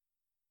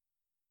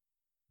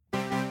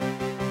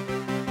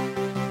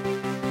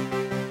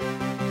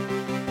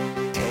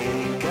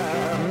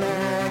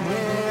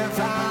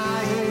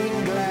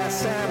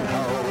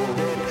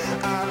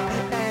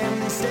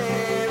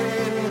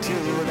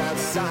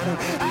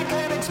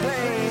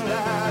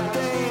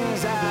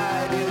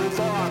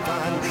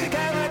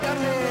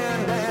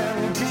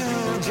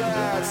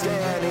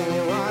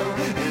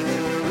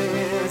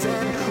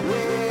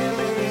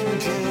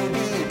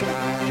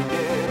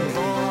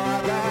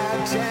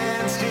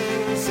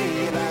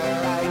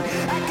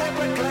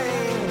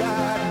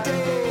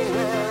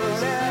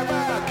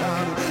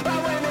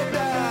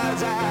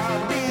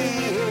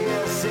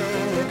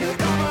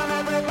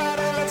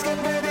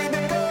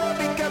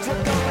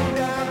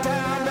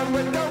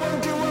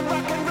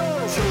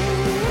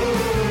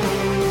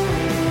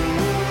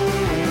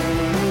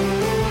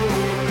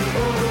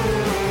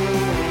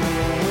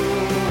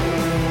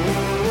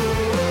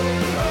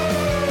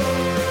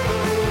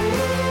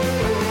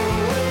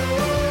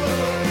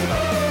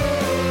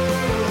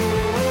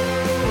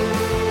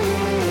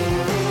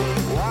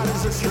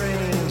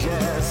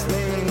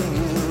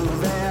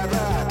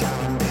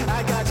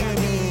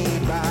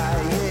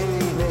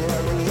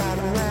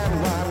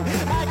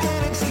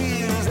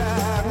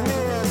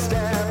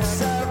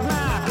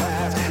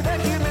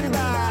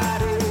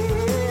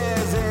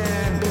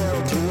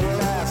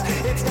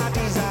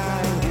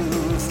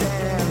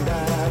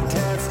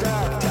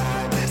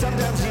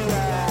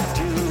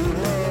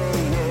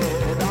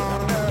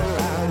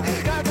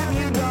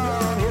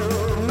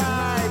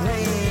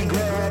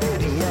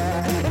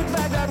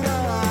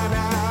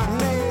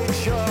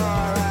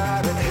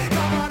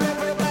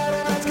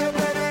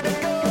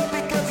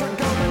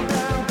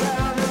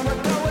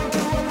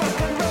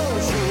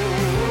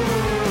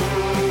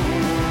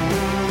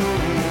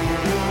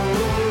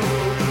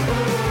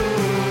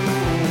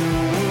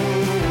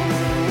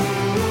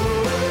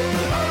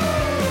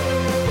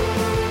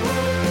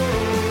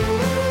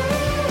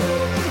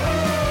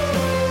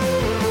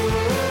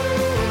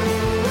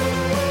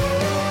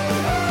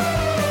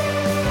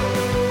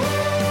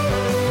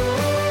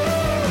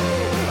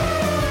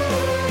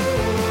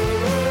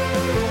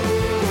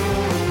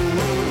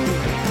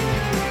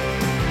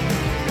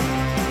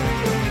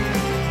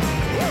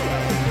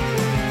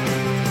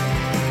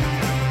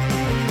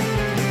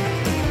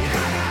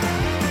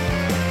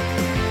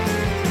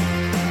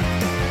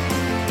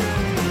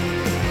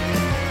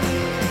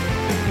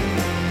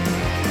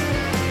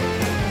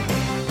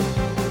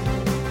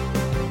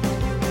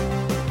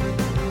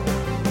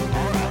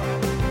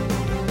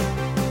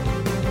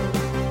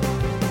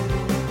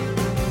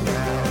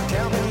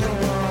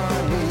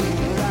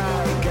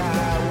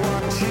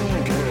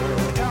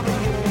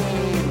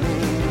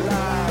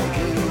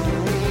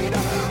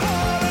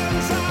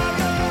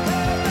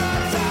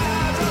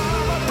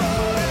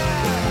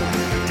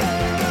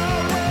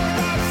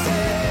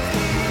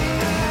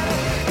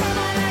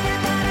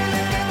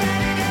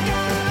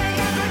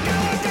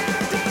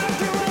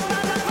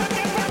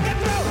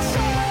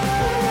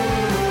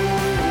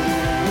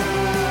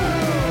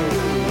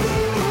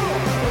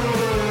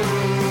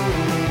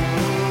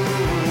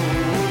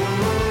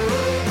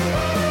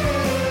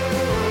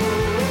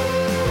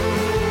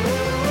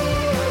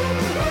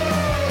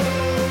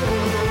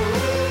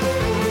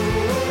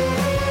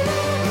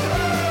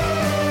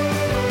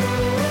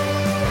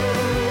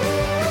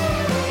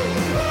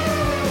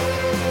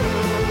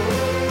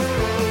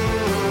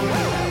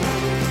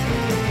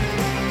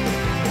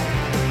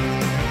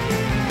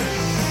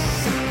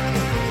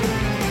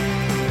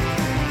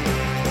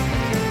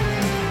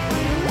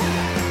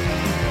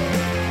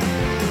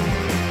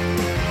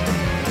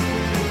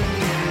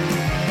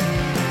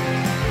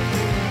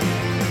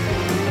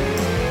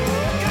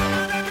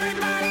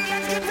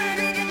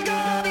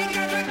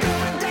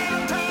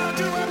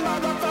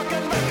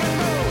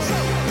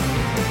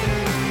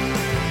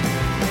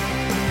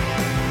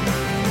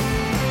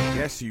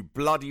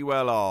bloody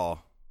well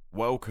are.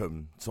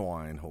 Welcome to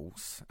Iron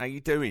Horse. How you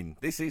doing?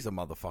 This is a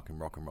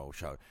motherfucking rock and roll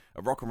show.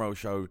 A rock and roll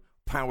show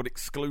powered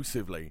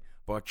exclusively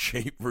by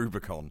cheap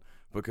Rubicon,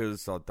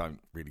 because I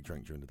don't really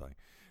drink during the day.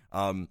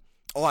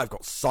 I've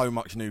got so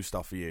much new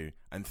stuff for you,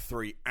 and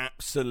 3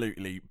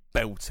 absolutely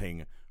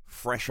belting,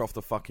 fresh off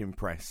the fucking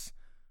press,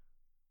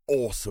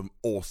 awesome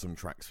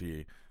tracks for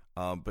you.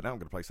 But now I'm going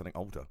to play something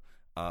older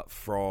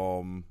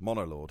from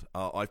Monolord.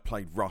 I've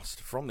played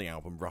Rust from the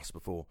album Rust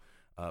before,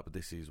 but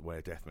this is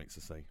Where Death Meets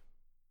the Sea.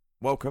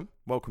 Welcome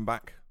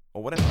back,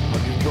 or whatever.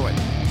 Hope you enjoy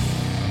it.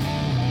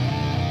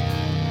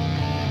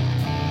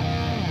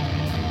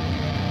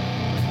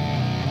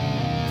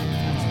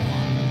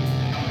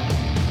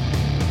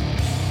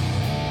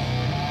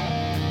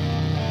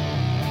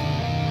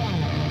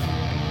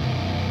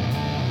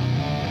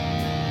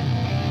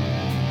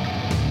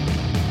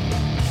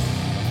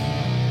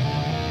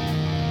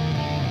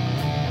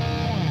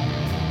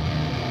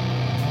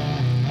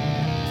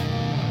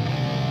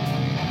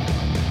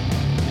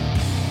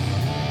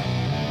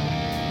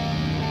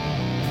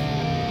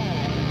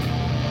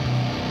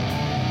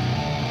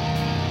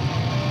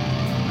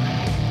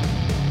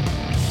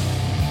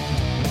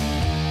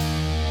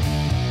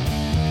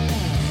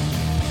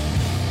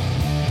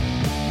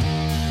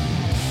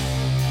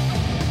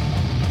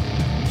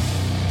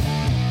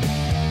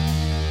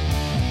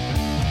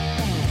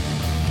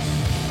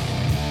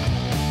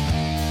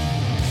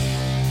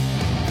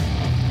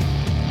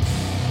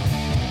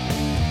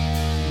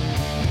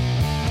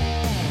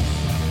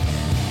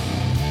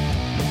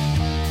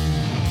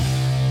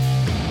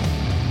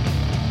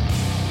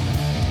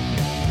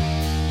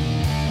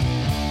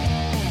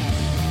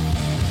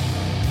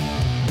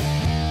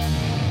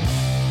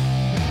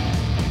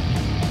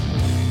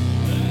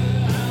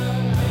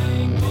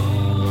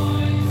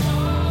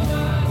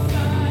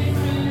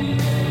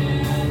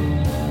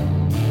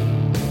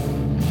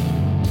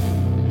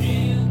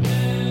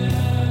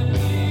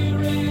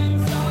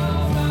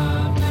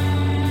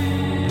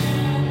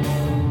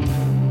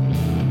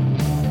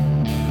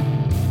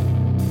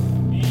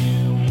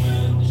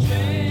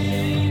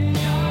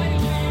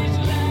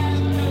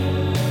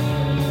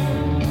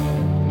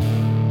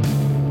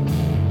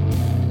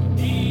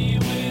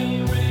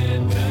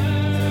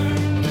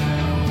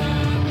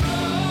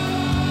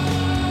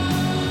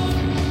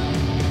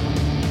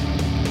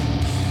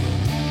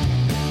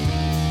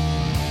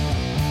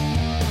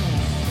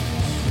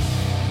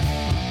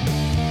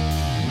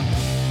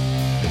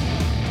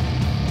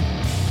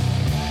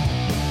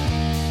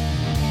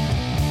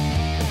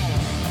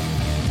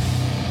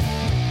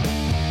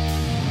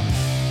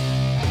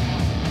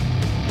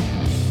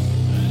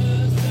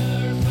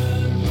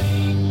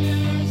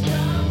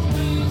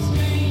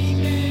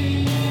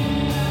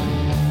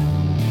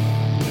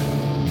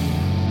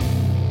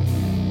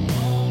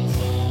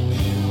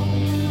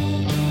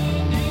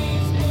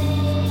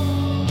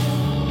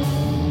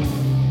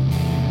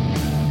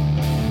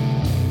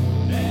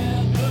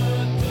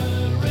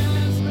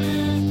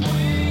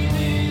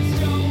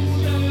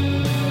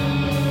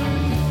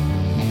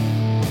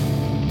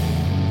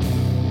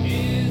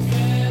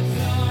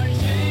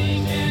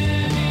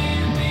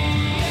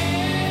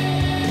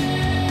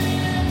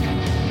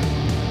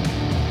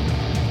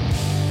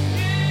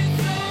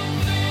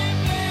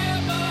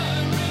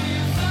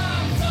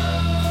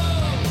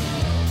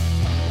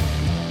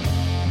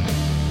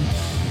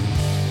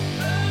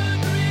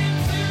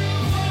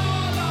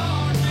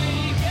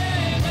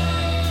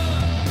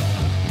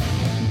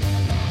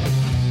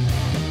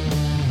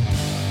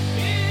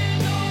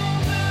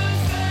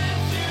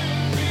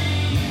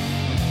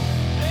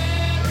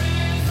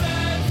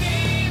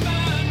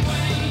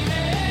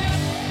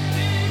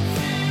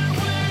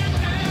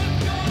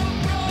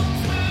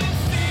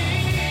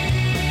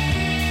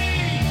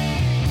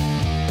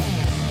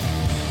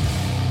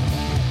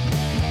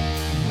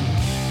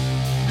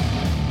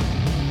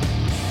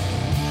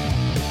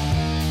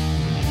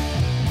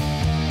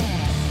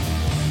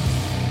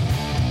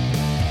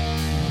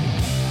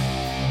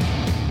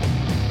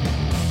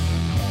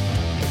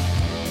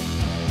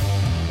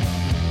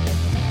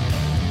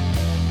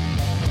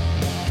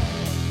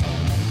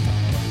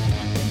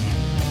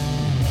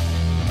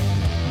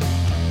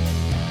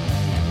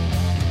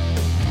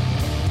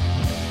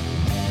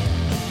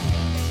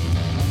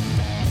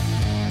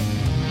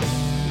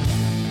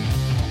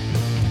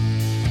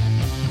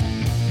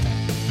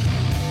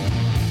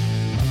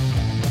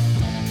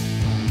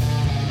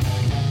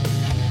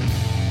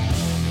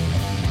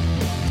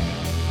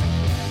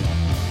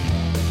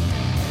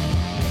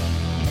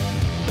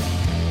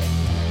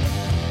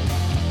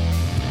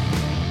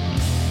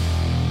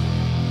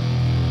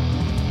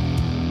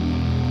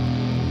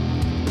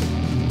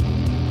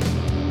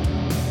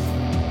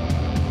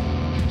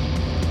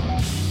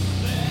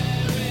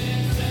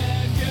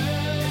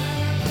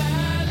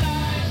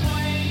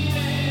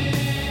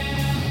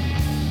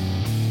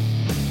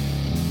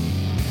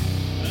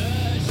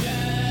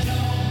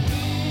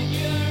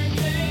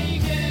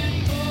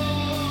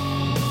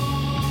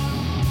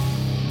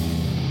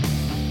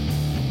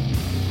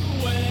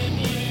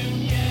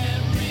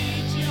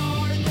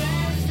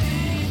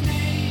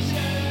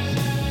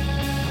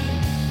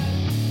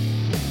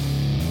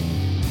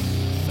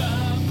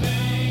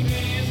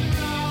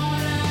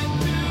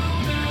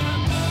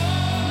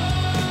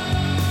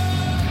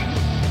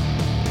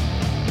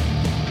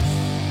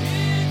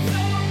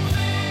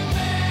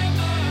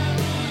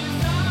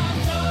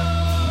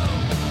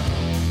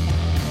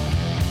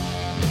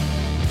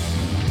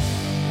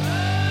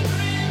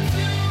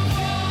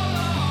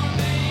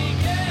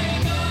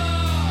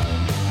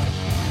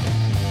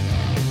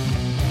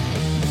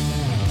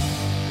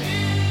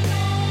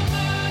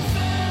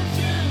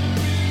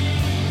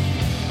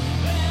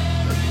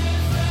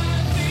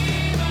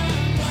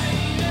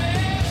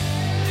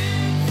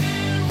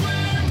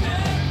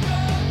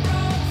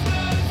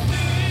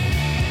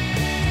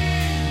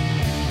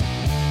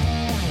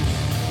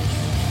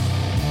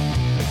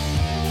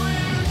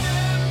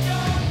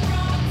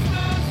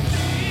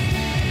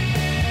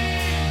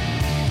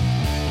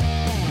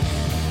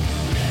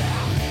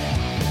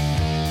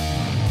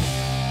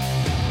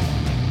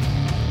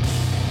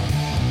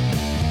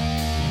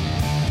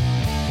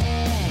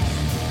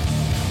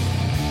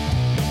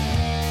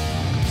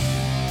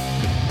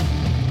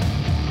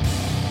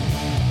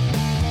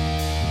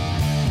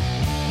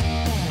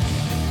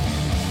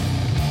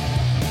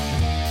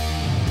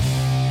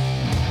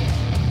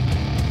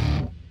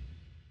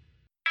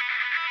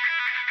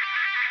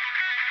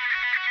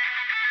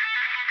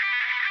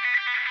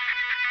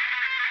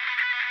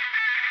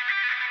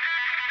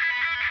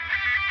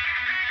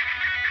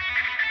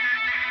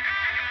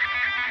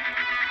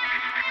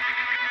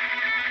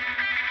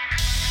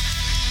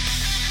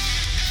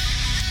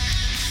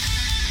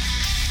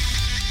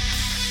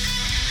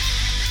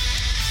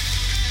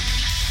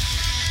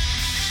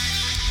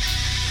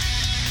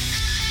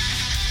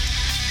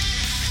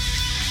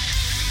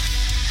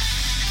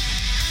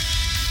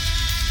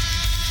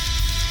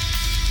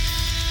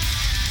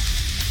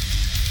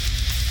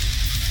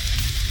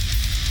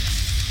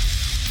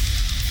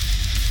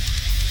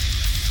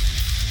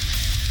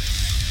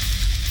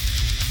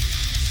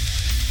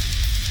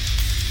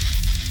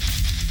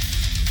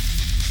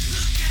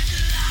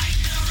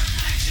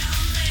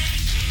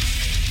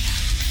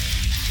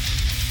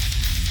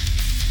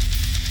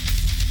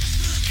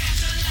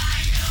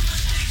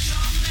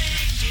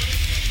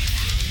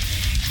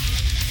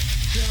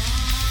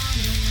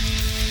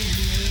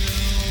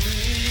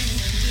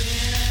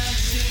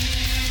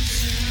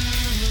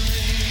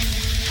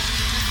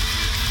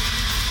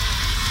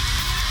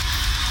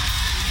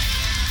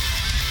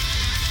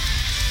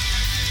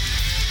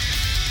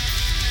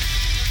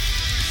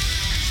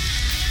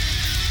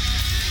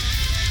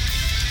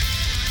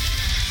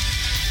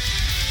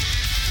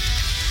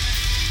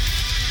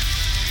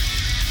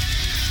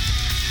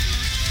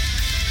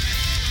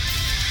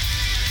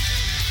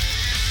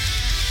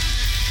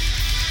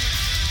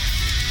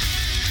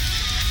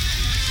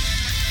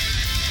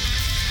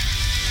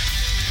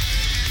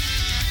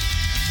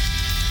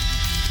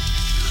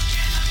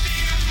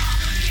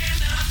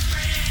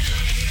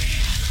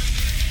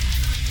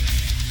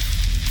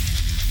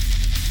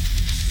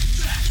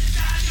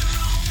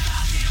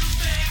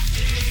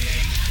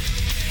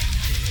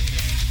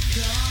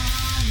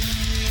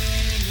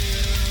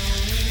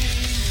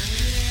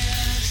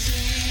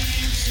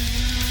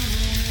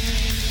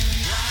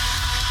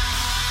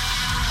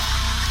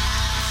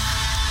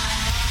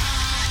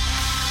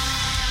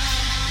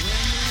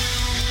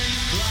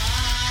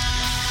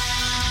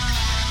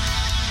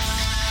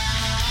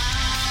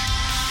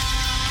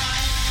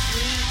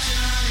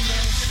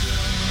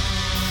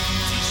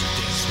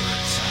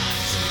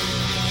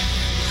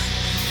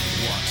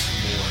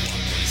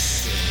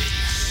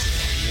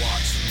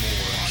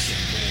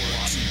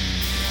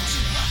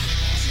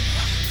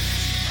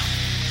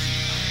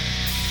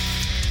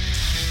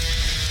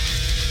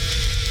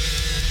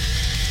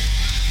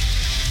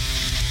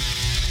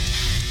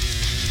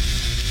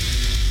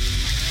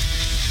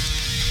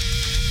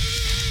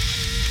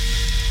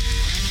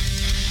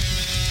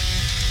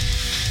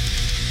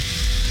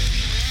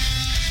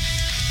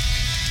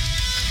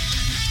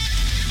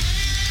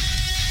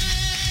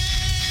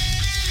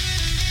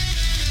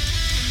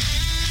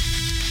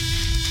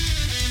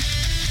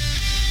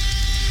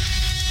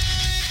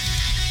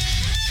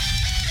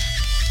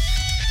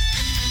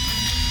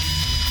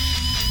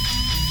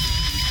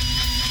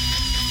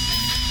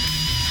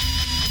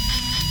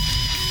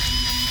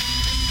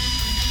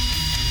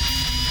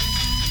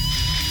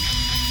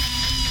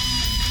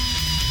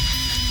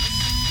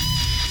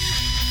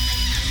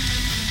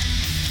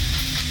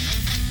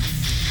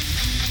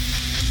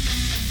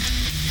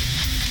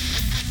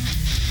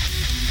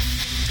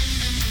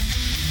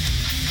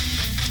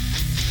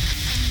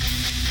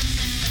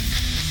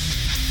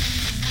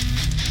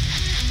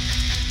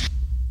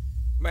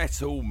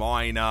 Metal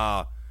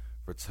Miner,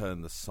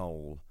 Return the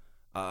Soul.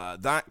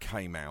 That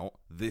came out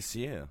this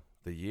year,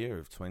 the year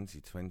of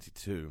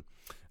 2022.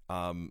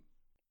 Metal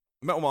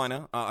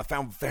Miner, I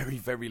found very,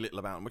 very little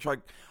about them, which I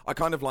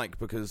kind of like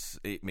because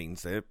it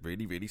means they're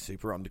really, really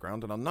super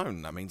underground and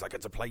unknown. That means I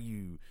get to play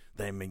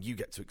them and you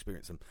get to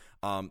experience them.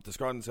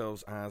 Describe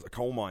themselves as a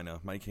coal miner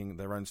making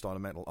their own style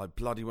of metal. I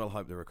bloody well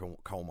hope they're a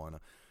coal miner.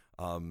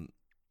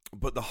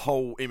 But the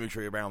whole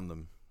imagery around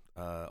them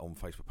on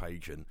Facebook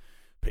page and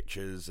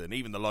pictures and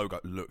even the logo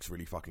looks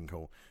really fucking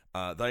cool.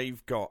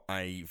 They've got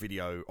a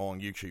video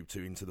on YouTube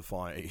to Into the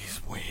Fire. It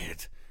is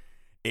weird.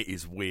 It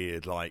is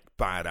weird, like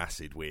bad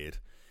acid weird.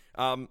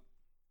 So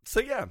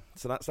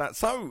that's that.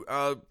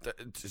 So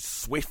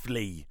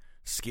swiftly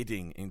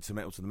skidding into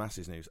Metal to the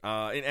Masses news.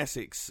 In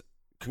Essex,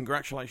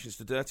 congratulations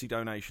to Dirty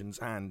Donations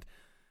and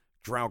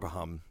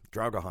Draugheim.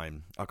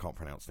 I can't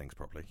pronounce things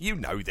properly. You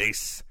know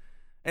this,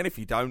 and if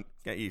you don't,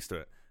 get used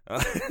to it.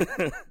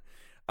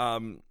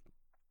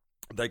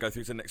 They go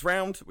through to the next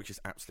round, which is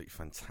absolutely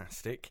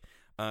fantastic.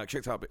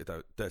 Checked out a bit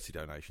of Dirty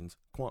Donations.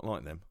 Quite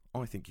like them.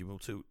 I think you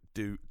will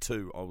do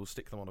too. I will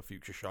stick them on a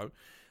future show.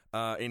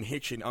 In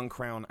Hitchin,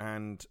 Uncrown,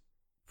 and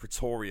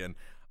Praetorian,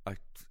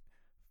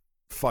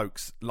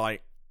 folks,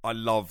 like, I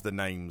love the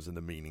names and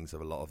the meanings of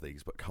a lot of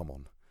these, but come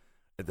on,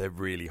 they're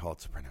really hard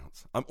to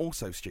pronounce. I'm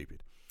also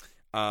stupid.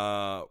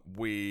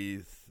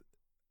 With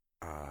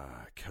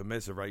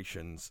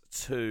commiserations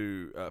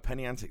to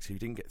Penny Antics, who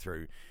didn't get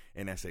through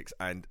in Essex,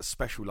 and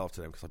special love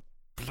to them because I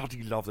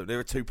bloody love them.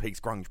 They're a two-piece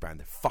grunge band.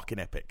 They're fucking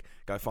epic.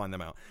 Go find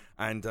them out.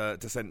 And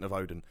Descendant of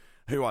Odin,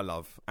 who I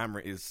love.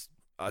 Amrit is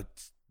a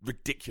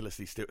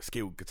ridiculously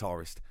skilled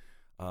guitarist.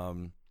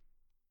 Go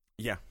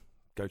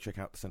check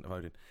out Descendant of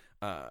Odin.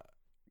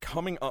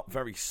 Coming up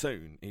very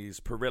soon is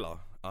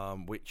Perilla,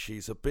 which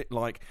is a bit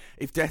like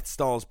if Death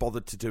Star's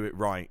bothered to do it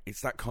right.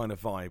 It's that kind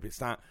of vibe. It's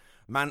that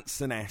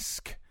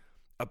Manson-esque,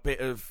 a bit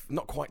of,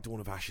 not quite Dawn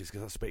of Ashes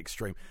because that's a bit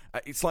extreme.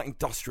 It's like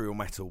industrial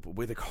metal, but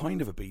with a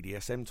kind of a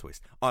BDSM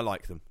twist. I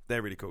like them.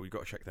 They're really cool. You've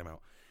got to check them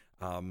out.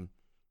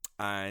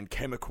 And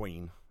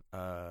Chemaqueen,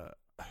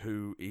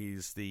 who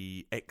is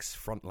the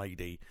ex-front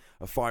lady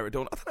of Fire at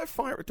Dawn. I don't know if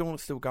Fire at Dawn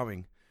is still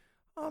going.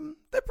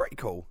 They're pretty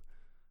cool.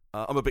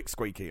 I'm a bit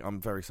squeaky. I'm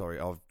very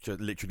sorry. I've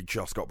literally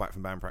just got back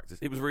from band practice.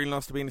 It was really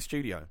nice to be in the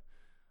studio.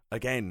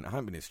 Again, I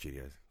haven't been in the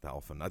studio that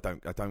often. I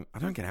don't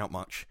get out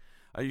much.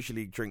 I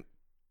usually drink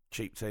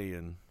cheap tea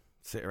and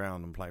sit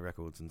around and play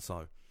records and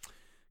so,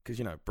 because,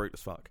 you know, brute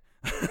as fuck.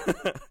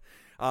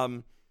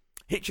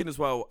 Hitchin as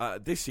well,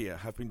 this year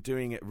have been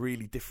doing it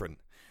really different.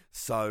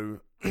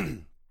 So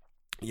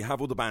you have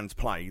all the bands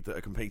play that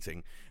are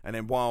competing, and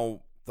then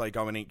while they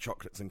go and eat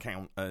chocolates and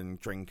count and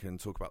drink and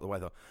talk about the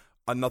weather,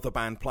 another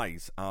band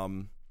plays.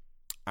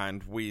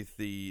 And with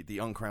the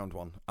uncrowned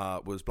one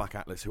was Black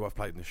Atlas, who I've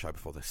played in the show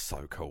before. They're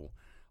so cool.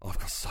 I've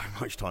got so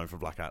much time for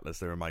Black Atlas.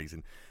 They're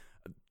amazing.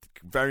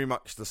 Very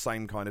much the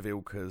same kind of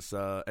ilk as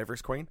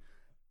Everest Queen.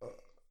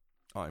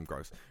 I'm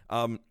gross.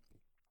 Doomy,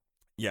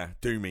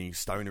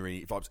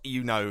 stonery vibes.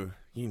 You know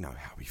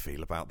how we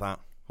feel about that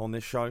on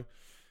this show.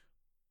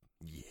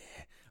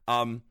 Yeah.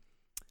 On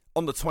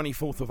the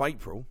 24th of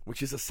April,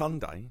 which is a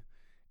Sunday,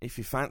 if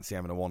you fancy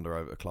having a wander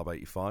over to Club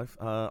 85,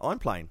 I'm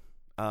playing.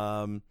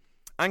 And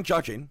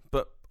judging,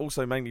 but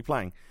also mainly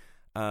playing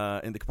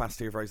in the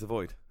capacity of Raise the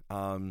Void.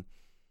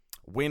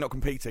 We're not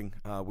competing.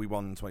 We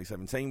won in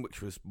 2017,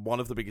 which was one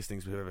of the biggest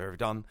things we've ever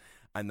done,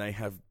 and they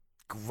have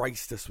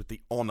graced us with the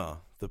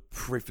honour, the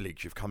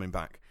privilege of coming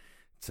back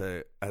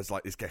as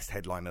like this guest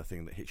headliner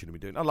thing that Hitchin have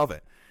been doing. I love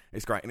it.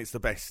 It's great, and it's the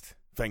best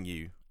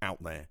venue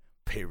out there,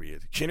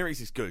 period.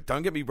 Chinnery's is good.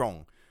 Don't get me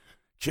wrong.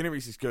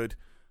 Chinnery's is good.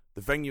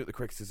 The venue at the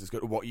Cricketers is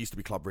good. What used to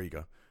be Club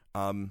Riga.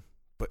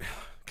 But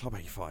Club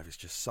 85 is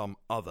just some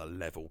other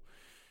level.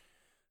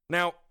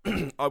 Now,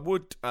 I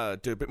would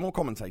do a bit more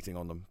commentating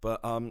on them,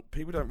 but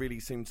people don't really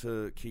seem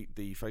to keep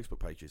the Facebook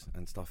pages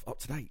and stuff up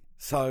to date.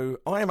 So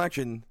I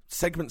imagine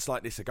segments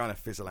like this are going to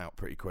fizzle out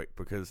pretty quick,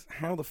 because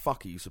how the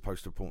fuck are you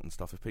supposed to report and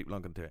stuff if people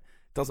aren't going to do it?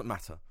 Doesn't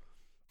matter.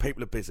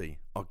 People are busy.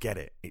 I'll get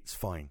it. It's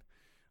fine.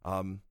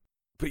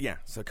 But yeah,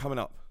 so coming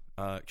up,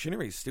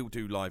 Chinnery's still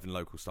do live and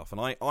local stuff,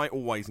 and I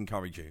always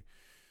encourage you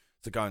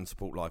to go and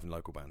support live and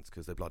local bands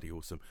because they're bloody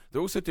awesome.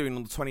 They're also doing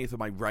on the 20th of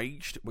May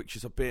Raged, which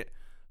is a bit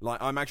like,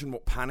 I imagine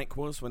what Panic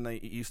was when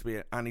it used to be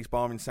at Annie's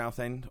Bar in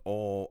Southend,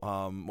 or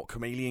what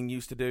Chameleon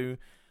used to do.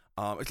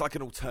 It's like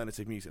an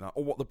alternative music night,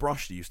 or what The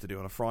Brush used to do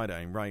on a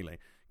Friday in Rayleigh.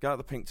 Go out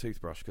the Pink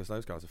Toothbrush, because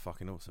those guys are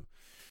fucking awesome.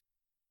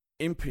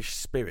 Impish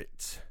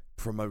Spirit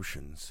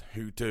Promotions,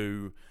 who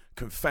do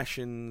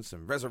Confessions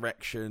and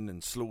Resurrection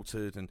and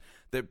Slaughtered, and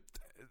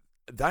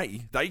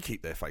they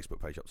keep their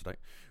Facebook page up to date.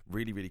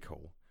 Really, really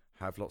cool.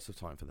 Have lots of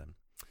time for them.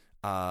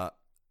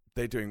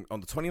 They're doing,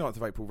 on the 29th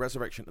of April,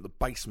 Resurrection at the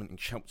Basement in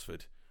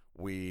Chelmsford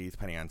with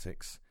Penny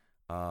Antics,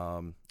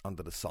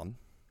 Under the Sun.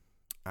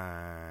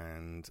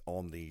 And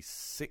on the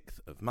 6th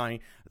of May,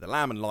 the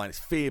Lamb and Lion is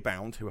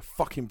Fearbound, who are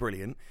fucking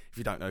brilliant. If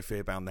you don't know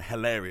Fearbound, they're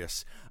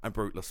hilarious and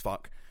brutal as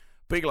fuck.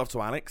 Big love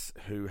to Alex,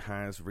 who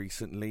has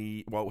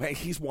recently, well,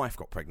 his wife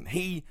got pregnant.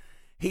 He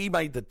He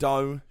made the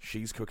dough,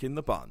 she's cooking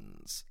the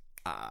buns.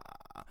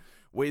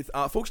 With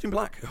Forged in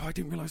Black, who I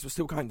didn't realise was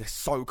still going. They're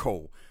so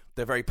cool.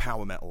 They're very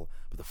power metal,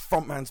 but the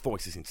frontman's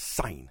voice is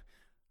insane.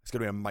 It's going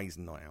to be an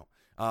amazing night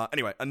out.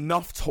 Anyway,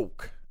 enough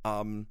talk.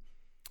 I've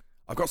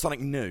got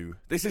something new.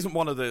 This isn't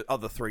one of the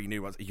other 3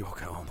 new ones.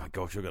 Oh my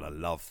gosh, you're gonna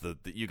love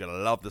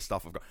the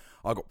stuff I've got.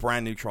 I've got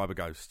brand new Tribe of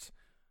Ghosts.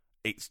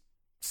 It's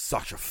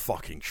such a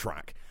fucking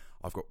track.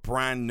 I've got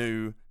brand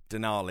new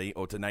Denali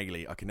or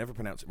Denali. I can never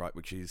pronounce it right,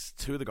 which is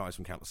 2 of the guys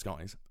from Count the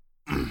Skies,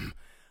 and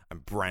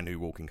brand new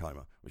Walking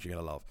Coma, which you're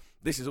gonna love.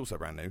 This is also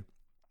brand new,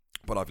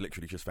 but I've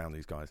literally just found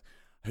these guys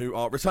who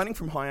are returning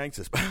from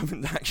hiatus, but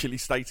haven't actually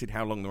stated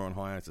how long they're on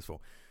hiatus for.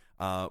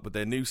 But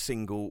their new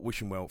single,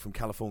 Wishing Well, from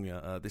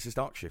California, this is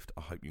Dark Shift.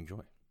 I hope you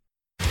enjoy.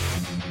 Feel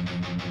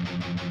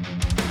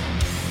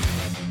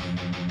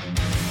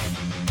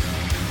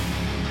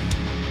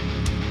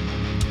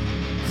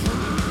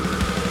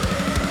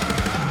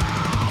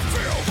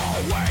the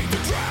weight, the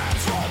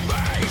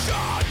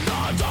transformation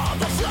under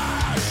the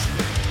flesh.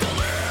 The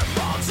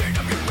liberty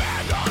of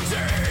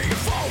humanity,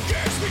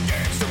 focus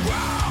begins to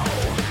grow.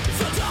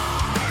 The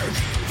dark,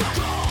 the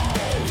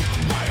cold,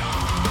 my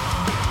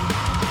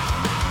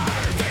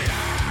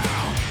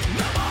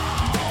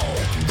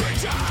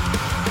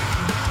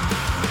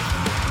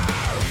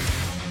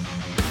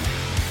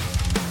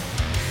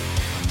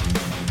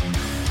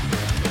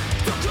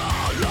the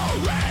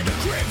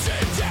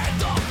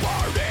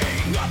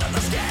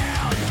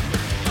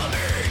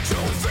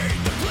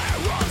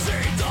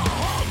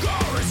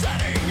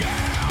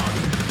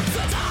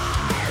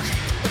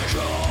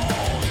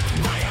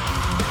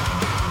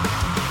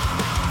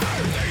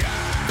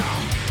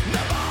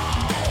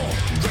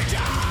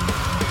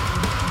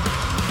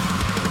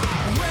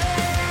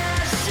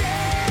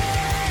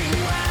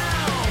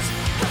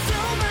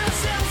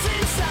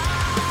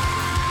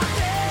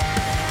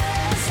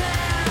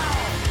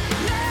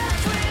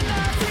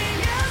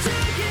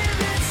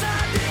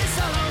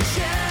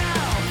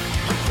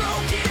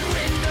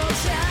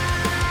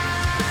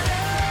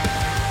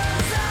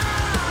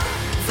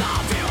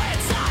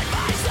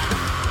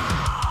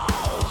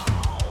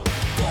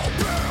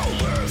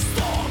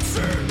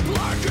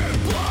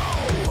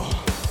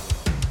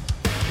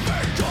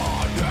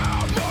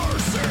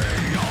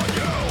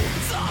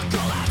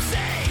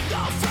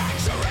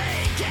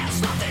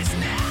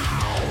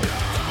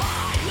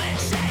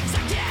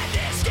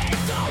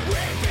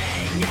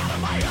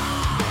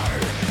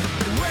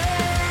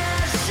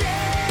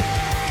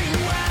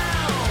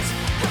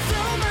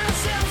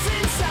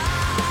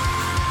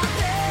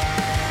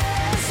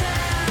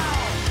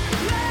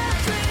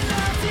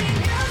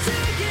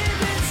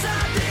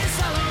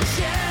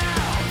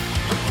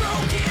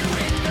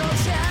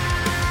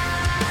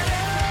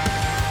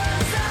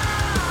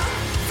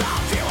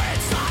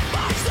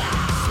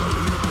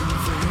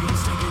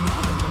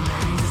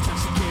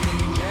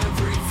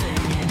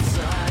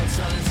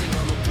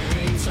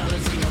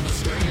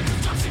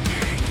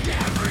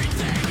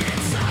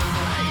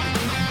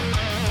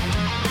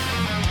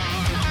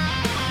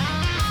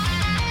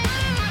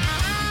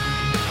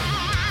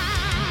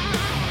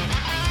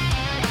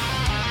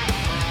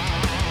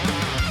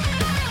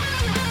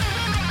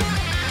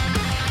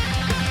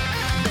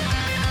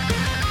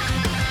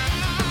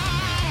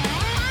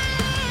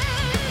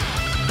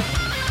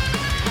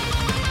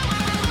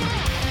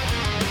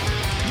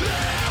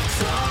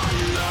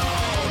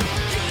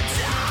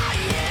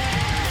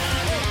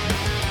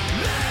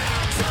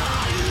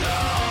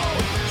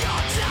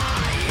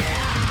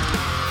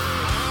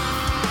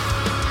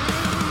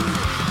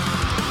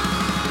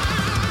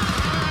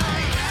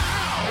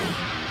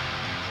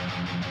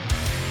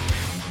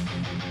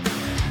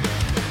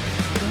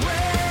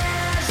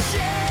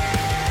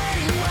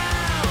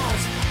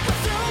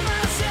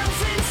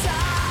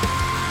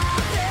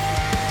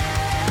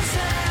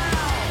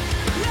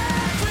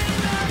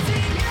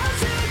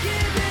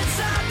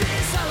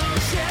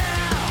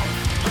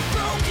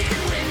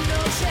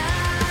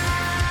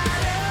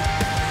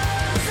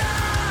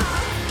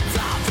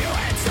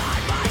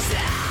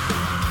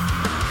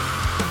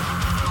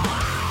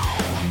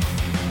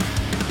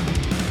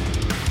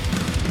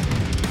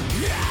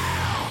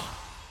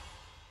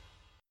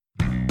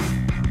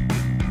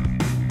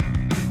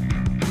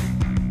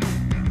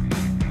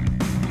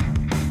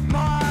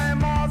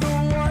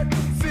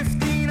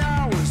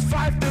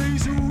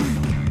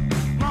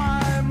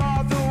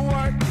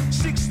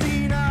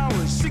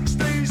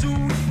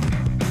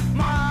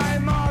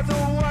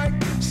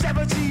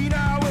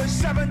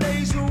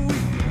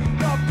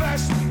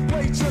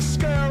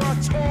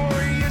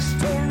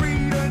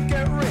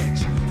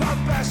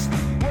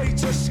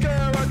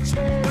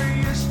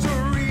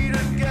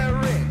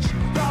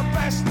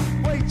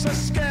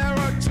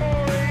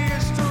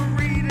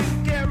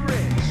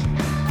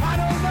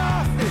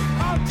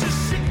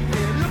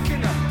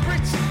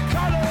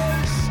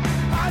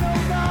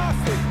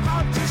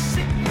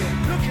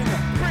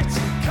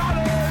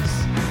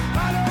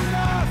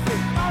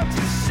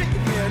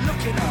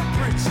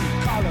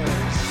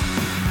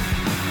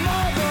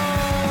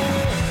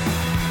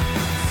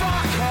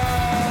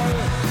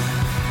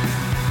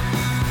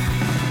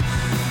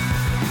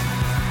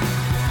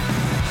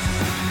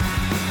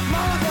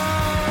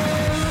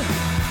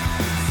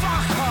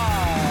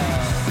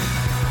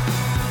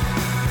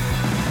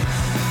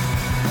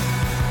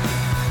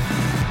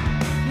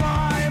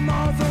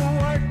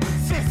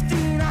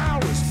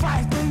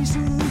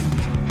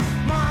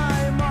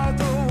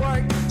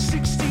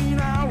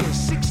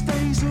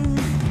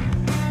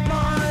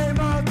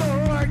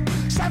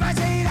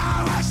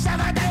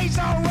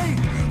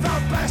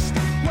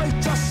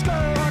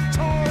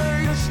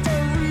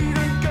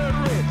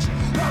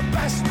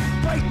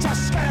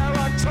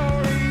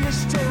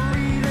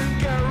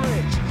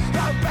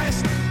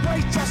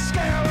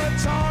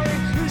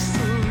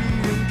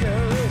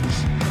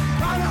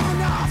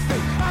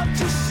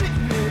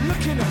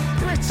looking at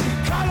pretty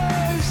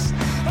colours.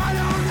 I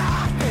know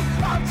nothing,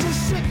 I'm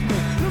just sitting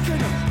there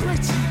looking at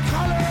pretty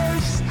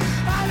colours.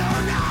 I know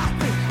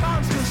nothing,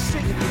 I'm just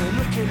sitting there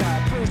looking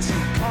at pretty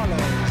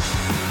colours.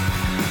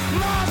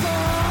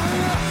 Motherfucker.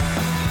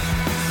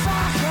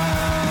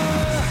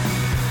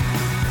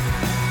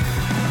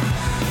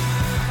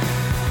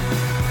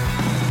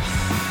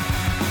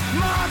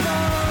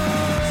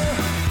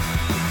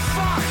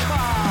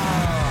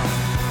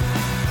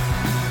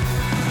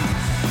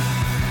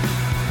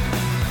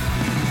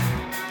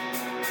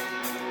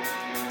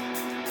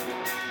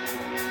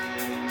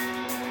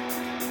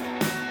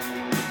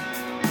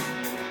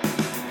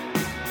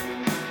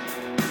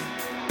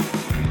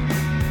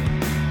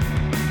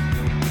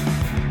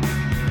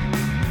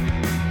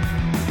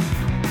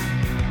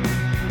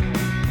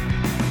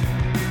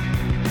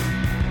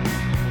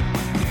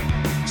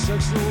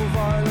 Sexual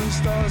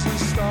violence doesn't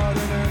start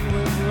and end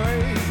with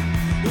rape.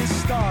 It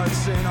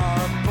starts in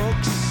our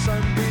books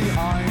and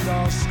behind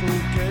our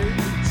school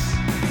gates.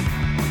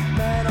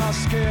 Men are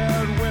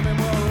scared, women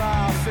will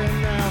laugh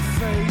in their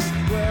face,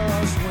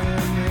 whereas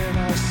women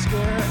are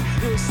scared,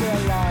 it's their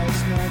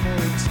lives men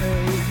will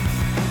take.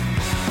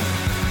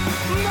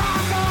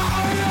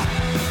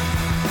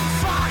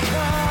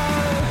 Motherfucker!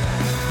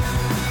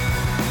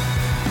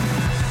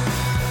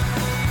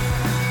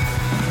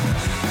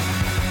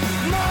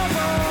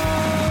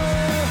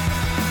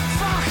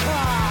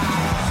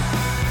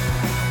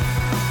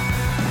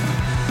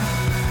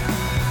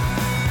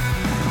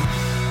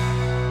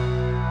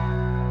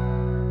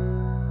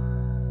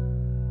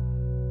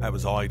 That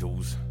was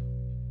Idols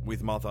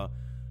with Mother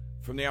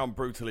from the album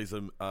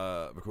Brutalism,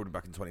 recorded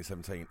back in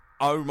 2017.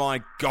 Oh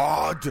my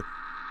god!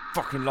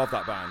 Fucking love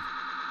that band.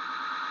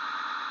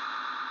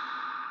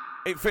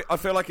 I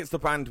feel like it's the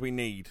band we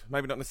need.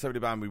 Maybe not necessarily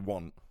the band we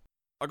want.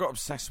 I got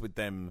obsessed with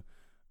them,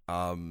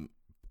 all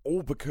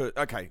because...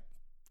 Okay,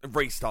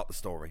 restart the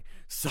story.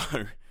 So,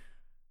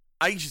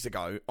 ages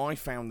ago, I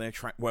found their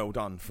track Well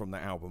Done from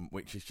that album,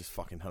 which is just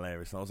fucking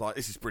hilarious. And I was like,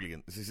 this is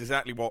brilliant. This is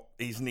exactly what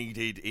is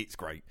needed. It's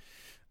great.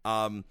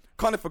 Kind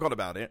of forgot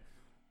about it.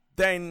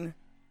 Then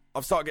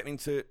I've started getting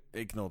into...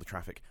 Ignore the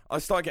traffic. I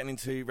started getting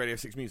into Radio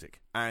 6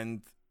 Music.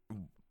 And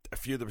a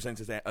few of the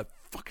presenters there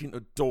fucking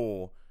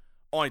adore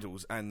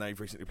Idols. And they've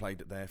recently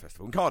played at their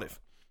festival in Cardiff.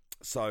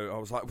 So I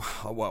was like,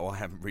 well, I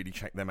haven't really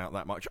checked them out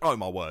that much. Oh,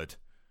 my word.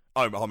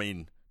 Oh, I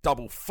mean,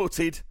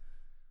 double-footed.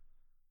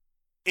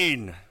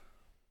 In.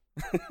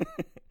 I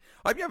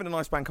hope you're having a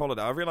nice bank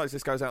holiday. I realise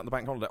this goes out on the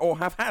bank holiday. Or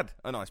have had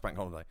a nice bank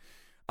holiday.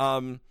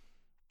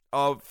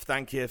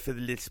 Thank you for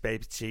the little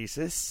baby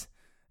Jesus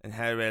and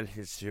how well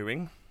he's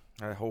doing.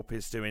 I hope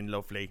he's doing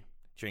lovely,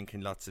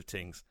 drinking lots of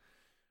things.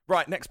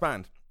 Right, next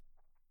band.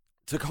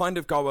 To kind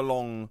of go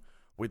along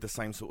with the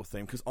same sort of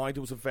theme, because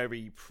Idols are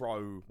very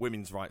pro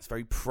women's rights,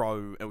 very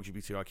pro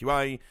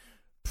LGBTIQA,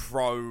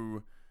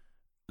 pro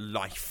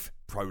life,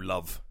 pro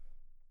love.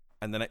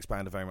 And the next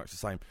band are very much the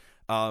same.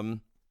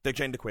 They're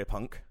genderqueer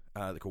punk.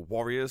 They're called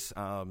Warriors,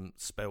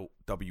 spelled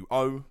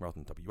W-O rather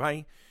than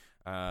W-A.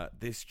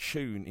 This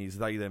tune is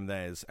They, Them,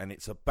 Theirs, and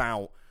it's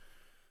about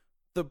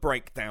the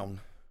breakdown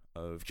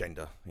of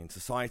gender in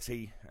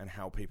society and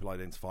how people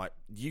identify.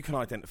 You can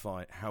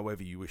identify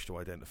however you wish to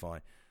identify.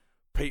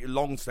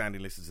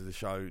 Long-standing listeners of the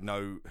show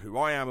know who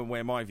I am and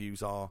where my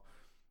views are.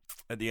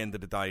 At the end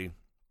of the day,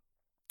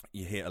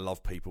 you're here to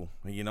love people,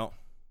 are you not?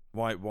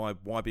 Why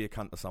be a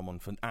cunt to someone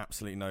for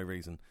absolutely no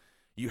reason?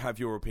 You have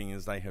your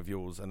opinions, they have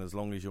yours, and as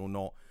long as you're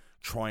not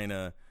trying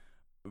to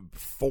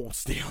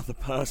force the other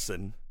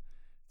person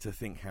to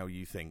think how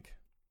you think,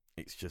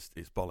 it's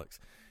bollocks.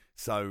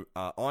 So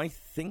I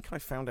think I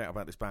found out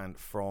about this band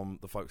from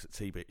the folks at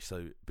T-Bitch,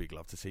 so big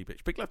love to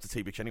T-Bitch. Big love to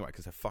T-Bitch anyway,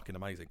 because they're fucking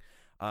amazing.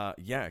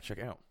 Yeah, check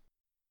it out.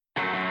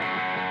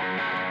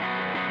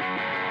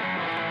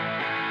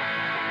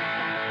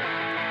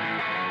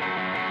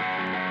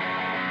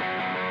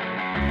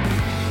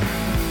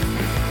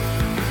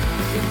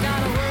 You've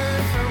got a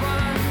word for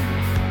one,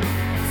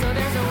 so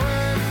there's a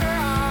word for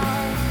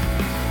all.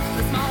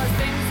 The smallest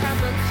things have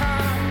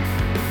become.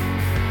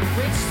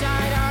 Which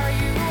side are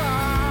you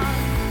on?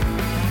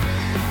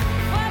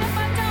 What if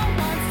I don't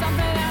want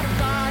something that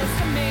applies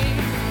to me?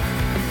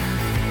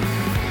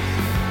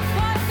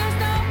 What if there's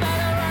no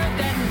better word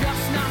than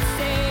just not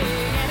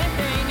saying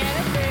anything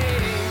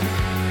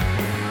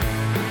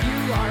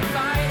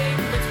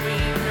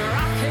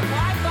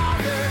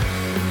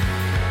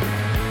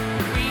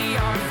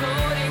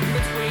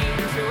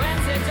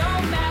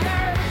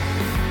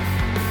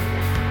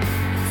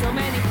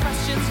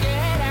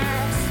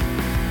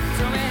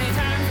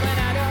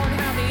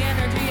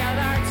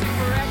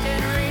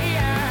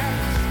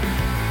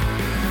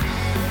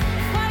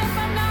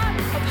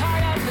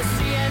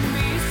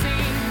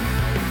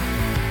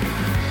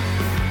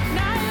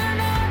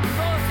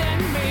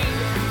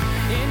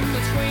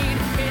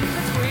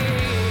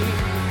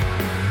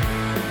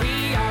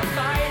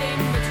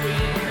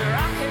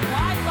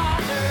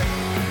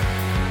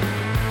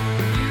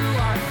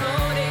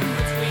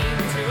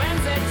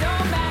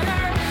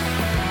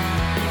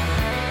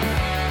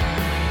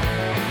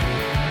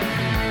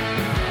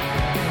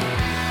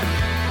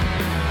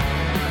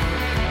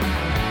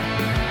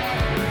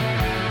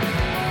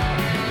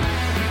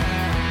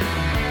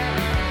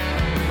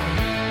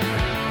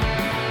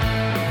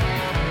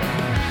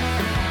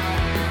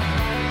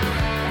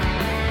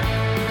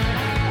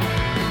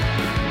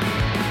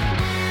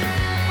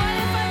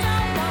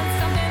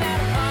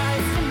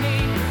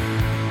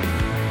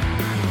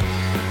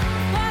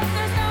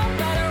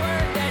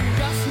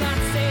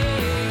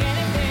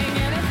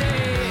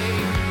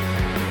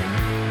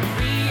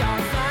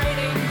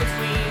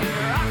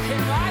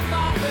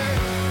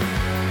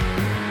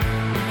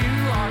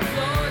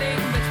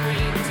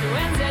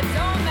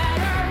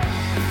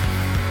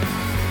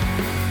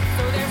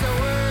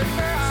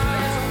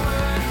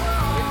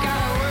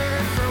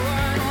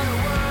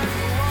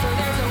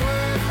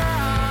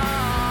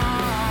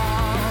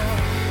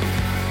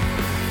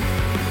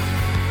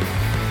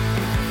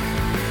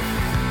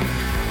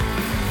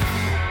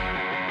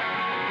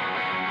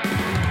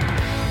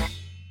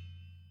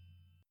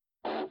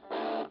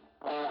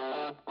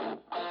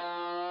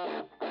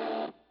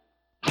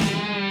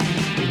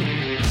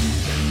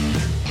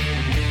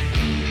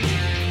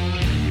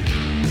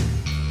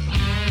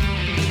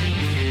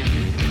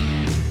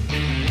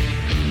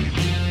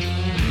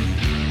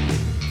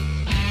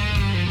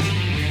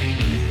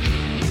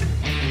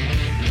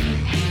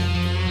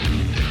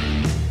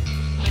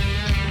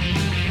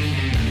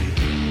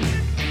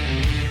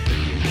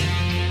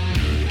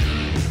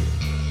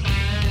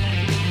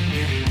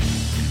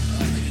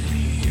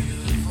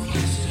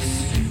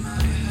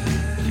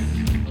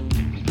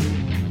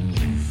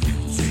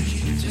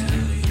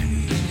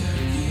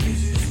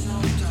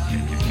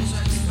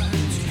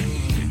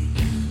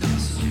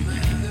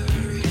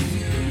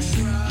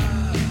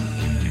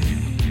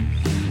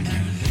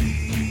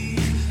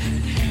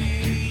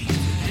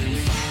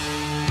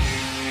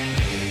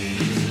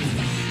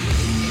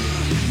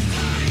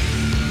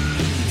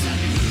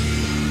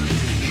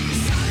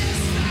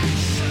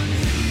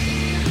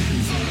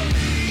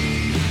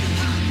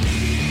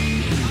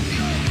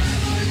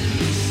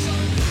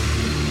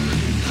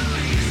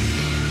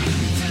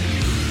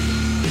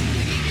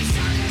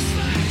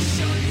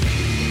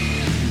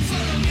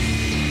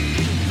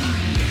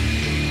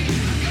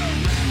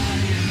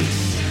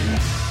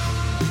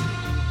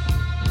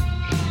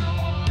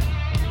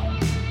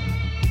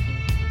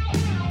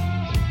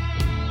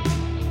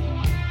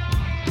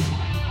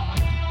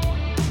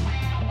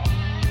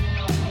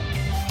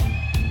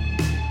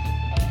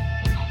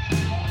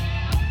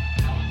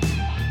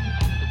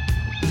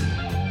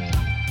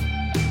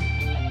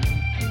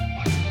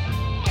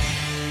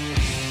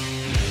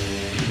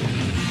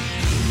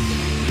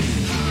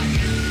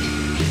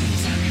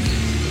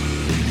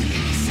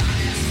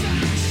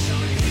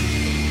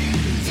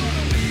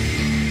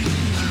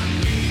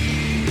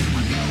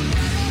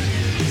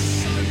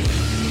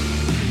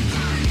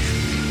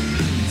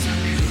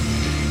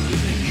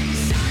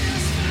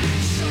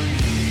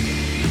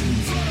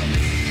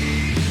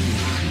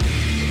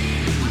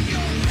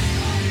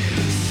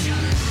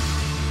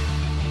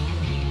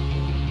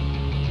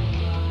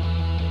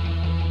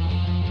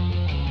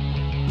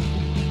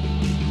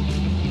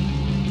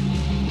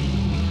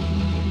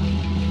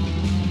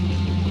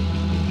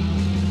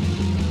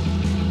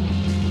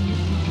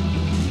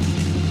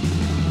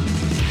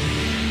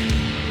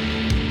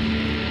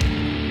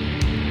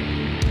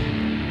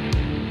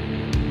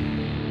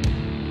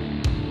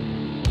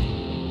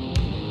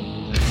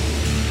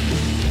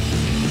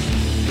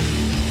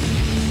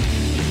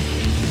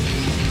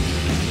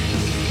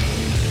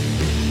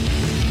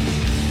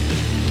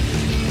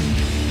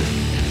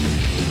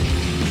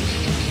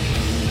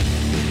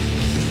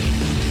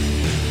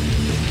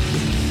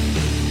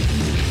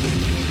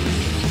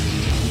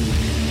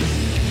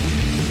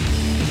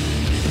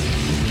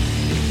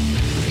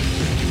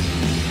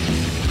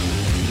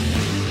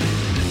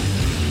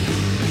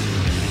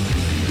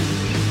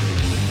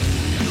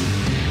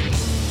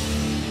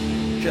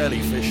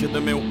Jellyfish and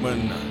the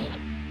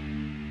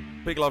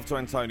Milkman. Big love to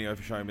Antonio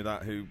for showing me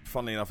that, who,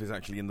 funnily enough, is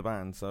actually in the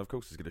band, so of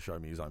course he's going to show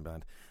me his own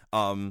band.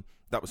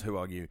 That was Who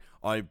Are You.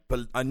 I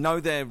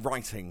know they're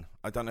writing.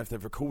 I don't know if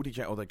they've recorded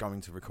yet or they're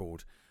going to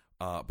record,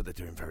 but they're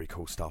doing very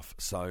cool stuff,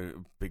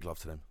 so big love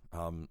to them.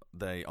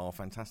 They are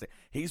fantastic.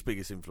 His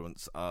biggest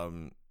influence,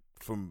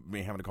 from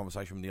me having a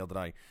conversation with him the other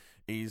day,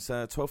 is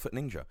 12 Foot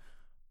Ninja.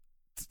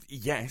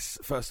 Yes,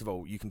 first of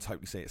all, you can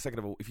totally see it. Second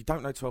of all, if you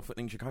don't know 12 Foot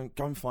Ninja,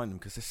 go and find them,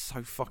 because they're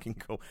so fucking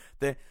cool.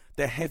 They're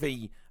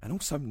heavy and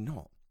also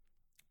not.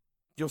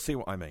 You'll see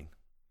what I mean.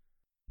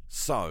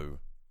 So,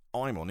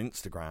 I'm on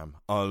Instagram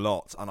a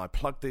lot, and I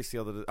plugged this the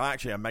other day. I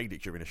made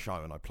it during a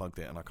show, and I plugged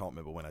it, and I can't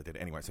remember when I did it.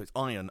 Anyway, so it's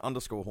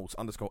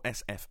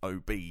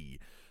iron_horse_SFOB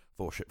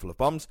for Shit Full of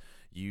Bums.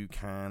 You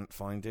can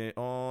find it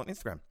on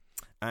Instagram,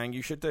 and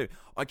you should do.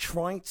 I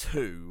try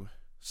to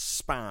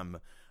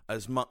spam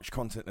as much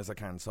content as I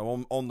can.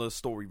 So on the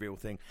story reel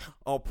thing,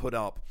 I'll put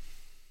up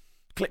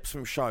clips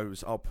from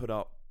shows, I'll put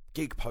up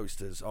gig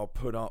posters, I'll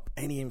put up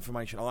any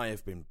information. I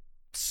have been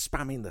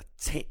spamming the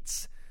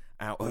tits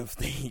out of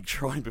the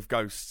Tribe of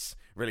Ghosts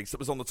release. It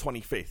was on the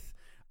 25th,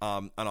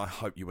 and I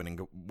hope you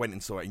went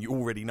and saw it, and you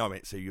already know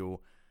it, so you're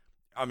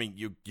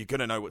going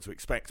to know what to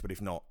expect, but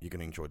if not, you're going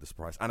to enjoy the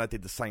surprise. And I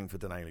did the same for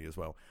Denali as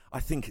well. I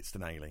think it's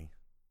Denali.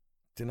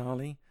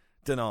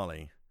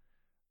 Denali.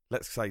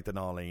 Let's say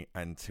Denali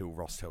until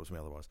Ross tells me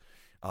otherwise.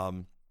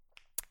 And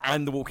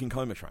the Walking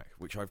Coma track,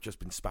 which I've just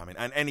been spamming,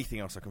 and anything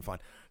else I can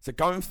find. So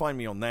go and find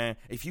me on there.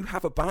 If you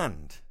have a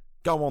band,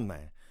 go on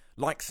there.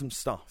 Like some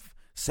stuff.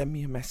 Send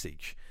me a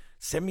message.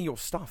 Send me your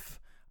stuff,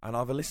 and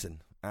I'll have a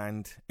listen.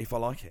 And if I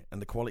like it,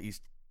 and the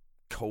quality's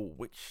cool,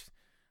 which,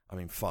 I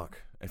mean,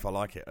 fuck. If I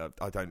like it,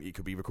 it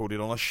could be recorded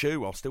on a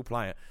shoe. I'll still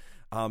play it.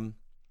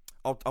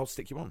 I'll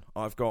stick you on.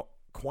 I've got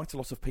quite a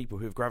lot of people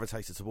who have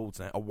gravitated towards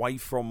that away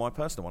from my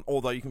personal one,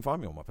 although you can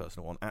find me on my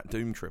personal one at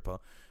Doom Tripper,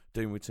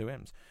 Doom with 2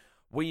 M's.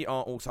 We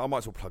are also, I might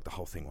as well plug the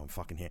whole thing while I'm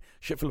fucking here,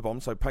 Shitful of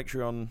Bombs, so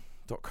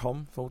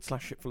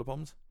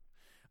patreon.com/shitfulofbombs,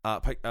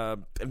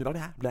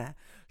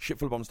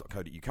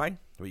 shitfulofbombs.co.uk,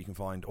 where you can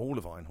find all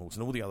of Iron Horse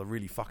and all the other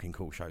really fucking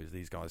cool shows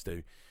these guys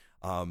do.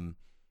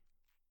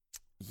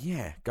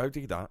 Yeah, go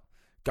do that.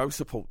 Go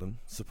support them,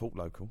 support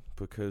local,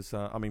 because,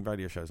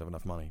 radio shows have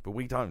enough money, but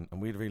we don't,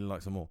 and we'd really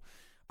like some more.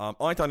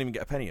 I don't even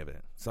get a penny of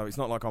it, so it's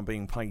not like I'm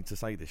being paid to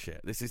say this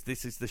shit. This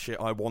is the shit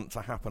I want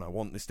to happen. I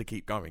want this to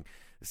keep going.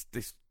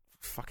 This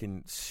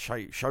fucking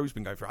show's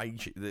been going for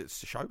ages.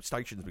 This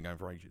station's been going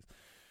for ages.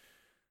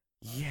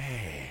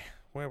 Yeah,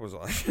 where was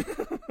I?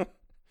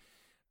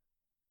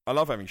 I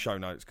love having show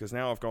notes, because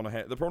now I've gone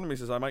ahead. The problem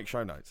is I make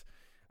show notes,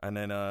 and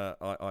then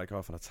I go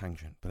off on a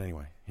tangent. But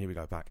anyway, here we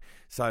go back.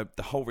 So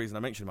the whole reason I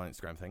mentioned my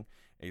Instagram thing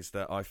is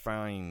that I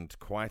found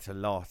quite a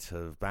lot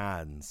of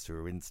bands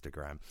through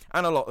Instagram,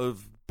 and a lot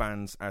of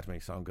bands add me,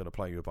 so I'm going to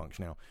play you a bunch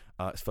now.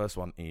 This first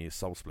one is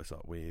Soul Splitter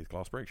with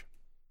Glass Bridge.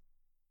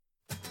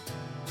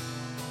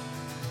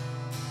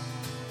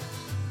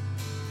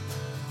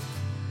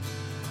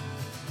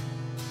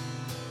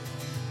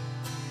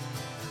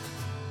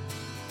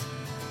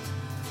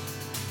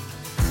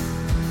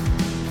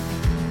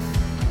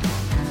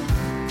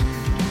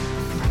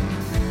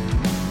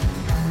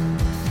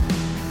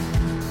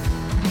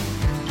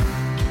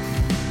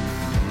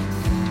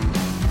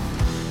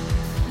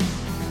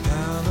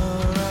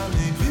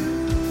 Panoramic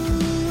view.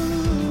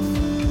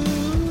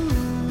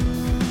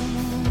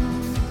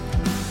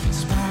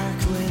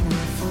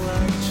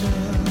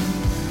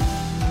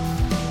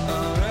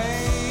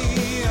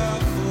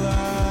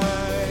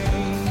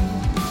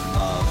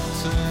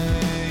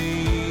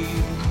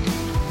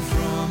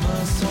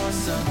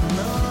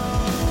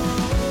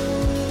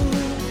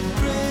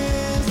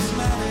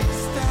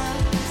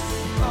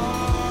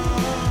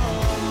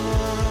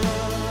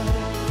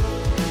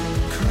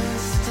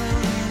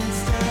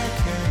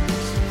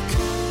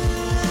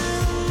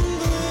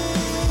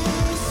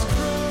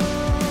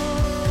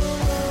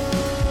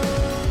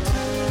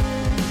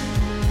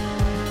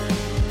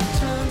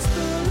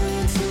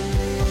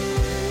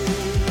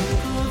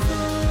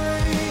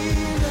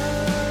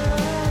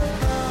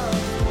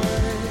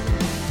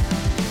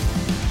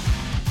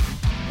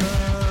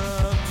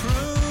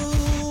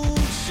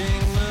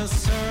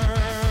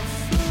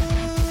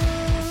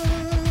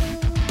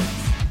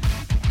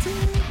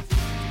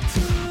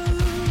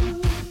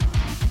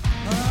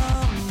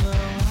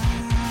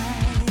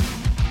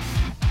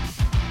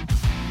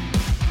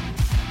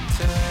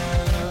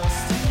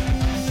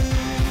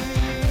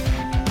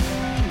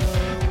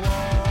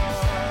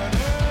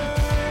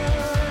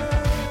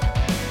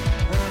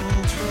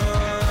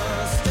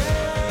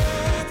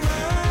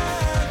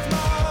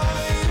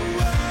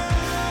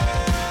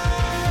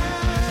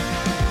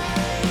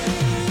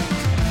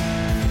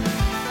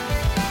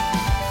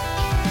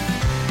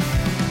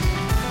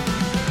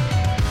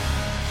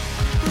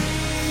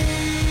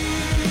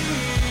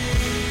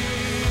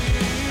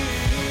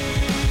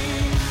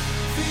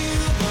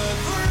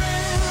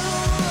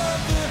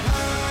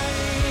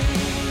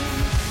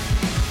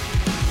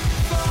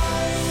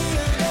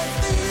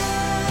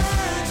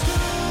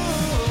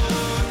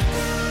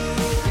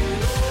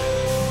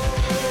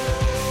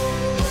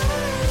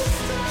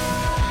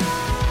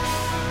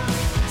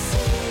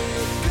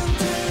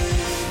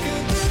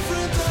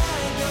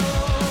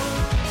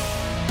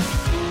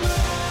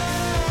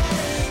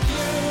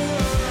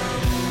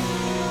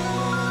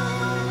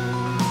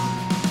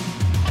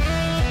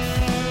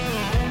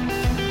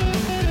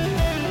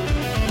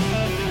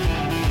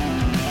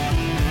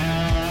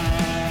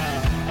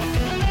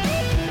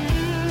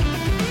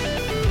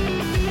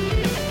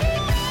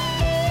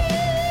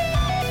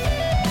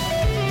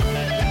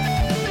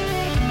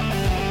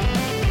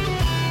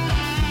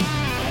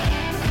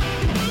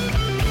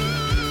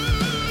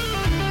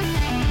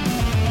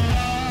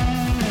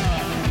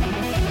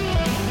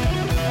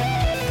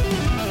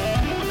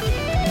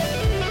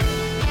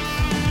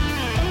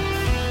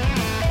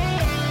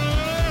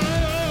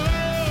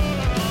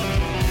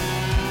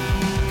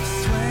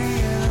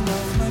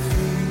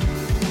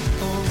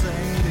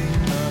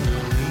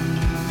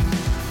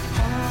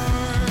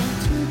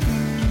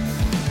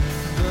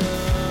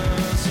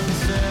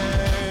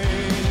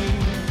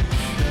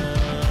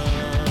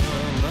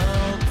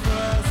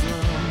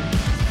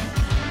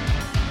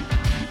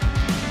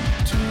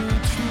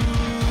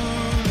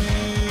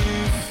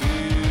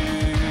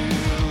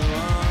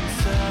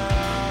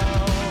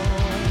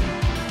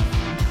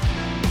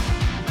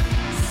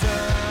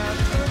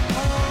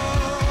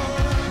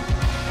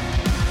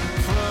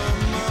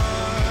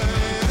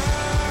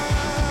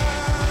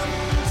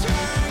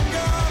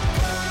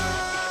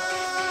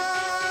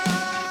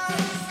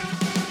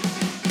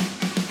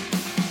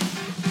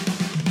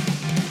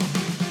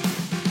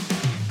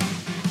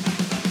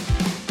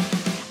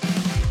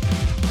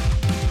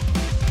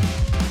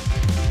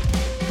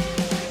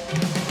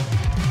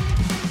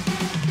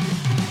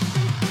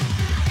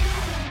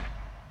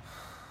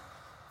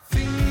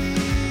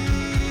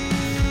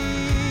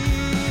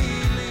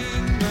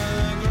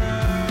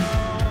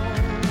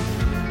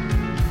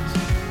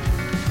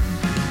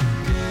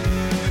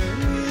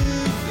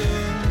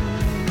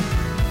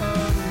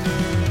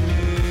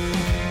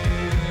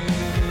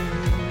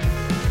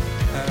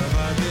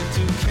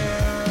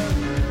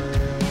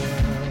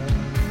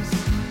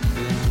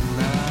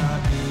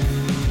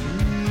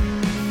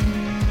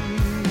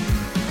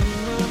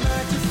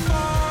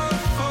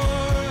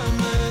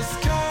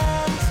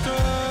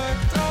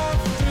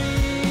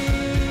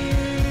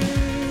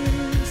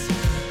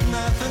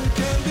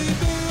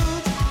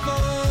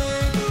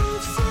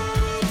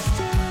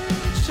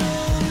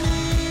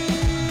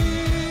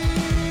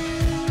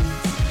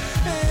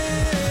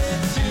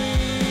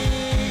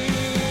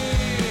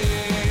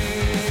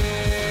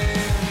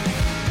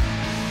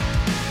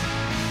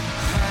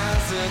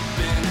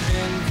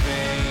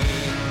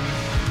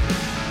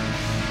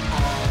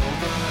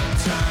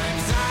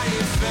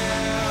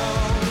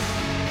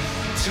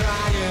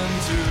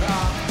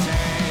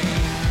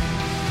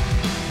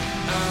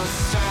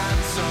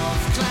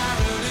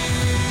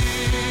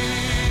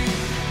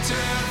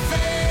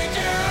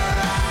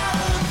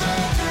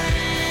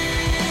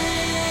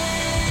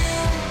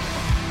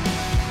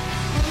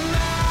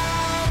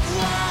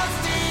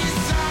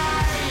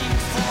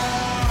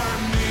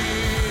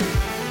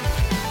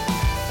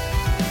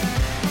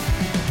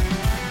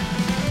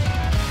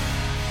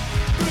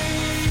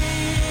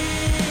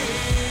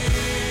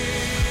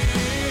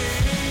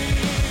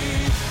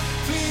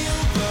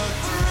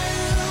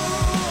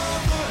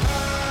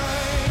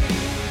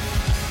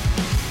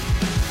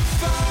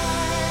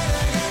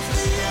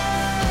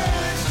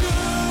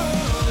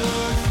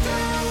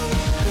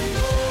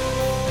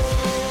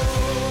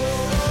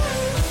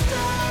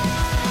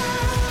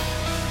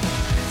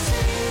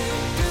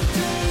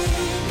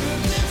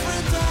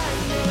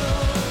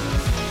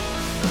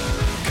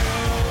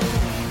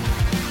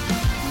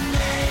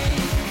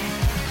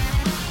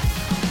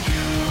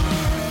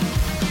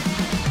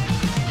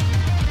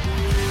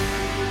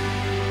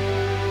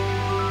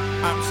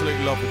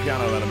 absolutely love the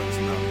piano elements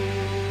in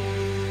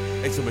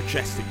that. It's a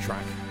majestic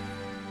track.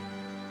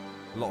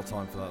 A lot of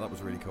time for that. That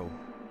was really cool.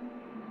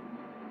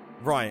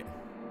 Right.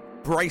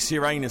 Brace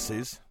your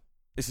anuses.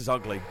 This is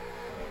Ugly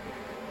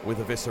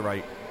with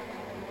Eviscerate.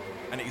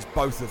 And it is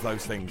both of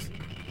those things.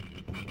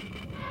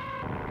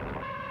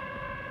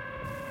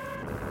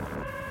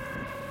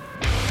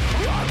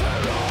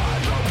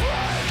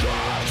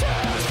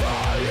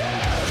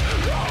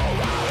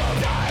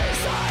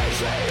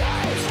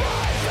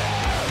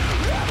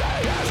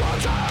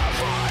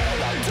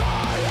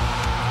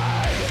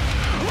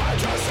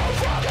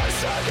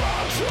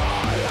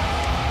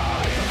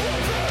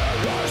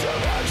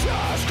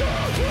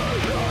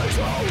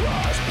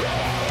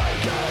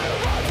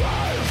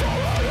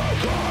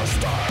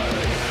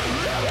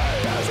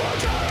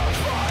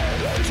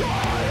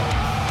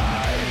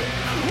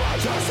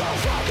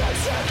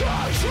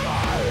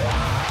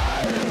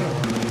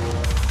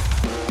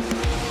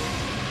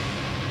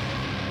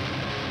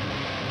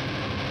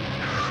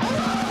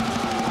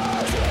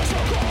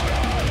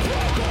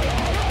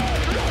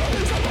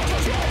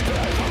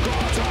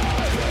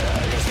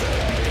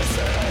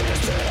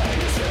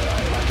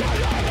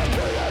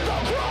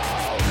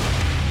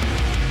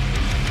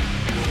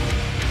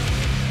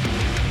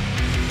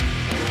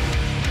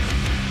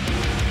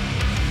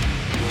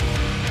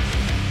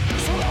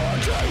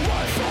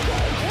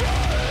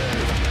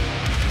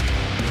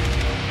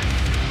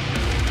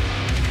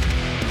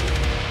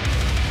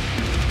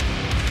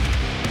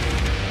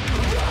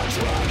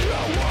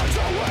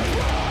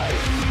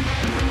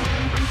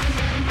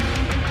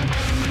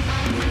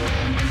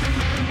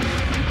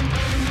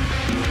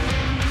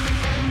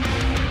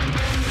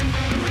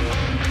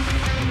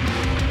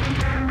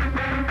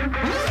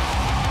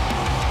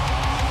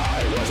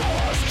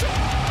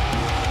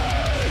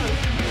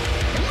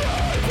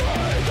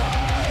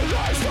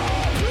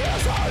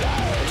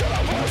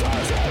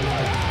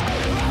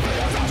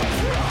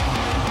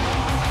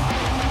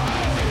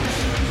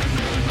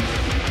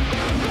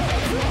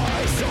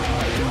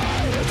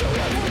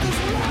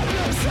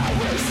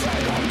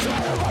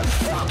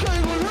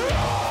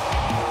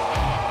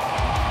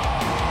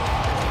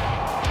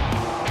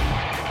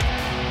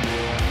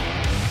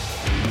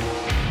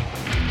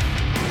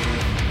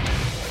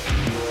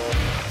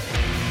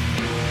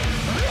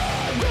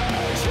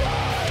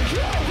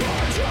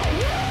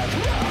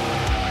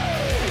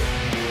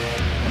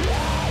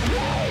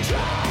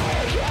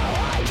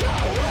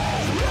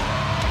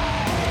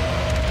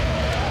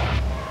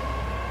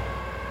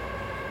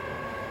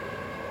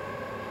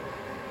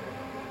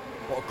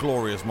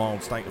 Glorious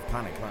mild state of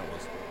panic that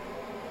was.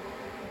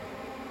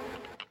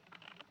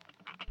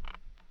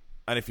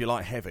 And if you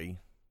like heavy,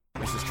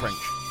 this is Trench.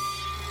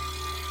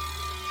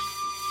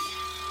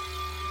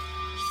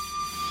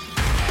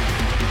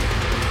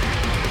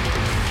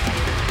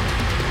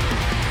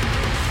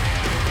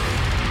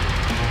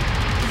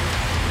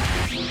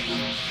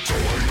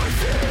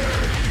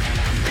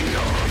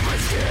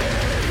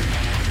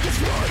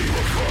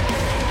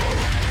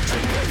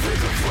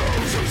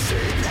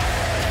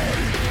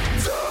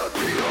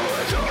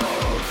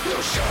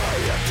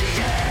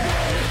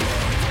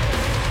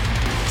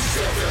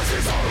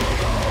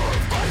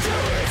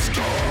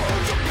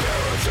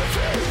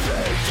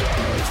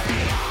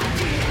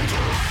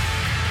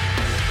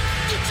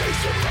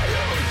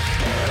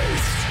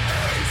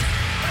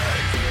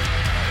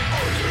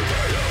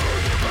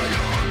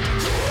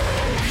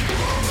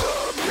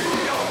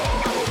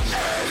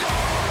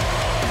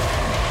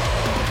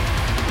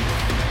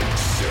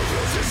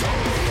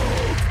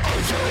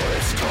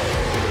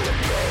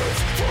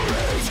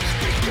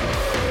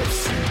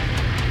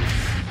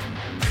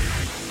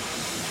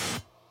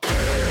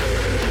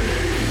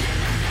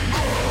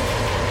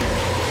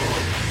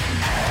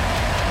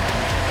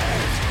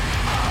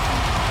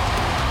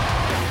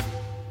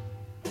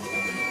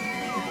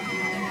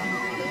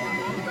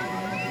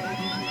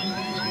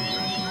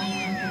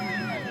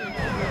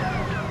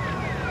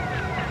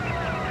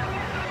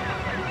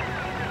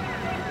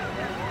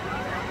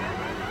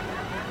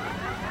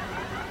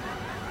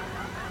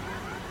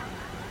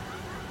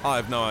 I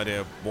have no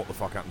idea what the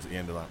fuck happens at the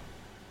end of that.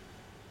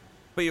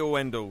 Be all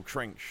end all,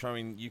 Trench,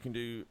 showing you can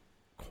do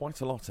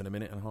quite a lot in a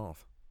minute and a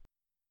half.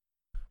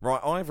 Right,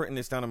 I've written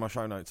this down in my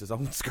show notes as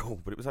old school,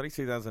 but it was only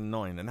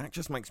 2009, and that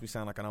just makes me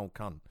sound like an old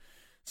cunt.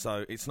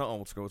 So it's not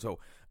old school at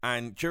all.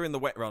 And during the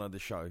wet run of the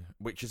show,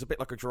 which is a bit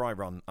like a dry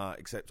run,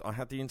 except I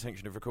had the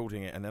intention of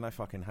recording it, and then I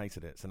fucking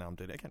hated it, so now I'm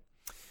doing it again.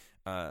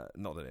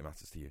 Not that it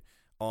matters to you.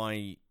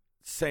 I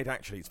said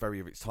actually it's very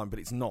of its time, but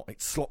it's not.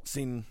 It slots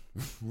in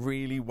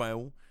really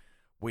well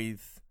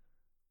with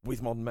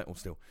modern metal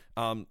still.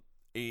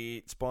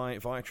 It's by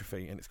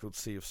Viatrophy, and it's called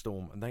Sea of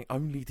Storm, and they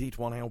only did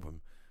one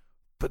album,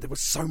 but there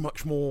was so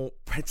much more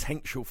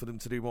potential for them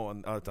to do more,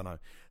 and I don't know.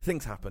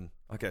 Things happen,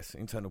 I guess,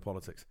 internal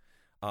politics.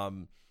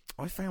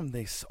 I found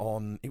this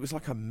on, it was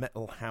like a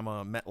Metal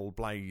Hammer, Metal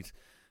Blade,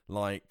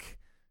 like,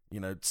 you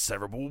know,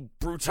 Cerebral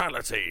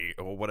Brutality,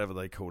 or whatever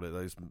they called it,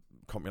 those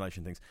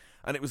compilation things,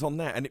 and it was on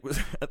there, and it was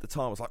at the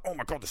time I was like, oh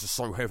my god, this is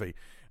so heavy,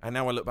 and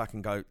now I look back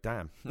and go,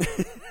 damn,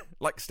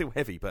 like still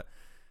heavy, but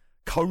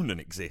Conan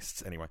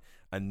exists anyway.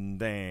 And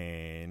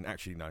then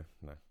actually no,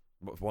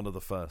 one of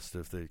the first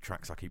of the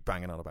tracks I keep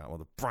banging on about,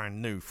 one of the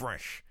brand new,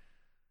 fresh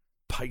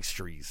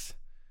pastries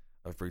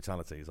of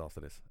brutality is after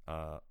this.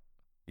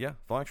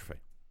 Viatrophy.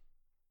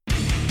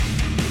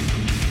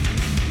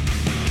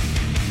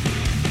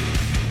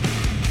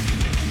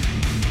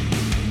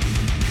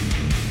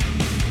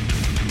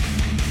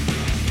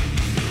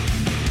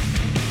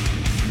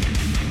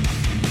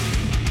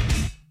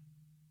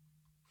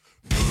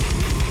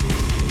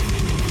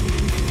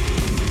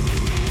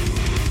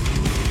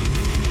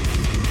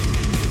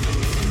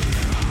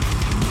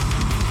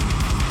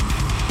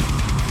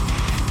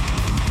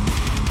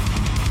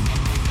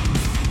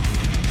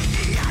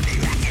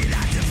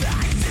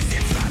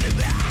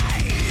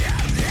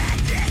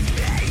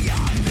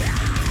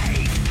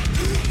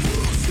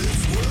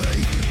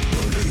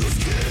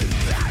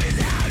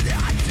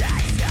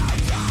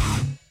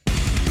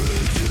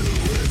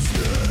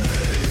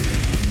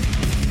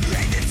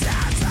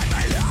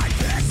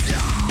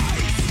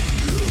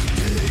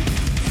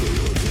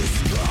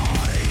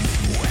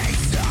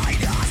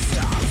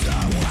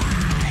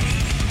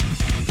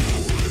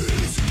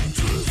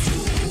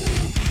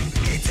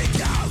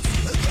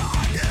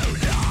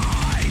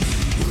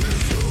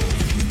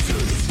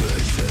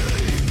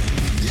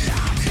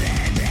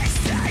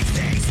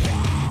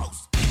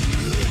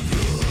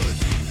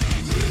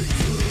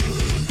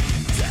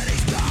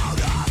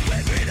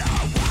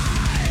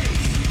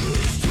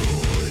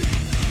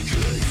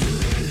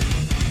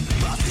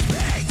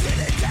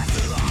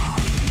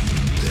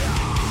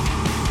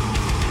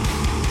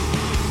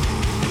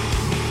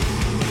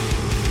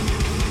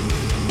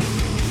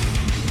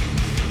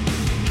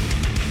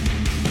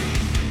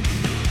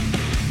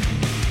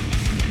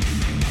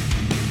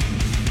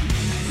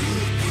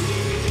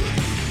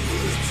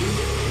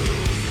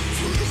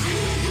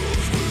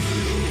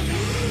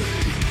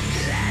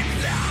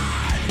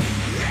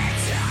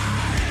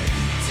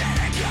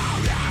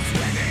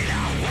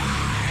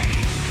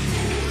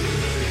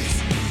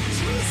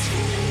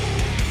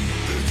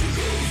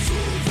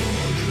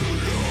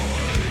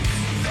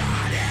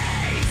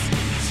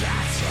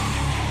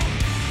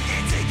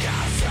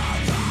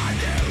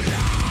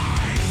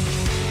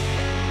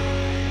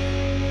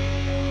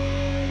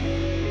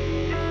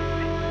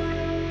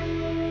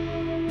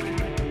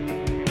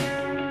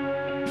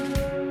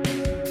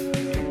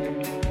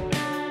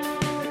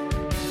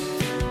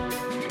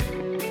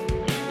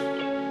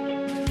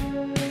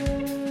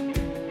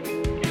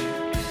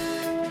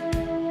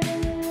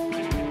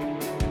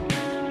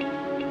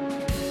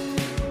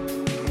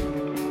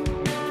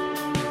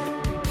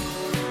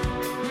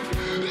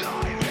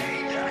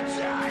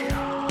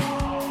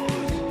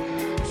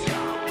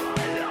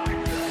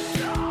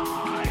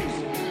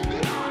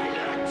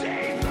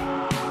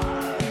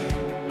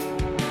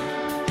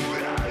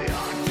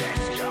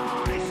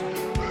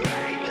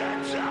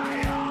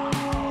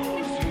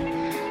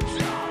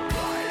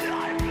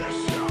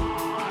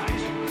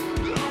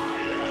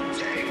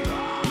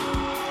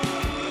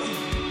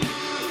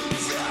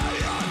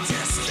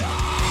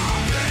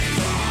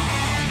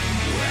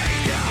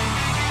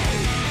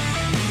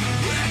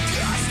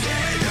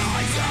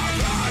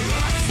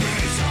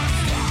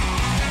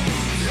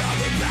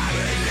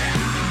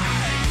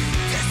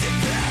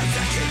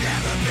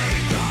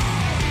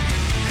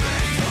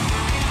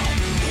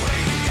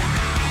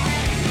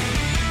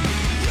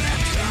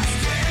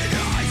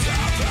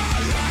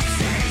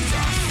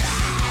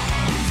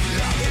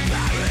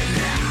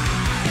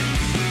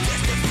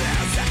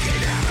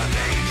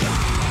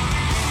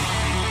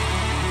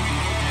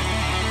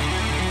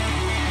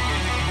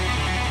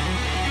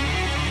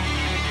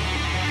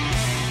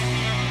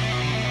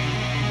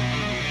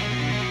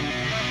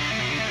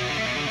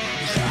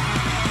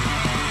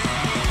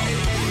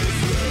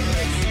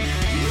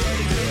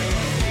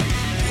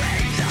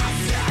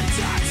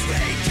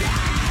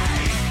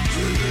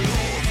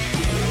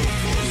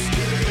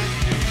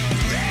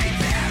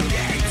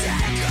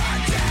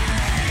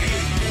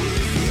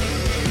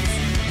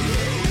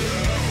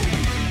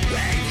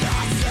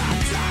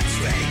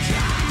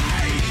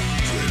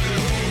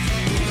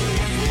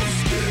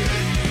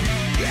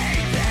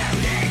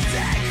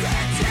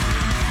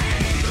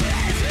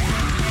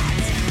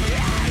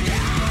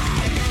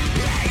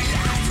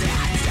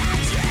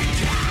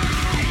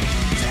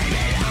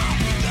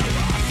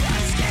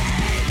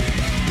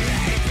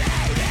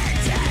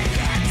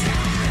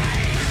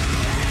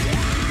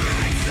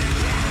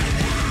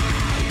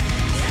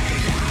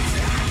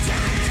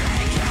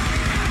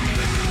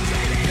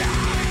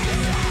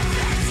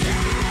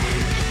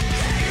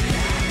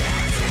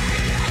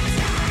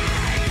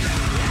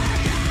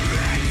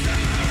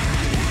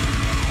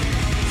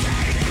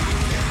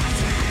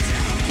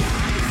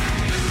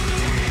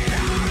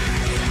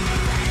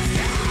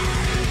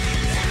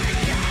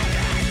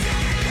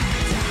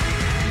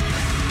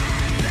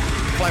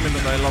 claiming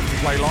that they love to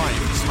play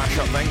live and smash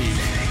up venues.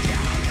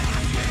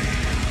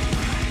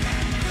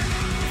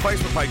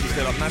 Facebook page is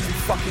still up, and that's some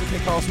fucking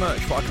kick-ass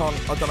merch, but I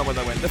don't know where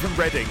they went. They're from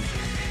Reading,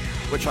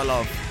 which I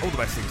love. All the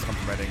best things come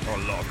from Reading, or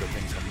a lot of good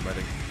things come from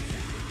Reading.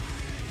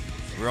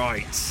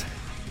 Right.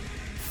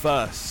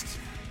 First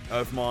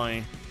of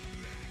my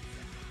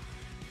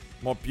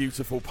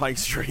beautiful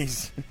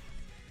pastries.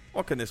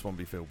 What can this one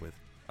be filled with?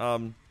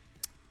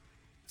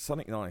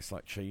 Something nice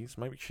like cheese.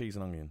 Maybe cheese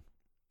and onion.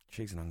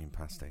 Cheese and onion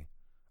pasty.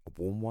 A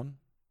warm one?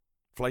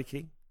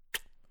 Flaky?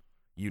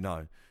 You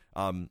know.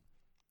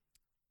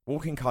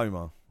 Walking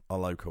Coma are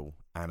local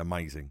and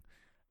amazing.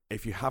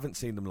 If you haven't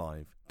seen them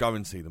live, go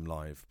and see them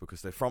live,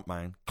 because their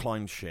frontman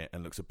climbs shit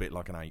and looks a bit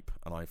like an ape,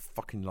 and I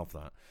fucking love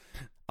that.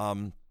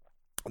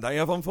 They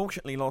have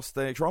unfortunately lost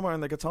their drummer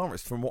and their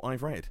guitarist, from what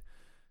I've read.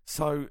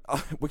 So,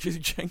 which is a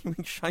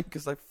genuine shame,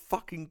 because they're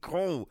fucking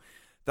cool.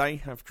 They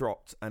have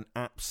dropped an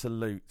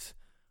absolute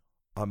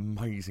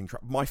amazing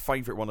track. My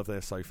favourite one of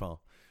theirs so far.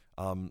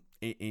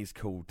 It is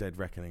called Dead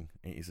Reckoning.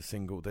 It is a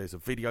single. There's a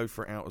video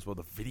for it out as well.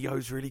 The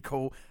video's really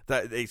cool.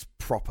 That it's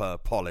proper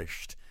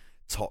polished,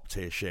 top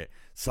tier shit.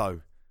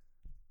 So,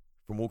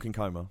 from Walking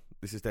Coma,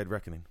 this is Dead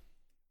Reckoning.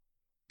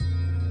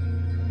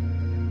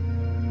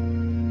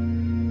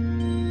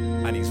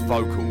 And his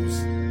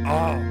vocals.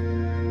 Oh!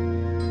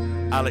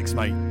 Alex,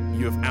 mate,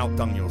 you have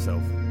outdone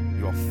yourself.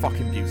 You are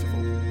fucking beautiful.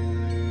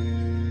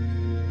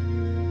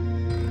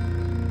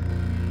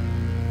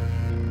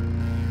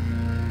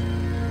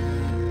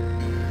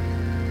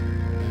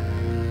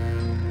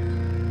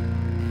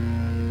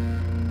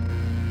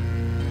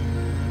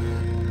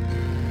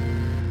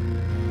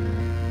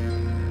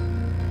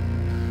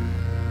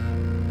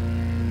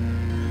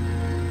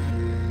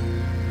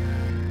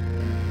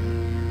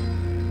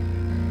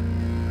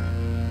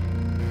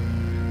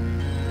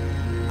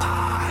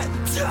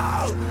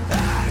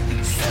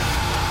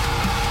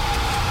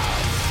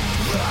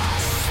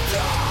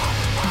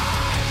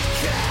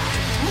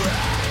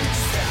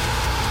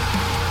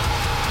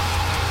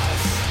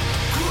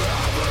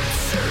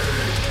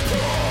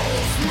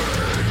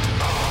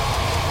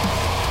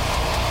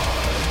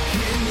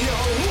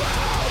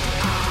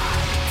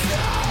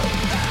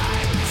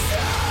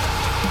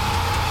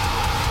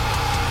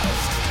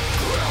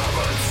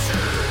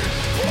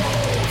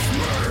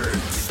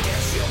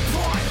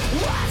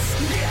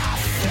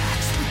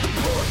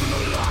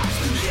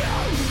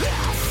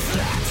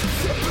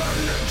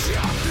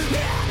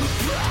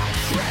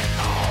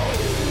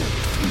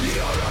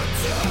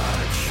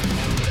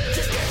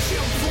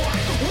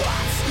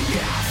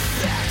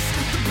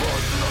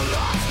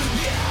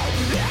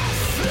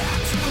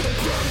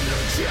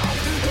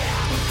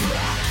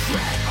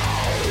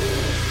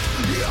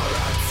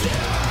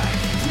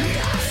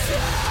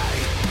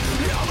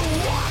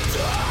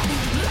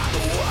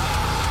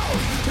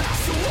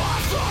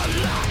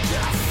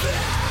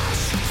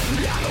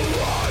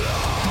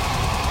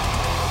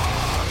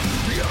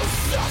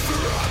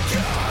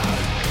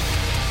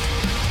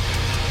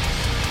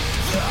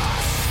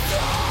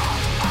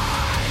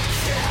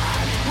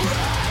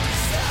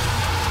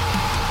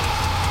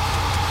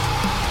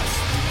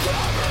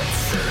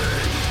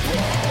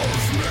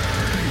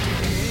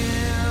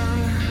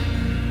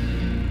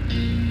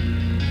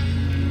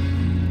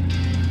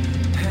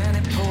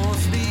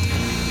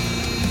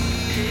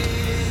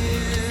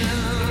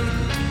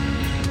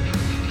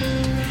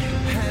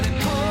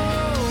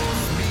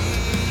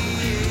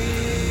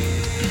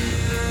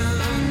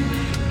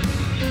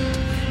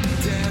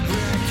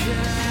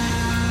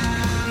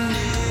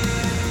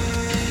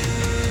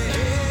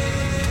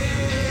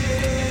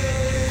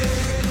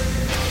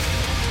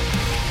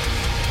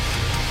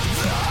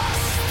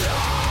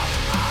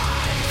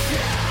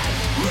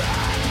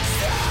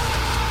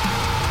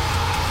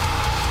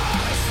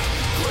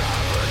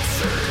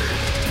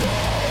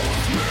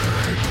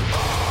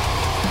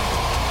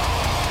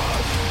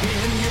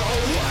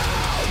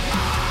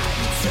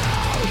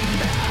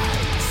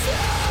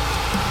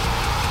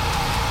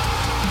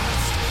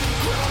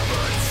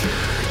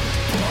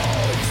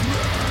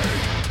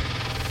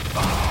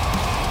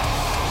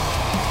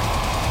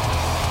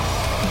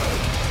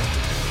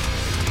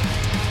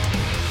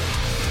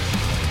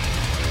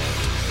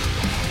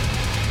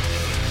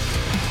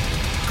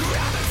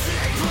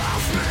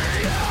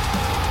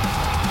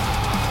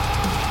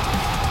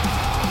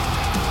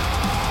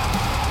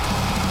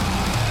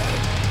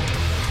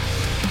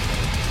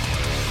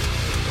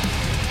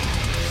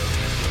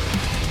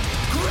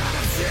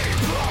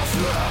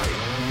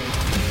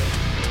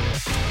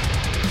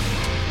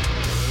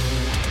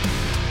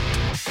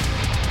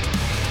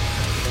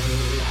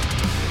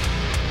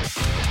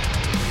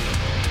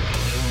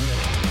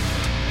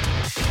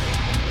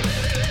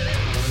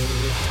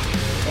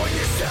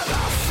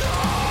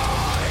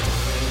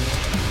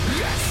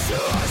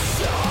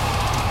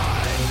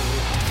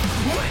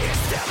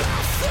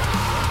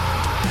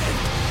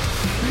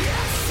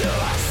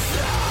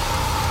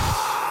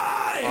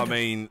 I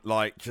mean,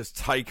 like, just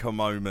take a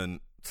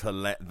moment to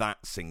let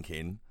that sink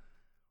in.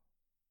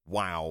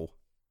 Wow.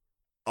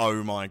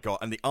 Oh my god.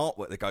 And the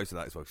artwork that goes with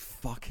that as well.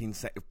 Fucking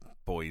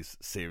boys,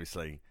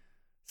 seriously.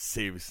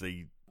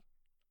 Seriously.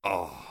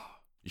 Oh,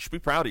 You should be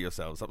proud of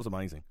yourselves. That was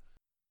amazing.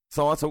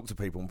 So I talk to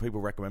people, and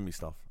people recommend me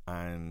stuff.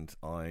 And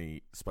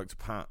I spoke to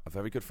Pat, a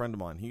very good friend of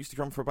mine. He used to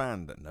drum for a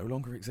band that no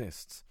longer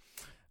exists.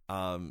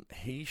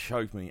 He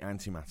showed me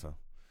Antimatter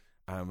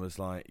and was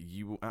like,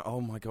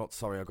 oh my God,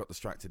 sorry, I got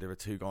distracted. There are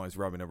two guys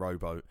rowing a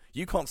rowboat.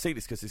 You can't see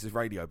this because this is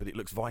radio, but it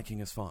looks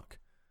Viking as fuck.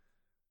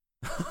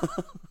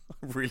 I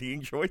really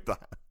enjoyed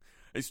that.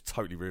 It's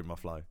totally ruined my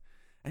flow.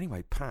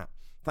 Anyway, Pat,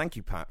 thank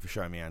you, Pat, for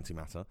showing me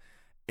Antimatter.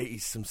 It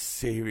is some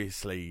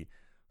seriously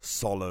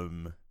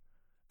solemn...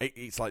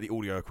 It's like the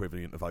audio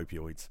equivalent of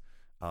Opioids.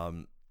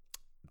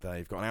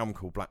 They've got an album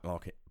called Black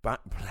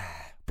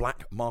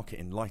Market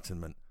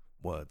Enlightenment.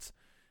 Words.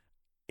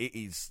 It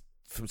is,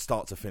 from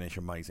start to finish,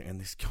 amazing. And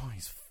this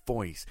guy's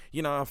voice...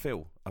 You know how I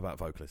feel about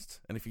vocalists.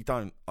 And if you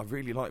don't, I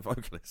really like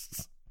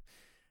vocalists.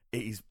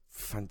 It is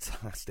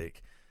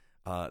fantastic.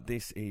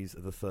 This is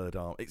the third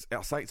album.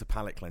 I'll say it's a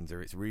palate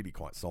cleanser. It's really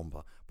quite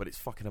somber, but it's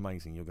fucking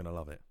amazing. You're going to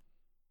love it.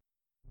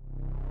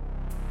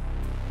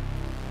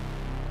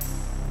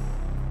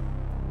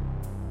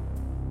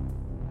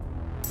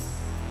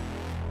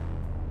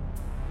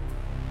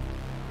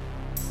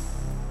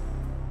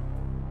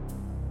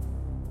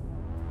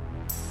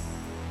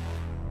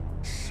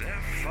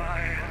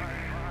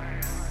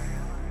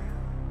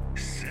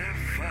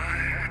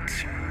 Sapphire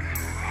to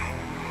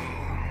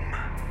home,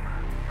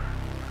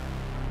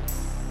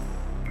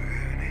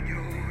 burning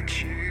your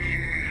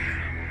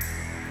cheer,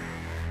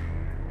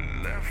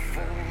 left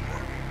for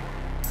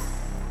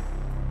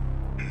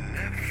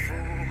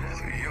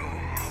your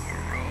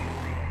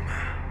roam,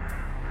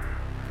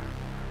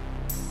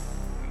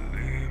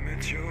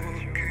 limit your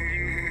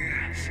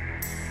gears.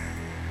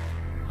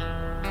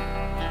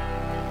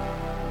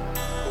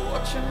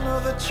 Watch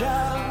another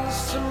chance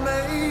to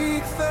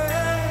make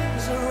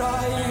things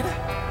right,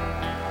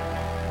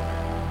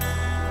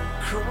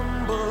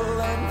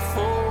 crumble and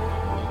fall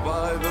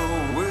by the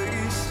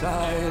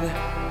wayside.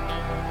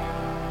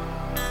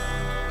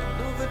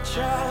 Another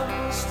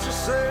chance to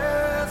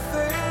set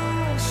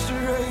things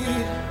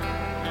straight.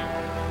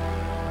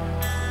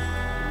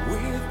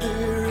 We're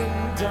there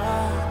and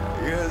die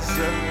as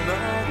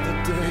another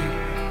day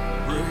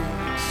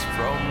breaks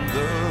from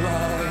the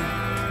light.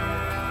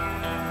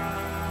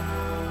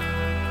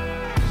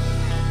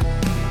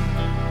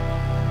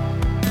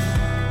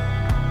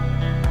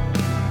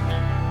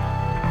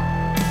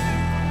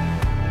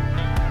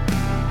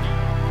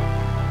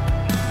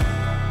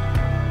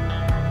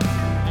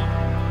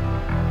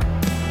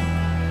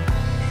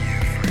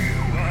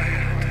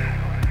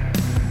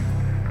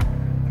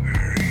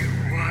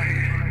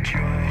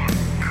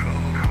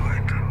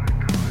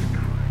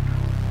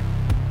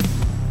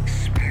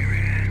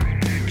 Spirit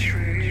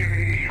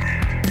betrayed.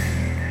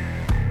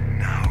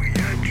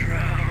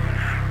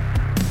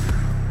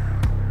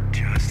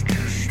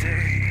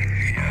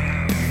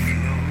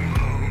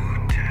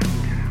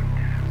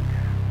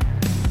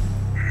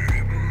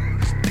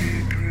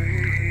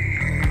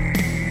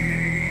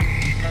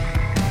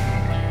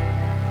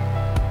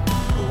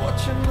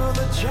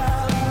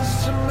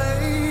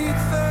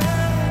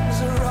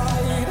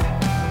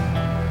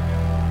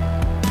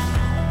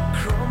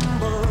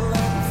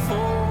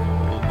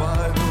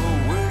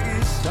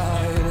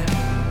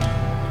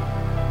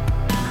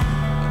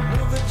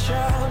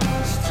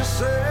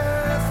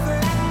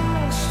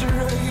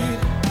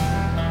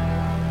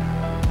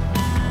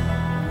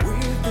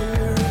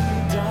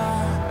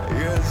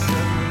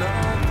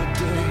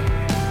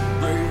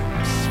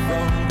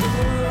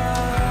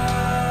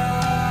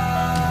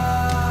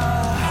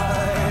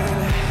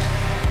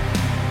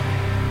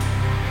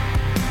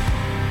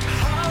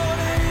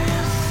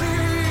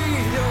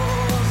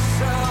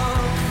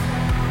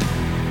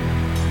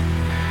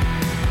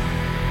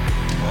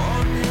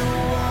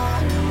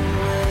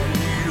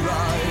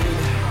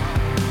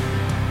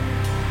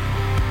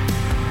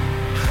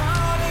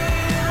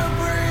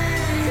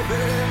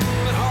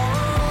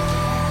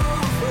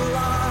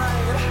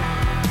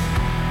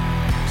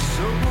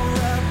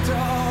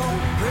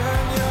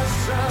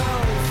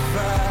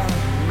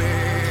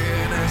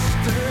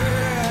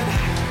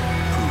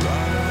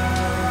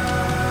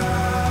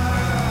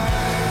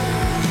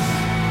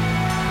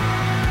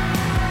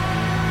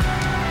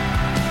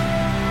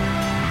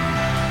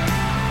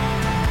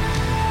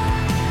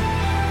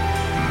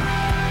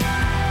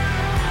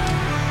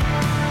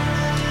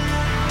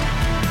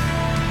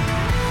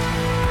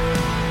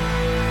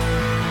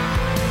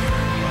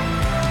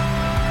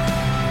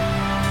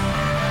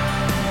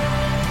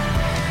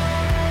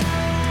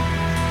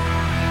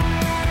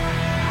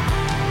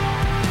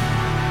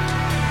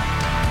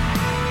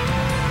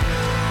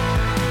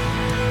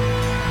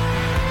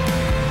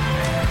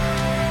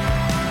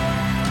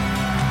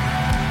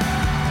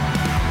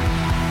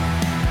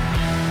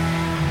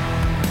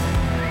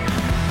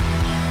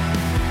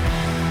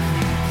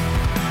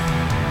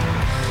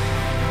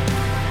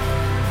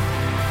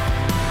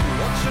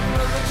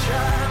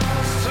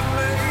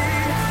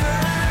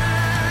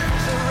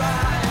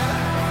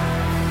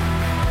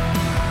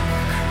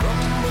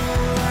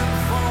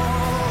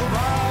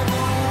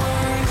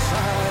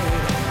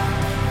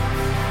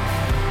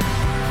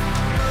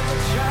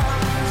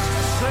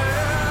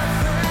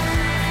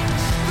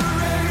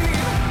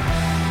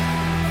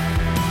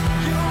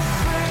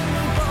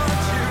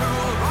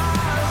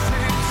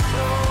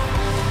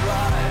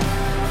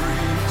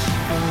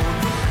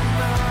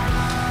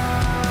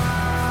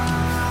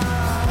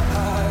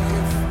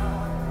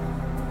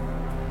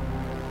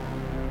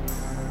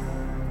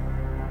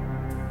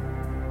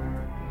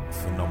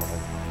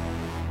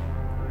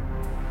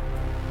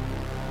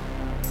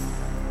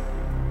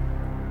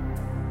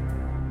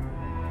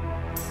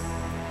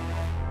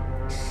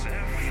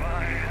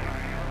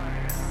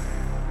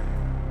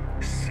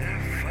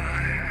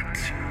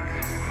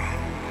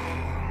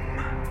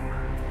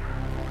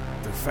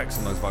 effects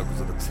on those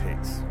vocals are the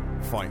tits.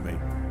 Fight me.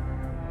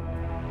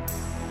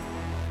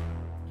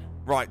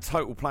 Right,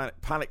 total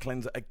palette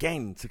cleanser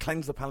again, to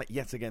cleanse the palette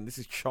yet again. This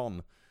is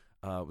Chon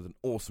with an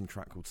awesome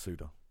track called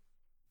Suda.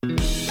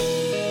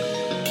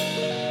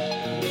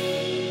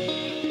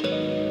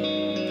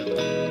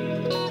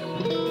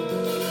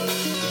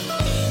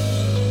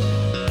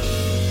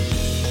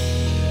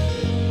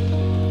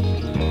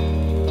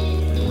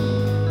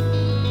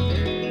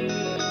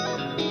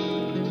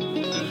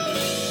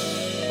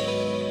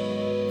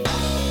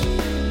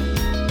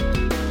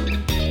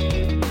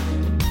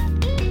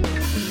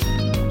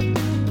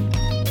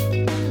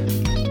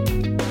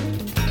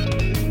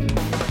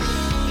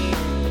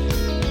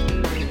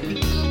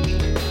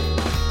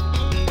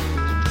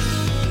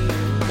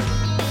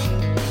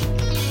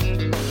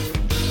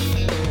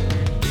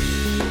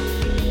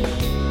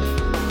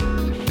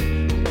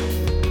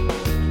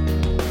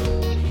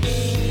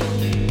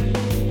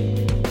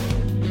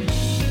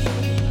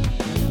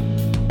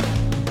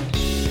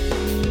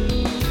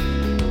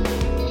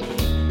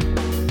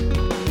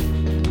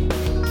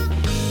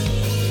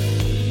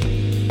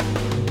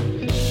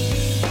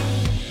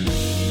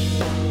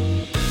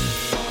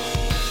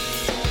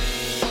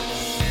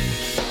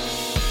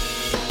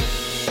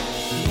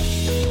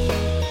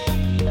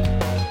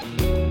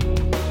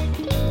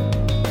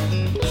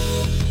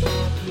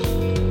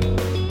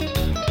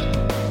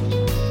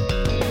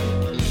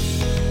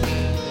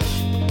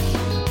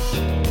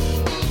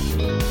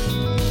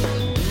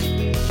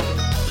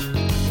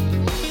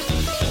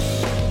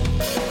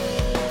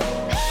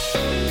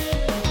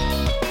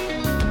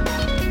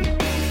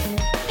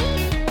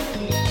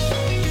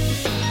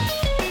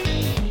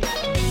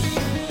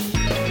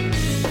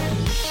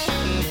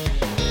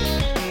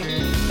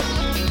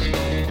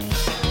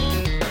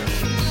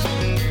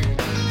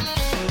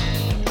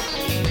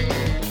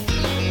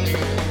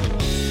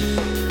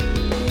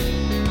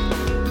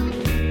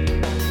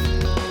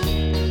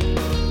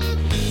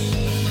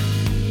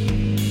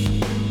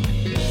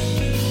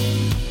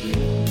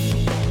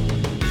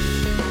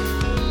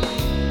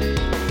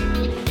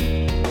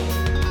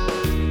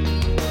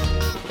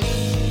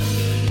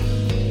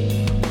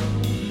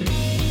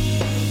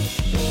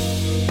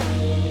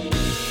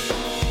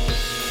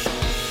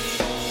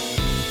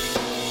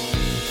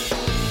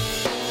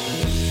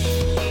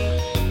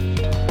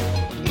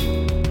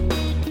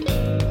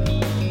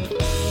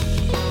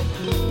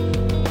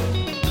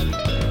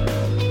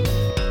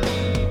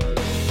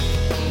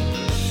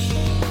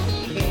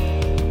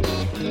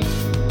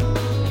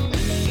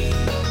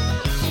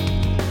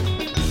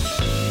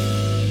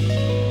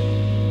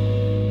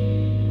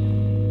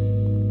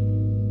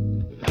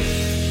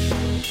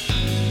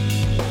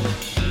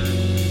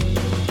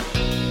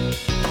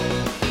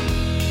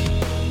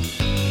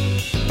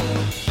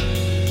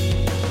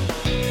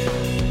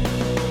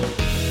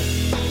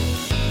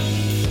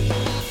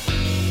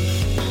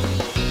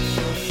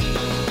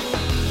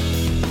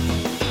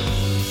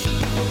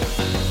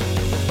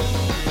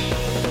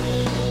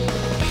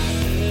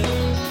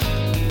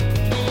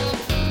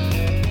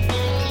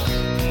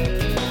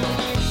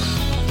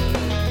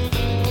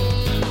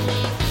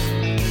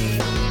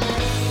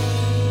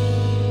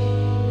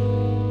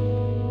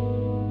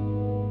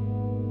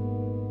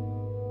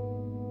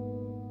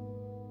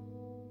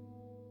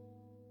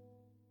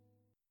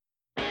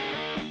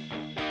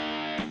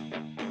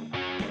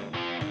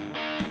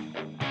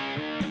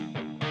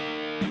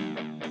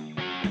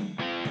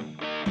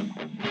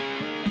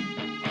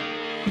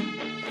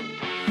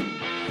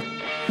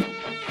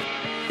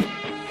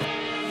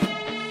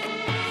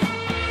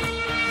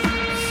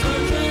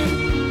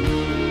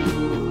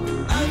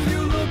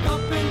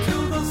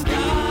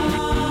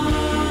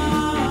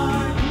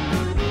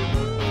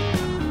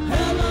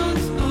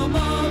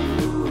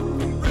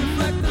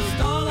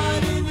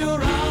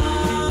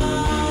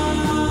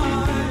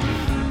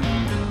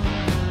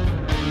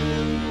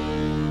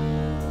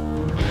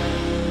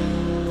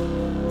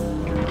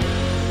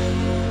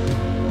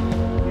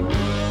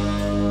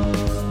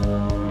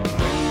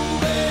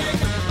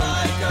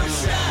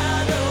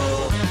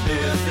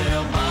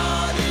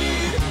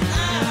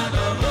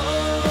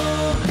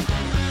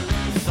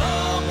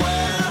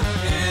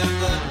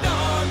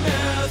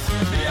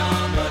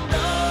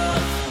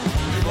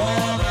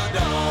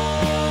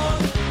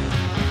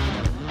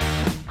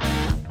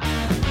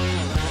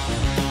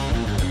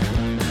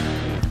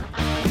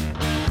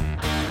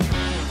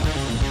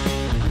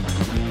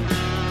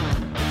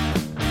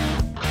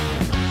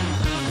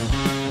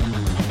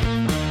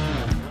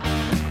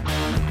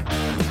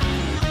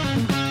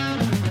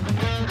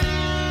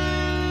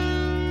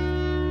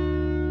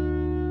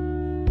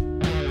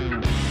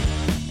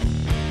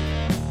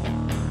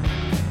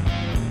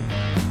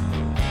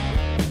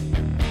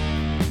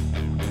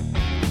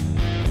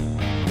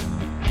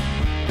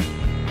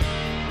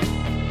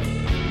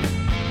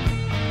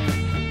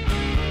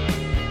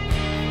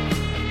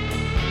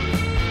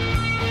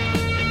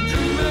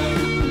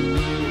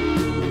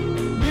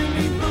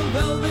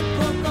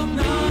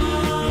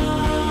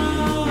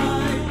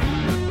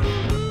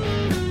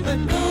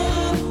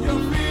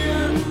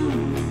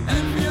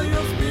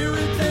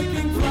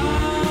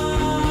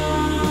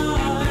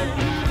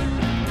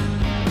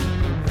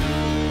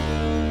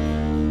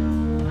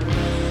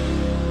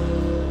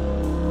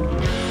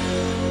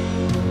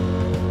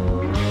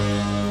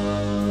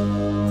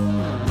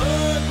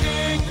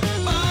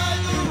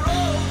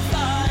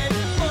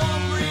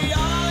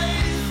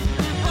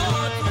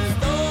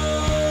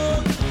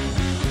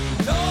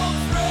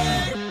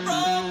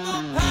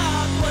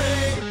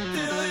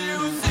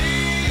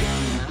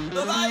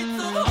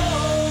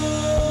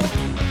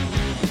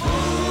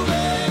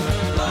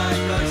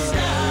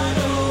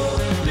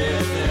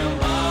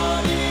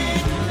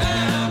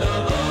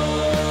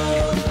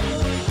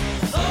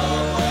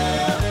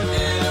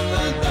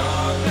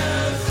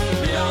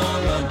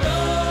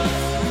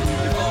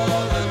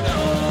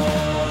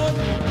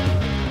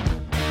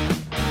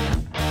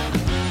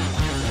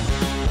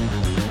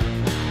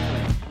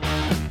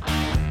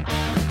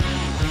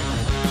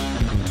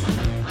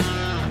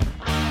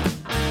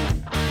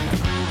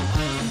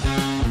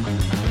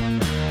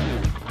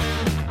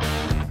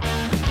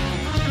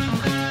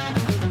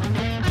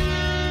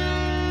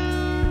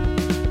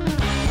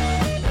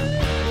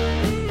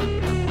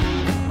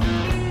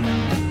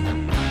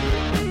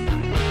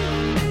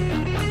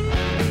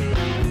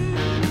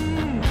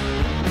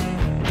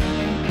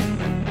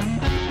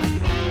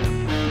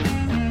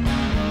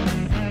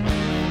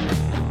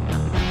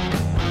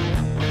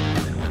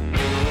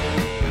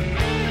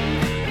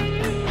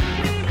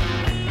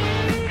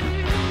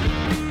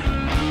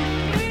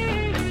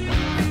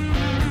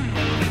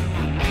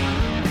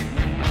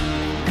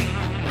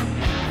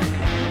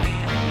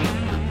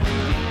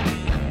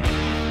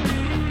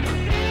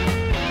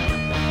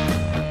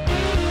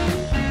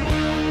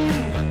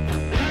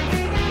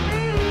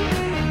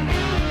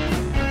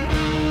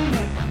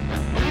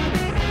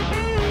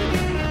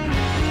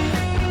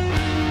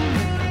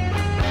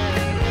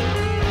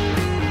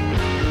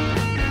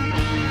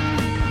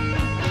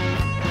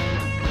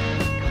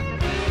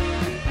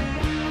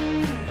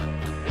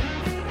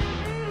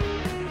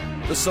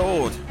 The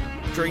Sword,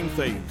 Dream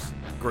Themes,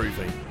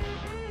 groovy.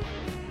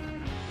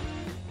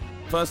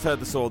 First heard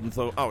The Sword and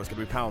thought, oh, it's going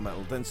to be power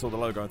metal. Then saw the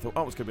logo and thought,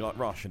 oh, it's going to be like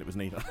Rush, and it was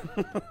neither.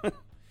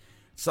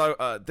 So,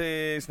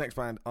 this next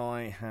band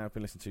I have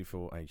been listening to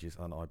for ages,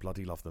 and I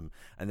bloody love them.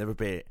 And they're a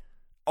bit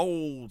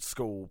old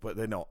school, but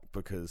they're not,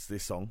 because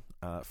this song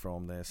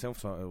from their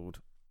self-titled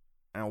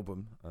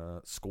album,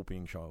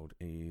 Scorpion Child,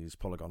 is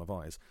Polygon of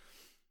Eyes.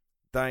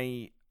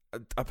 They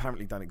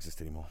apparently don't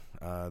exist anymore.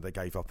 They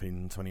gave up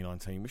in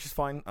 2019, which is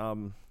fine,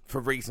 for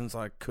reasons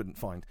I couldn't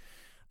find.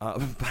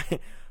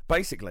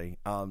 Basically,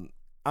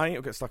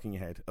 it'll get stuck in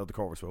your head, the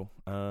chorus will,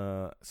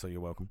 so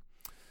you're welcome.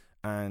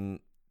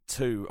 And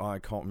 2, I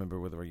can't remember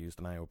whether I used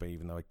an A or B,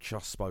 even though I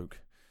just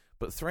spoke.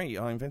 But 3,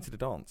 I invented a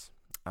dance.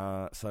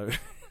 So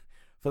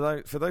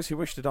for those who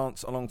wish to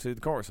dance along to the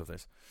chorus of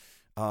this,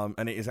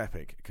 and it is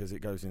epic because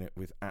it goes in it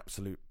with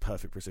absolute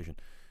perfect precision.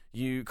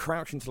 You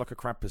crouch into like a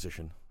crab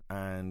position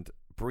and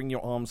bring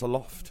your arms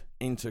aloft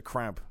into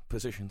crab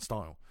position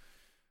style.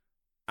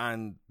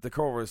 And the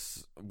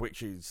chorus,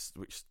 which is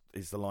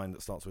the line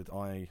that starts with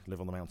 "I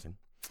live on the mountain,"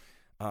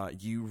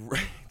 you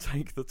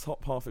take the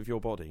top half of your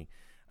body,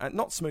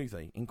 not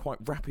smoothly, in quite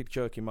rapid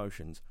jerky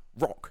motions,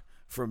 rock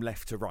from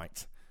left to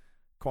right,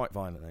 quite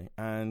violently.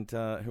 And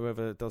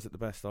whoever does it the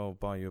best, I'll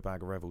buy you a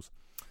bag of Revels.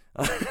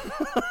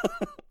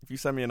 If you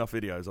send me enough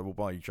videos, I will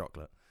buy you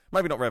chocolate.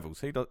 Maybe not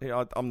Revels.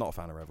 I'm not a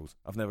fan of Revels.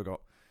 I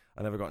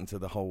never got into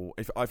the whole.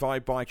 If I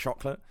buy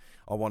chocolate,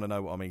 I want to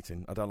know what I'm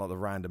eating. I don't like the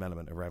random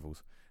element of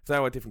Revels. If they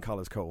were different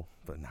colours, cool.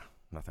 But no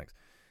thanks.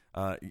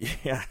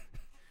 Yeah.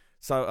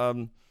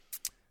 So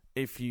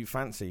if you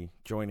fancy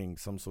joining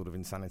some sort of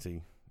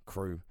insanity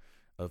crew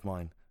of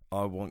mine,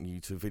 I want you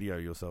to video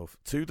yourself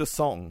to the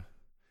song,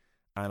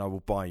 and I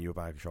will buy you a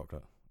bag of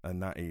chocolate.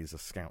 And that is a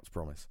scout's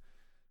promise.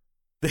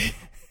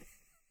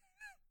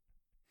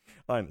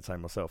 I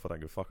entertain myself. I don't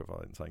give a fuck if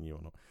I entertain you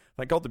or not.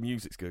 Thank God the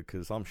music's good,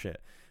 because I'm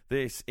shit.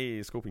 This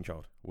is Scorpion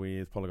Child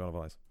with Polygon of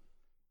Eyes.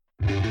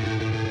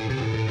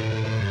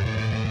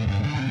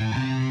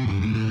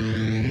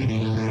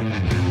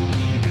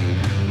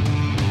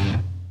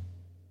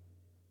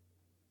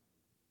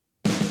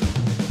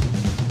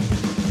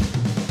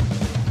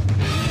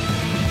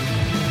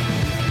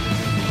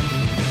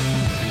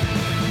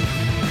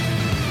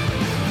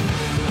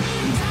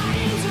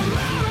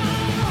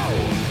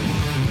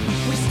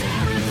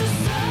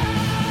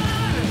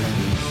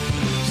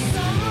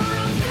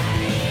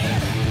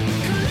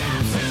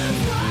 Collapse and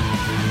fall.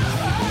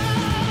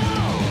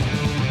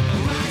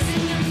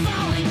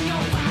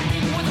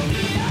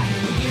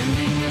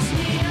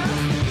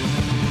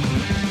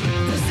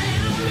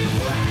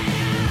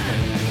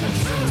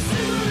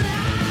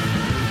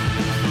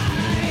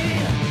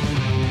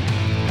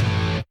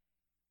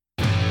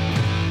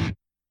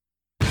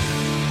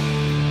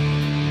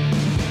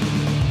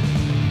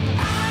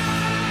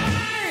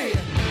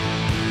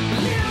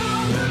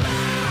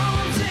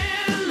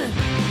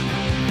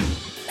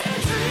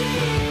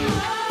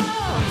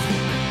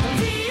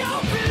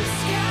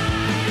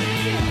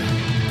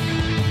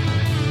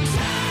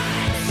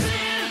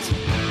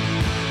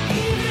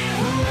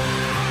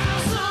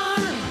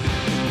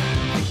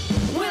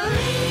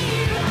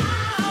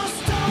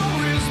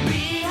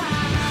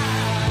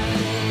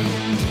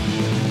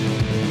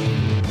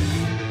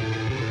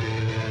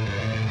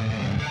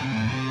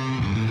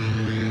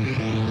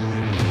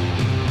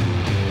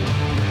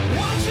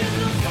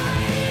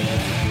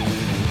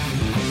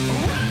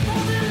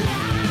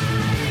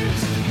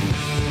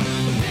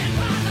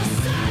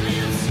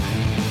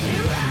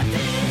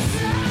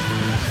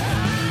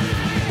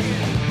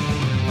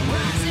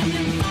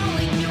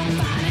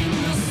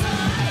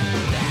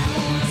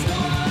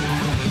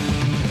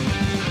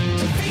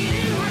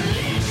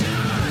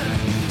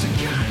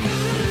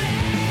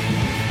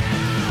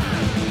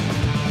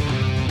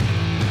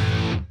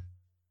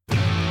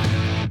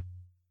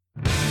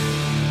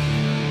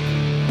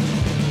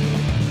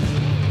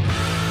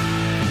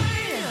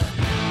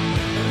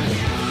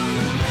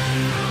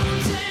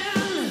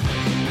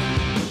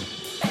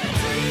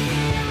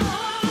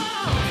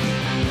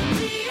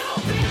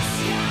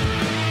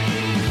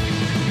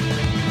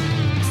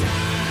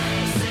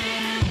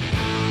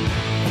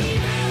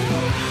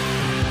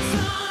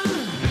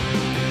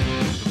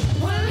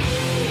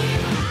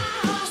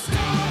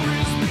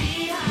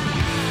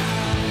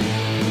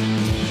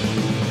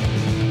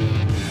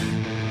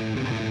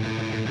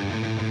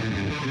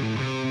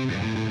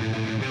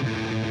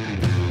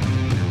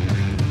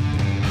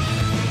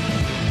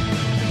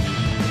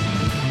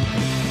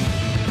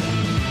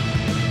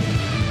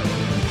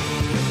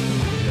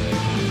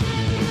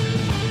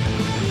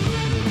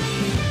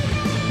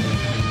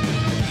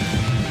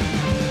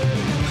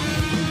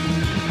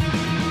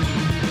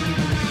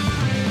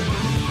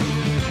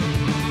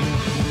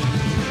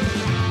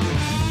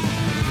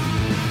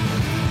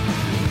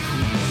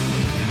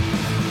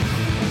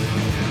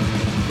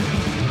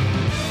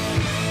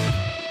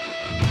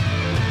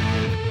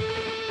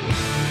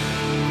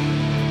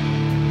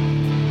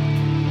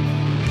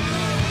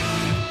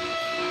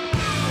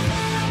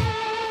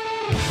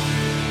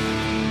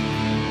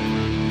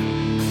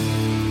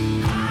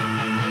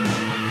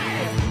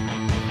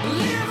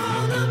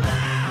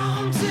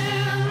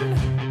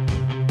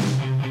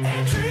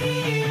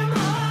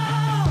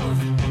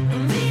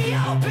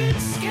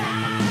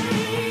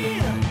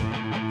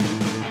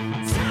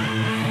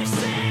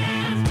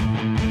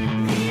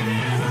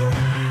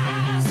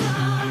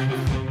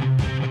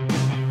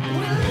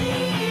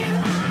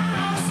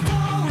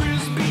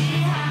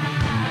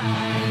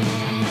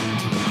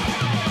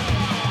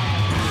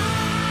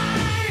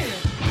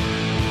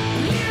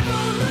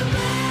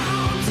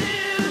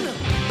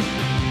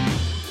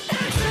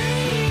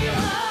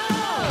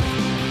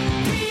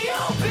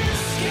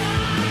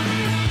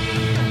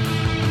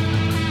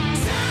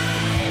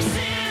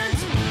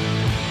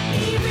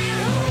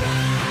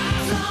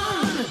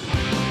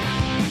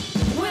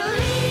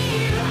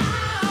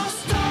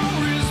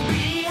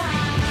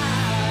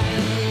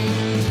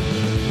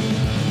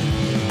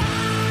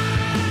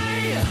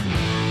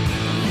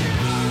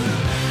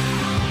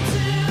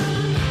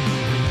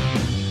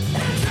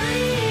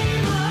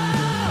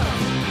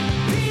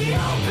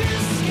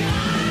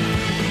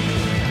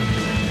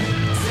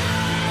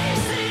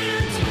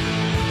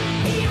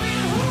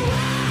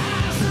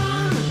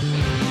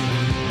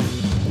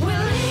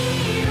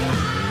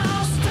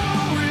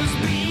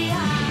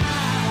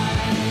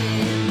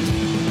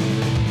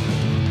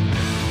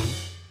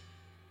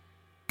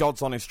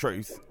 God's honest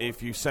truth,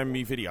 if you send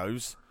me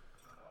videos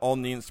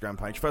on the Instagram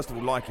page, first of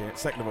all, like it.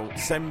 Second of all,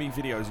 send me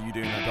videos of you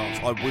doing that dance.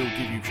 I will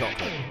give you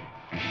chocolate.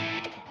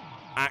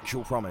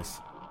 Actual promise.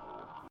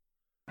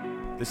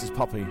 This is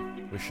Poppy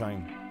with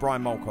Shane.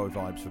 Brian Molko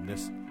vibes from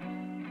this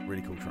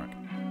really cool track.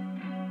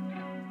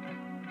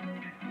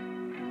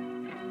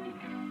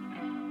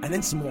 And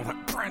then some more of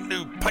that brand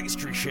new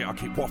pastry shit I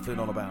keep waffling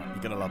on about.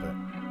 You're going to love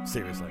it.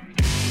 Seriously.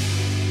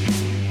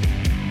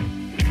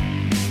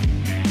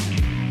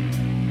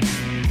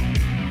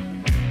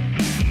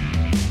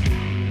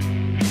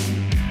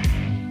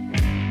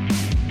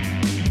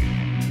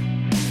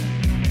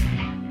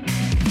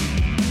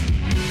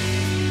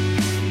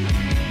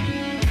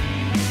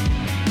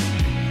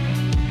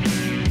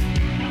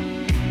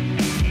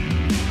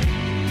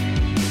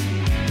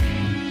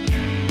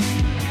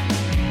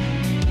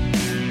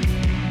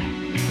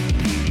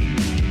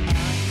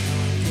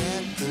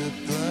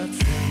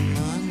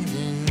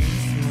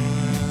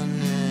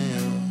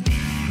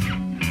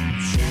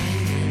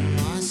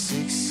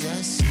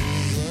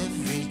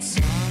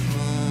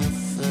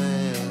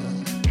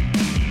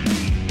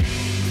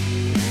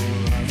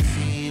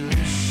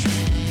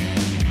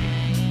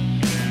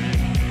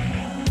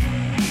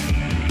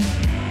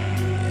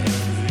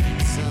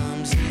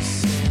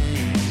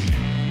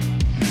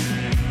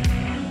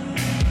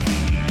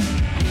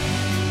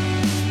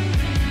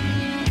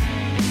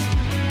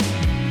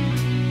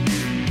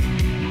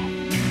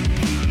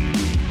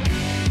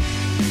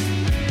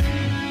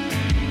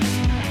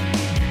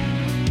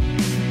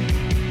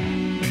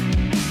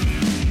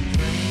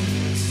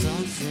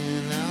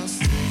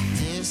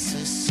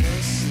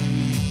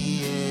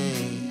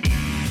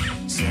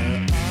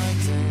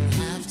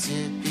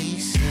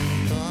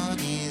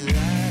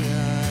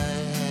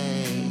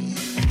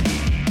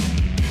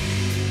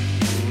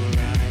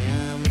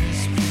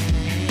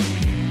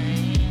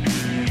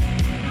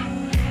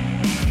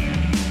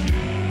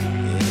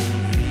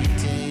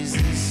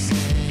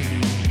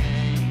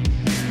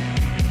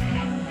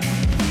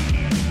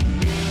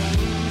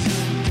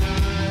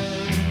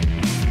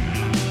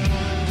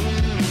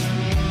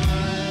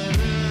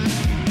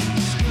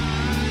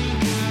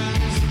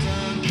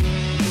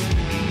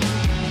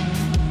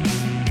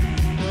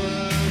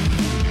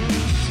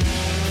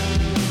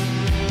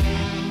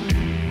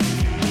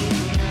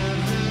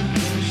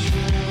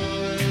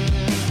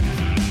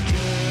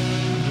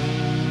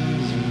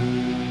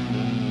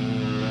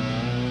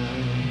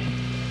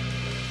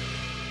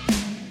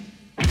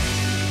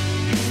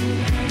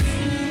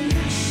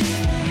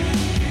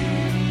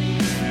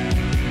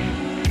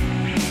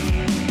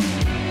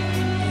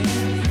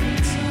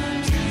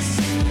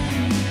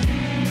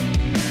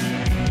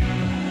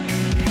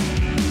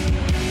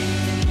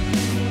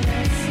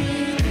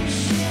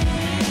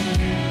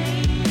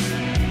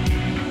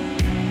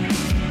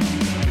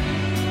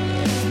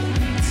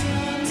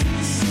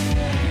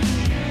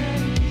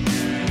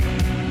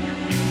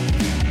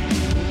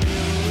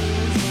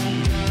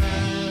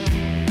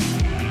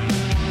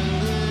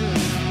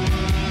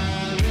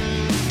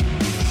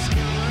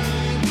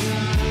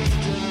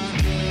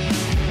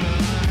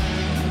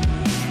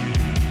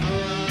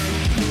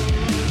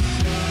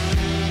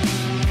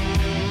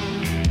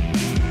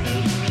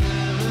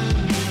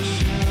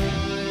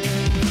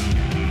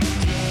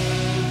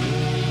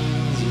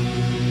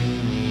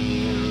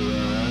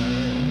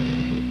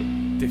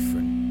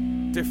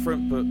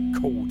 Different, but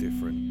cool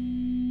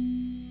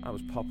different. That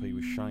was Poppy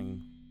with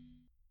Shane.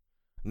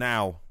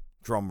 Now,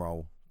 drum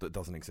roll that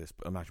doesn't exist,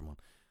 but imagine one.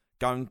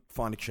 Go and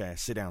find a chair,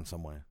 sit down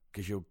somewhere,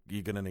 because you're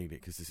going to need it,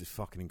 because this is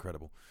fucking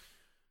incredible.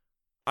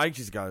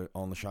 Ages ago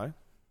on the show,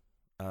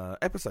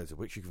 episodes of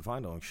which you can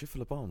find on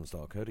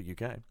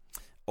shitfulofbombs.co.uk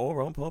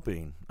or on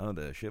Podbean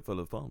under Shitful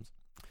of Bombs.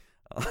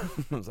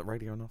 Was that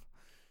radio enough?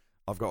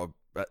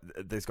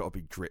 There's got to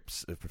be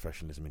drips of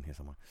professionalism in here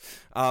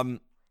somewhere.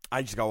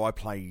 Ages ago, I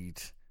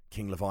played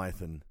King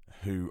Leviathan,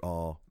 who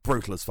are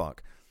brutal as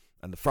fuck,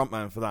 and the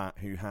frontman for that,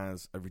 who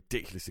has a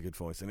ridiculously good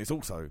voice and is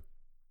also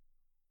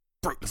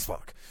brutal as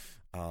fuck,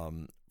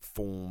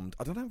 formed,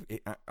 I don't know,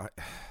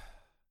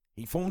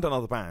 he formed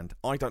another band.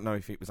 I don't know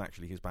if it was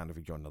actually his band or if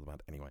he joined another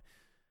band. Anyway,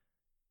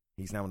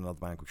 he's now in another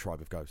band called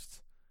Tribe of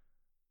Ghosts.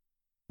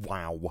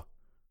 Wow,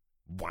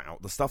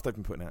 the stuff they've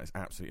been putting out is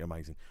absolutely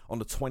amazing. On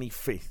the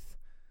 25th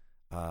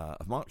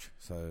of March,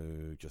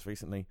 so just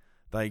recently,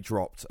 they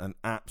dropped an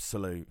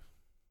absolute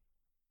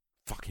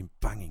fucking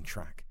banging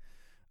track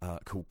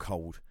called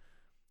Cold.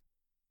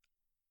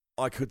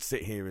 I could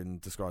sit here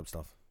and describe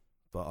stuff,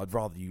 but I'd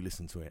rather you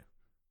listen to it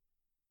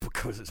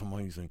because it's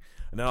amazing.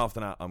 And then after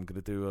that, I'm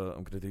gonna do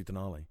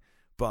Denali.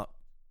 But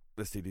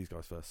let's do these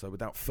guys first. So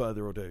without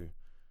further ado,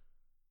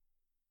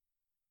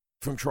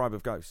 from Tribe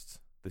of Ghosts,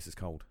 this is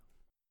Cold.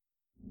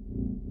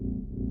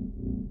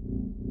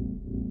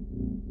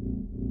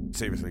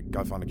 Seriously,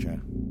 go find a chair.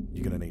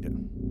 You're gonna need it.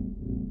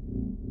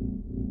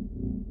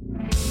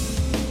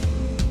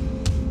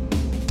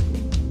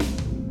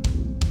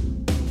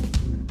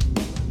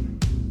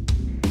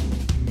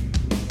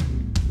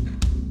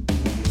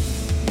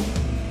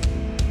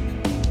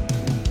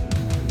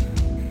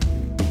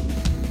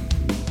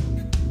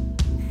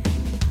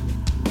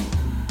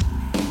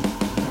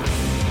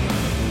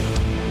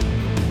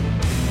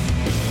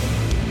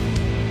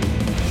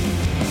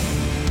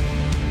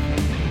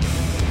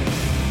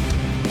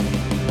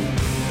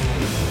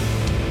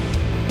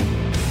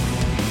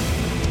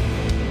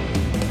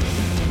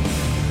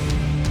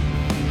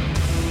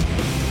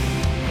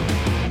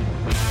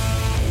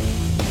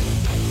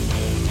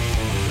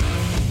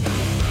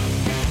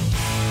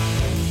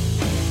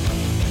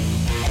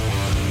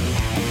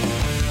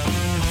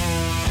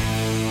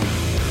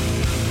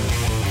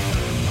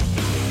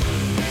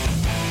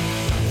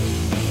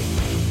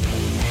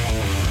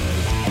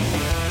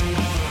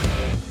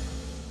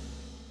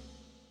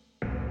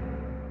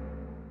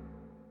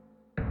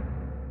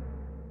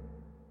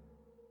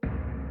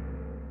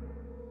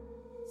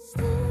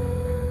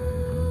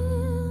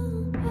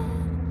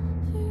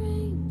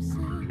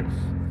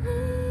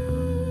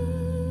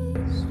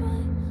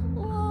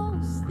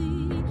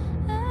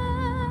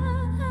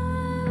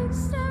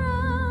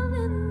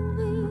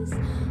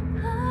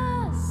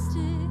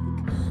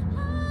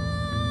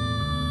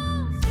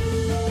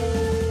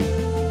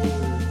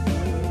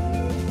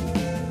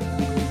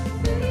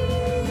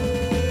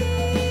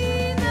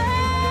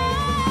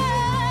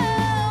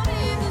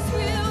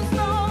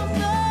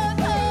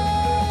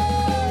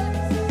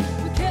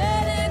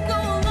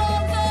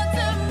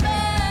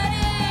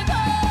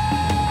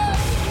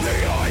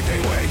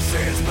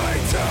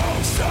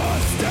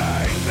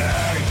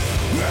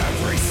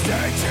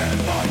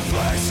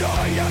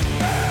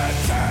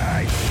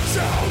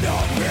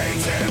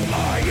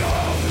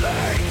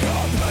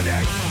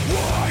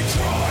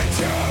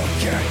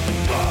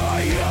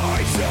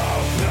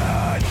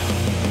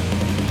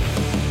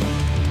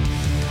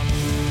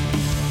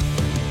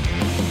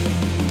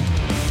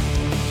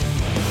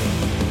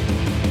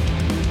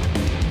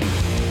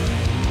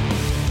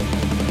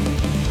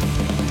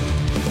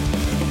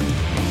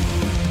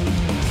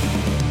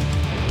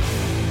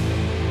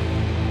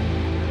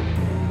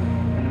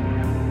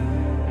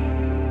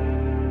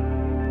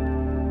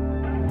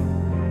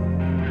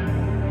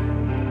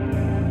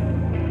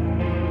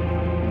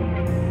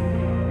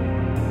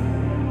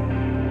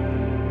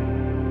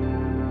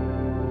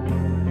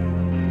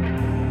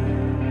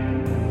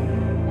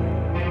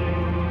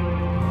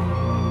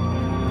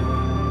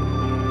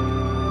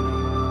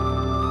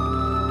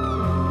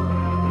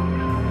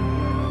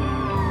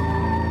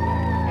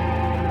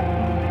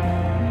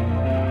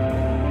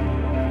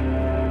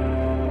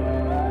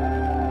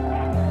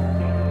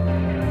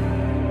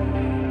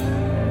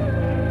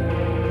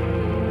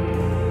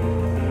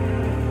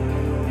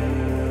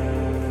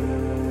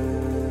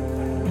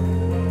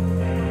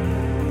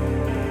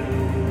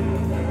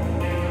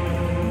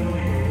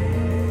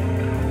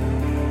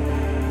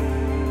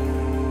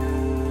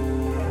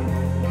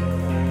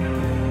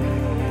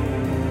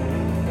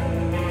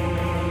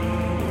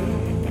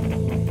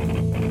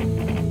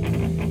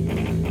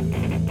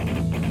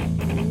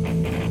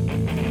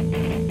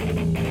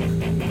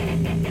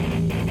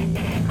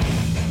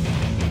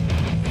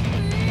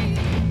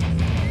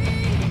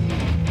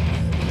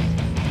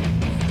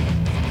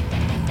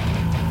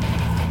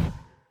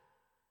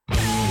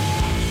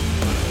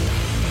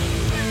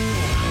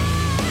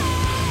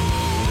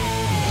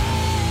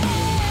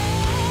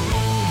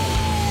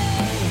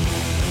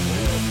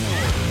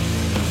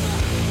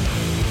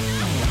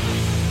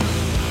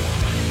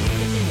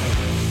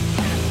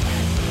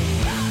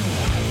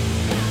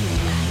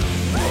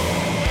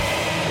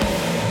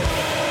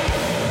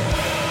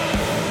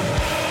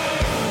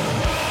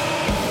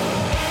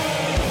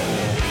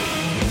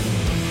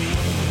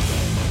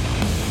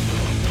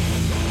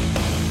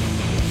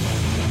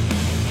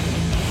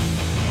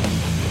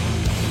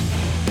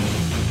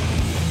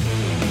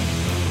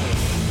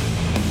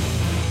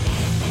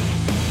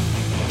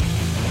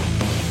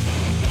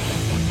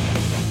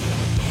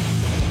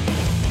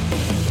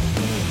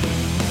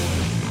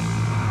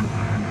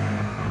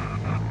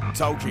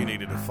 Told you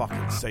needed a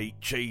fucking seat.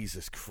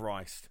 Jesus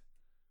Christ.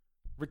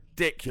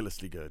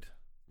 Ridiculously good.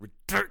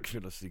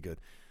 Ridiculously good.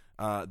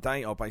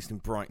 They are based in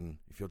Brighton.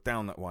 If you're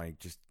down that way,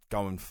 just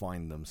go and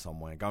find them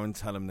somewhere. Go and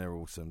tell them they're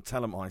awesome. Tell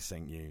them I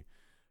sent you.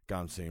 Go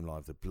and see them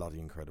live. They're bloody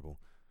incredible.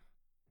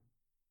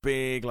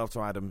 Big love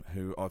to Adam,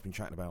 who I've been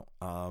chatting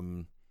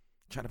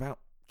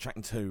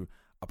to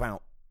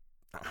about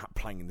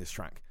playing in this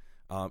track.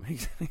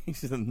 He's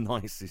the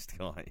nicest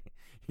guy.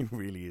 He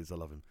really is. I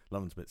love him.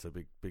 Love him to bits, so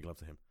big love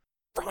to him.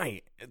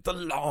 Right, the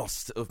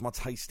last of my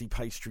tasty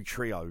pastry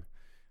trio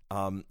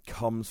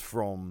comes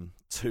from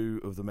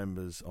two of the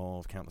members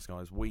of Count the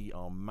Skies. We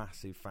are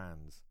massive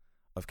fans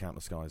of Count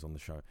the Skies on the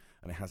show,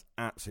 and it has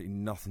absolutely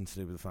nothing to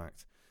do with the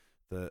fact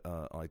that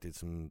I did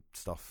some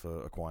stuff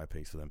for a choir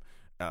piece for them.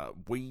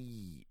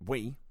 Me,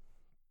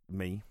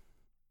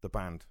 the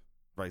band,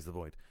 Raise the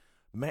Void,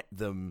 met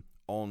them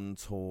on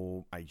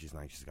tour ages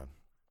and ages ago.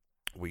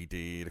 We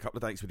did a couple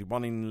of dates. We did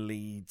one in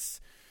Leeds.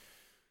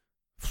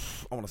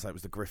 I want to say it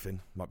was the Griffin,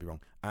 might be wrong,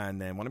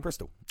 and then one in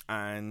Bristol.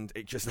 And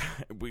it just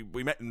we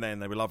met them there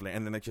and they were lovely,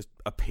 and then they just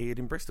appeared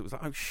in Bristol. It was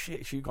like, oh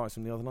shit, it's you guys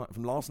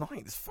from last night.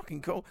 It's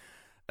fucking cool.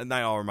 And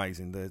they are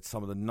amazing. They're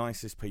some of the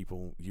nicest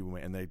people you will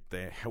meet, and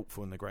they're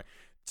helpful and they're great.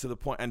 To the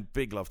point, and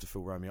big love to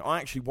Phil Romeo. I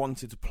actually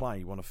wanted to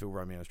play one of Phil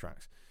Romeo's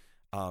tracks,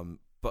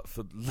 but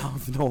for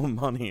love nor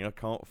money, I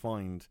can't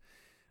find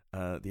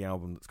the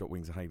album that's got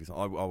Wings of Hades.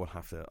 I'll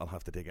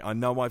have to dig it. I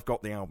know I've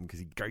got the album because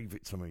he gave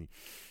it to me,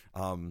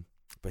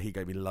 but he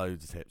gave me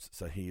loads of tips.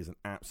 So he is an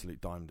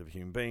absolute diamond of a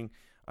human being,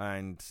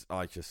 and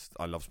I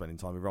love spending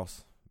time with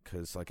Ross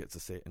because I get to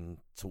sit and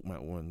talk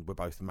metal, and we're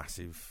both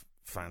massive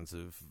fans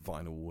of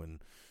vinyl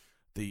and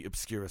the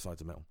obscure sides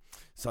of metal.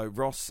 So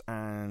Ross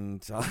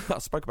and I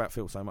spoke about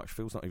Phil so much.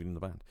 Phil's not even in the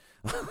band.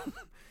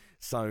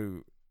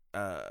 So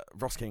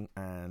Ross King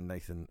and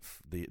Nathan,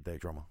 their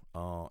drummer,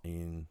 are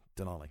in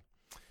Denali.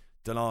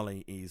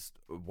 Denali is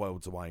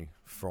worlds away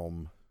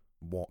from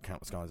what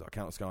Count the Skies are.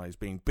 Count the Skies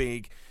being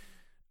big,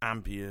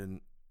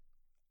 ambient,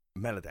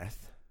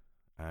 Melodeath,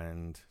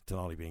 and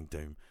Denali being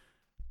doom.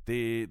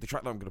 The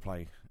track that I'm going to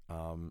play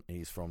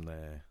is from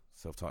their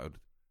self-titled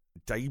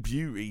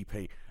debut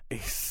EP.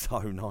 It's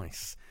so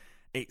nice.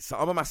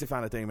 I'm a massive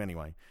fan of doom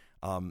anyway.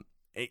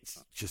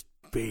 It's just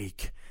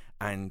big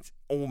and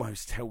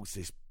almost tells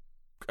this.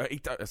 He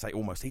does.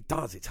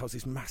 It tells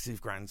this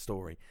massive grand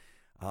story.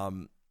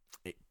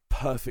 It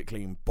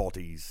perfectly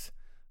embodies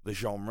the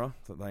genre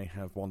that they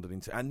have wandered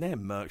into, and their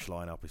merch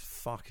lineup is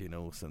fucking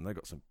awesome. They've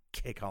got some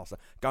kick-ass stuff.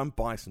 Go and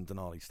buy some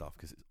Denali stuff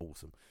because it's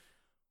awesome.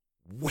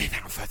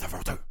 Without further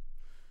ado,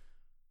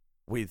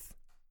 with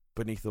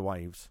Beneath the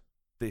Waves,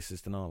 this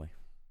is Denali.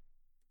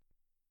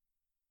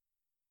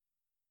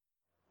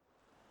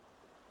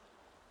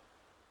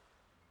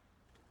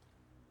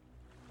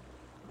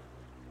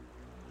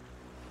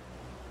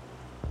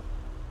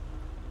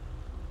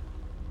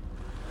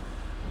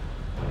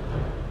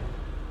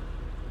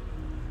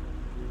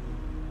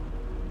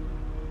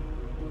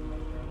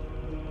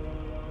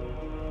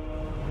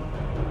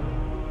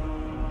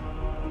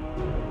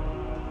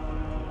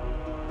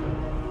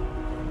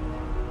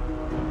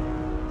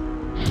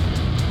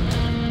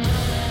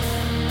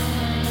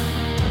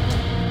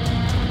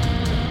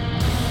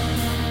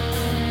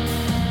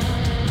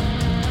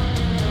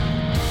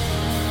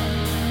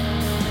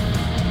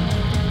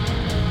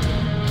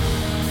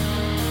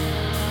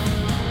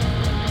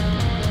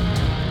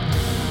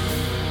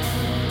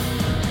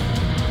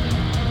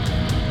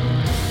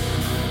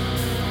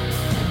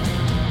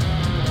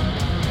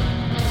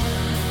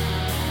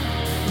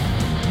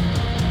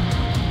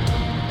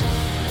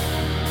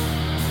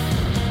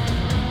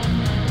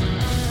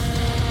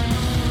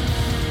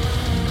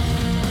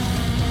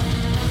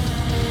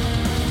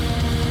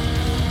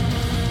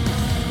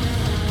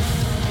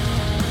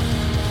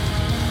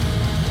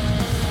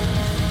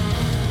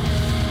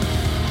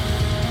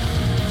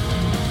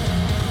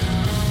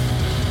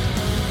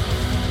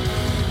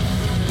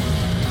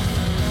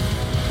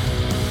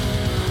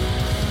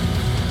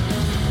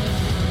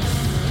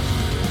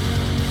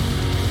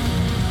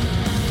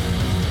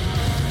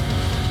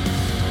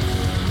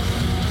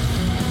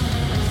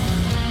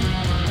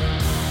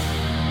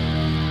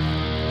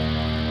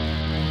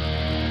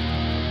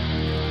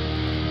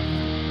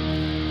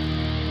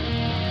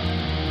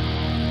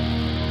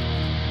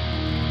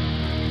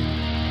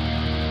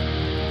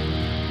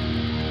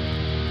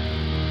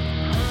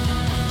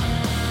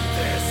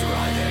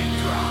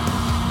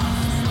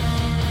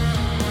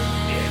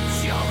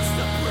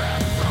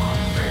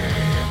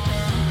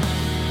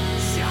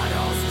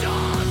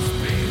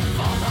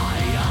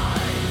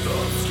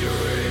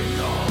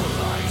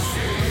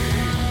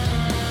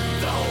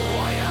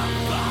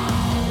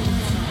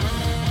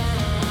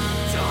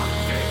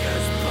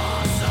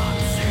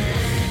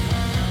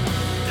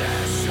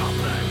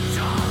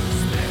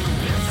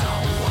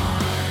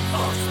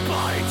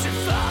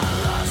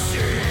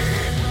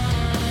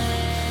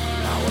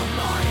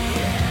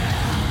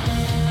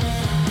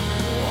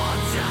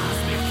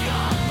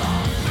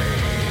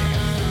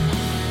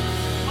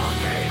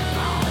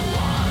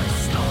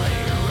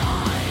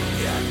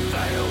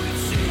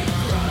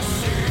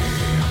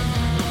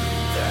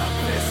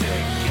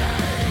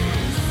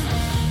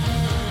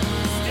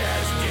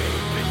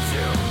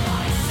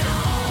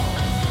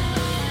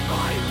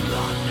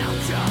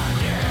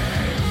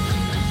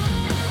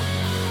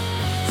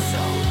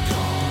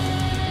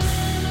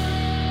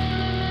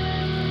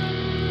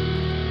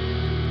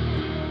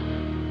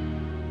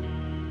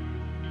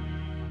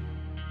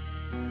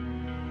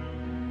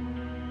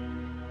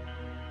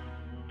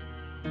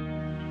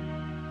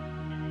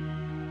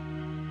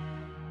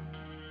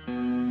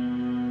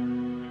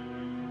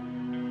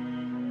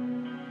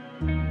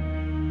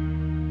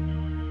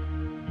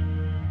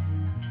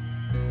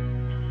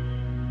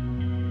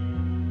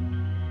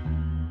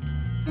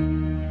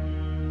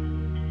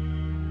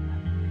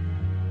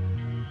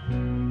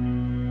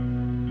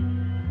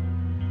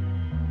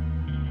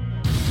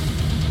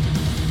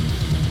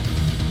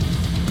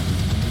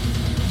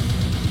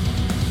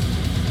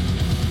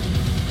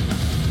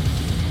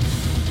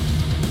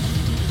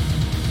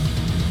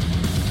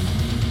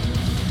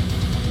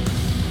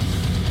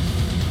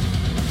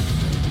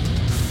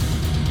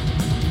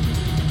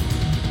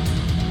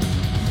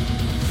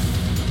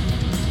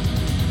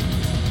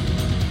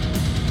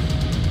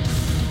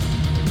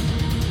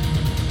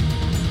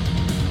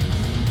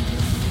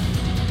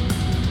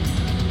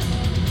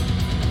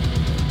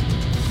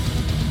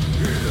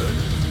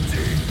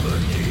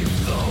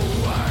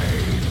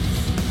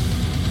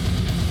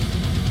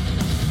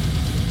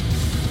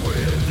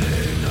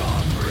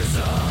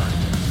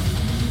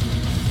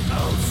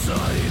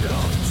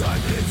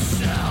 time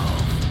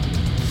itself.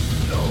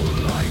 No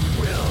light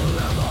will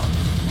ever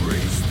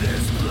reach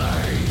this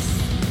place,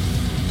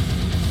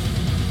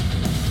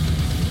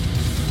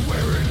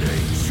 where an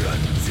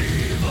ancient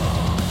diva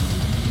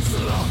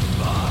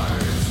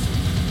slumbers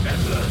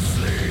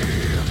endlessly.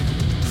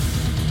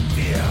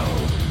 You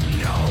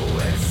know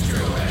its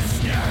truest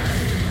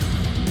name.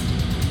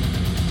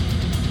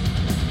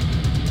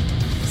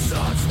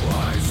 Such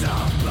words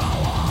of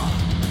power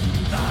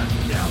that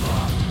never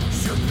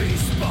should be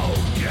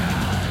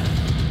spoken.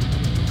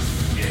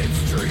 Its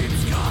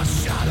dreams cast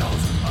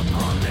shadows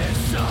upon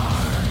this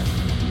earth.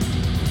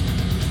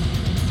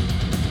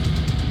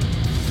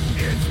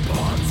 Its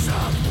bonds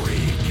have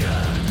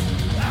weakened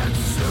and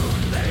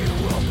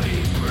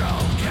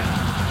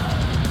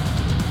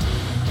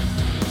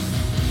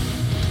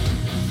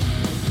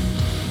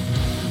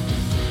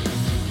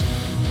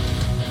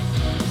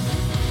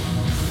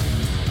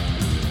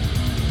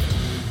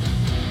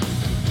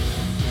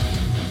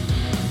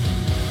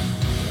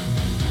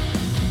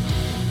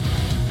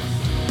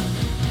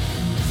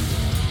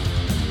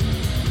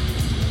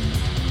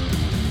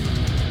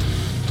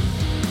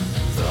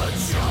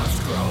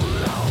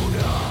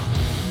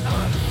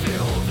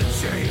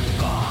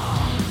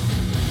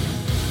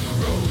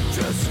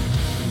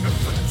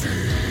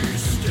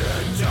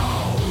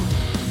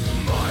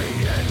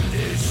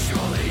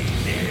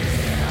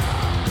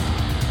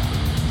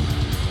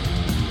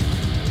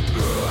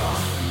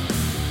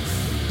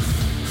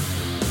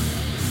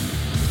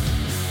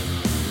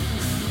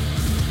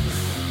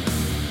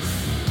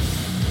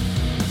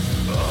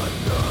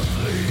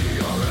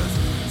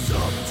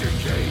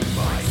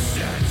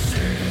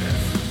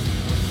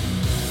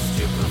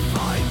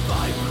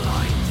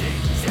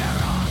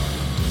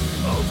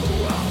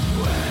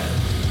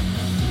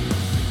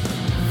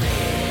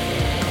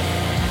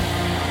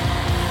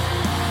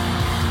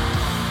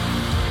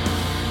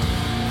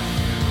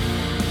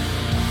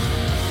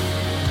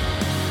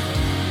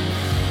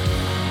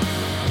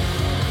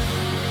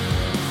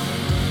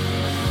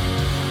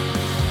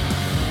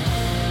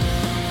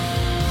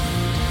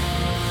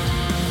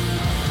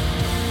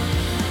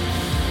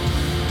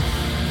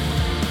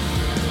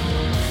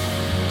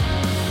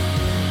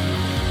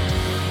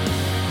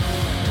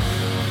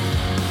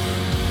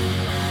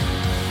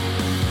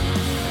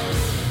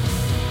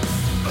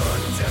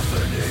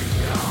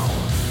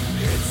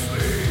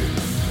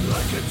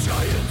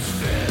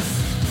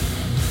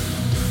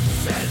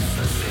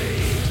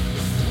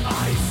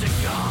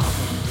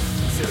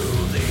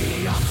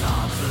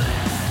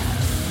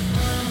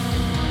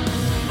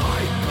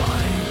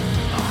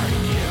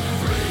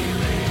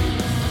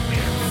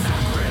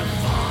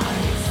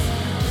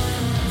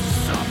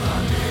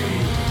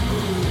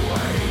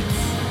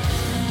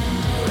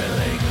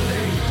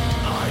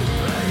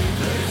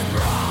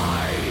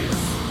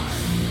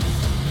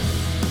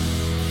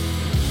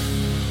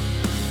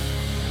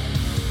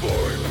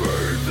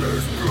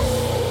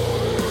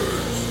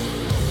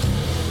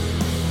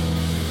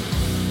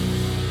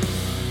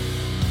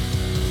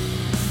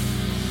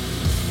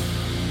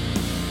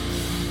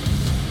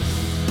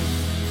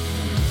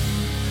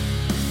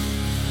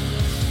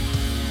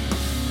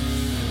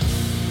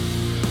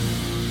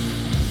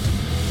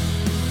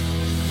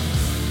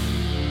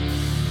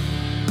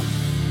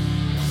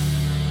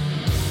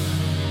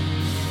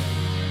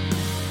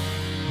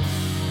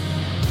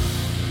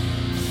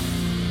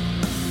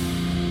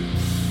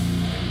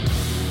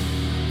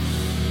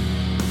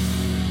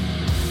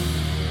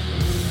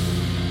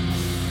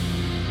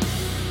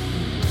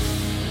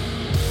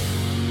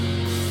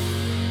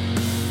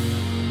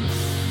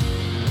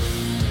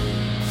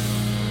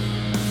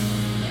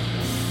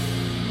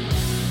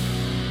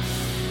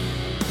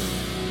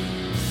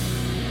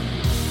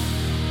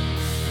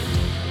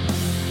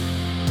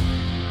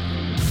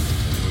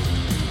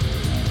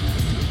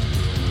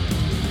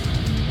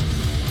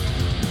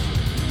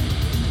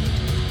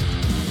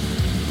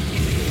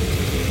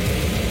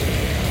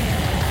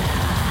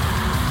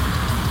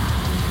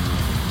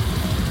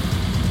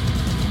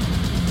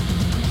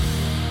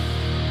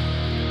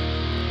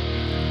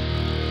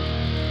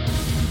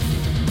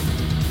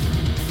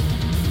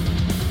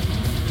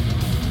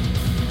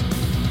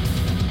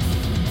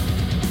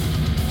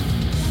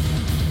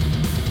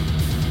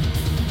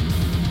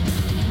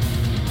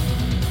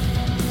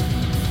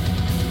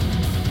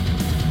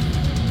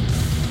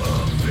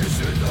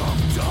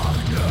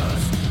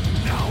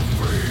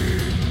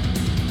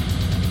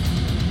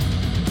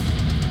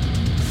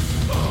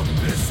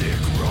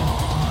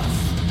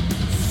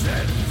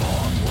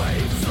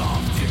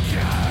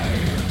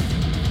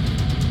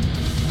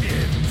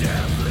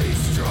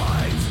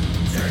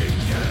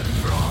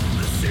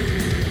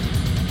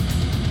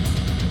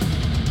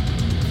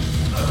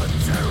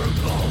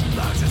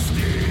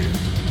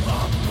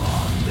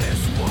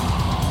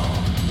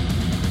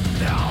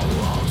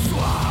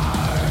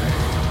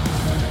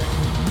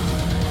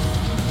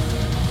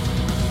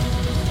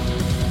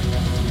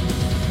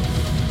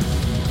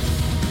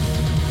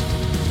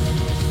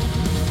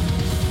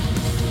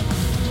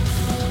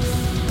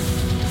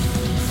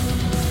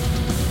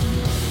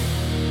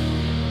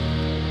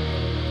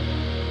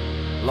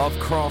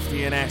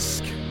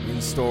Lovecraftian-esque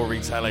in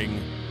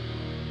storytelling.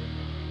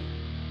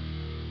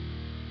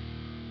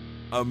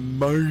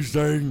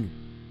 Amazing!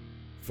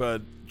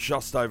 For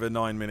just over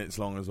 9 minutes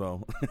long as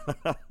well.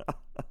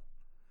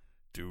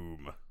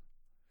 Doom.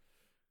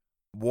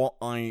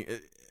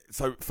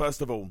 So,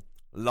 first of all,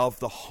 love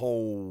the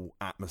whole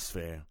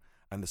atmosphere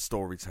and the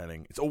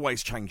storytelling. It's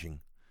always changing.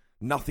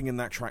 Nothing in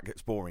that track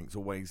gets boring. It's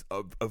always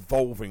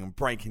evolving and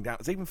breaking down.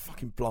 It's even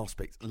fucking blast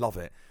beats. Love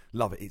it.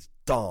 Love it. It's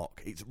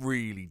dark. It's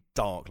really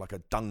dark. Like a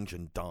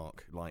dungeon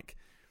dark. Like,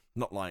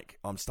 not like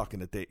I'm stuck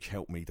in a ditch,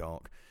 help me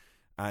dark.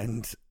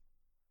 And,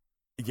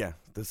 yeah,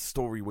 the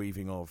story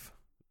weaving of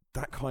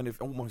that kind of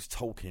almost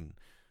Tolkien.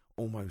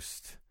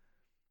 Almost,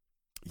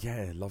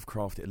 yeah,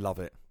 Lovecraft. Love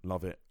it.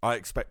 Love it. I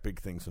expect big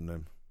things from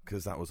them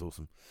because that was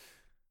awesome.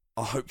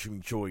 I hope you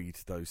enjoyed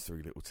those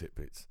 3 little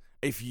tidbits.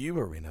 If you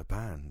are in a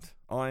band,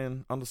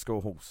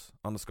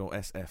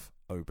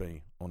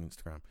 iron_horse_SFOB on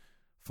Instagram.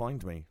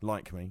 Find me,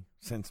 like me,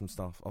 send some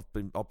stuff. I'll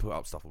put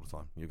up stuff all the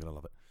time. You're gonna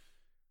love it.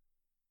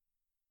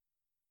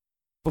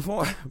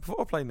 Before I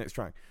play the next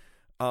track,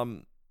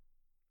 I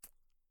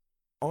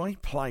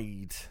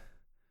played.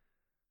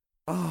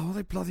 Oh, what are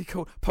they bloody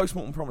called?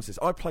 Postmortem Promises.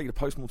 I played a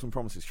Postmortem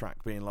Promises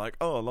track, being like,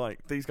 oh,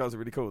 like these guys are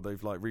really cool.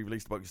 They've like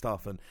re-released a bunch of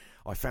stuff, and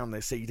I found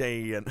their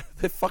CD, and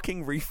they're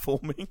fucking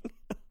reforming.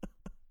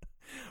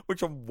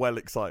 Which I'm well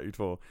excited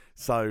for.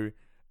 So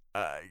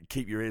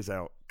keep your ears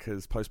out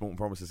because Postmortem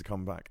Promises are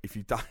coming back. If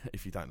you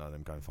don't know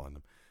them, go and find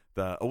them.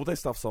 All their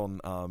stuff's on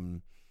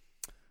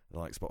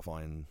like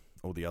Spotify and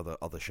all the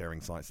other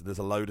sharing sites. There's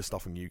a load of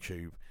stuff on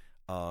YouTube.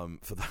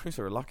 For those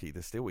who are lucky,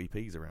 there's still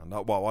EPs around.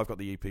 Well, I've got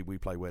the EP We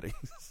Play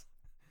Weddings,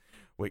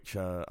 which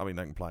I mean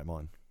they can play at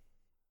mine.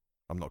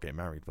 I'm not getting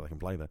married, but they can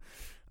play there.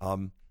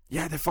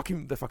 Yeah, they're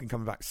fucking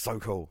coming back. So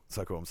cool.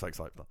 So cool. I'm so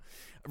excited for that.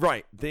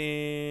 Right,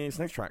 this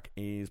next track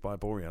is by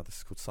Borea. This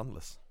is called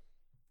Sunless.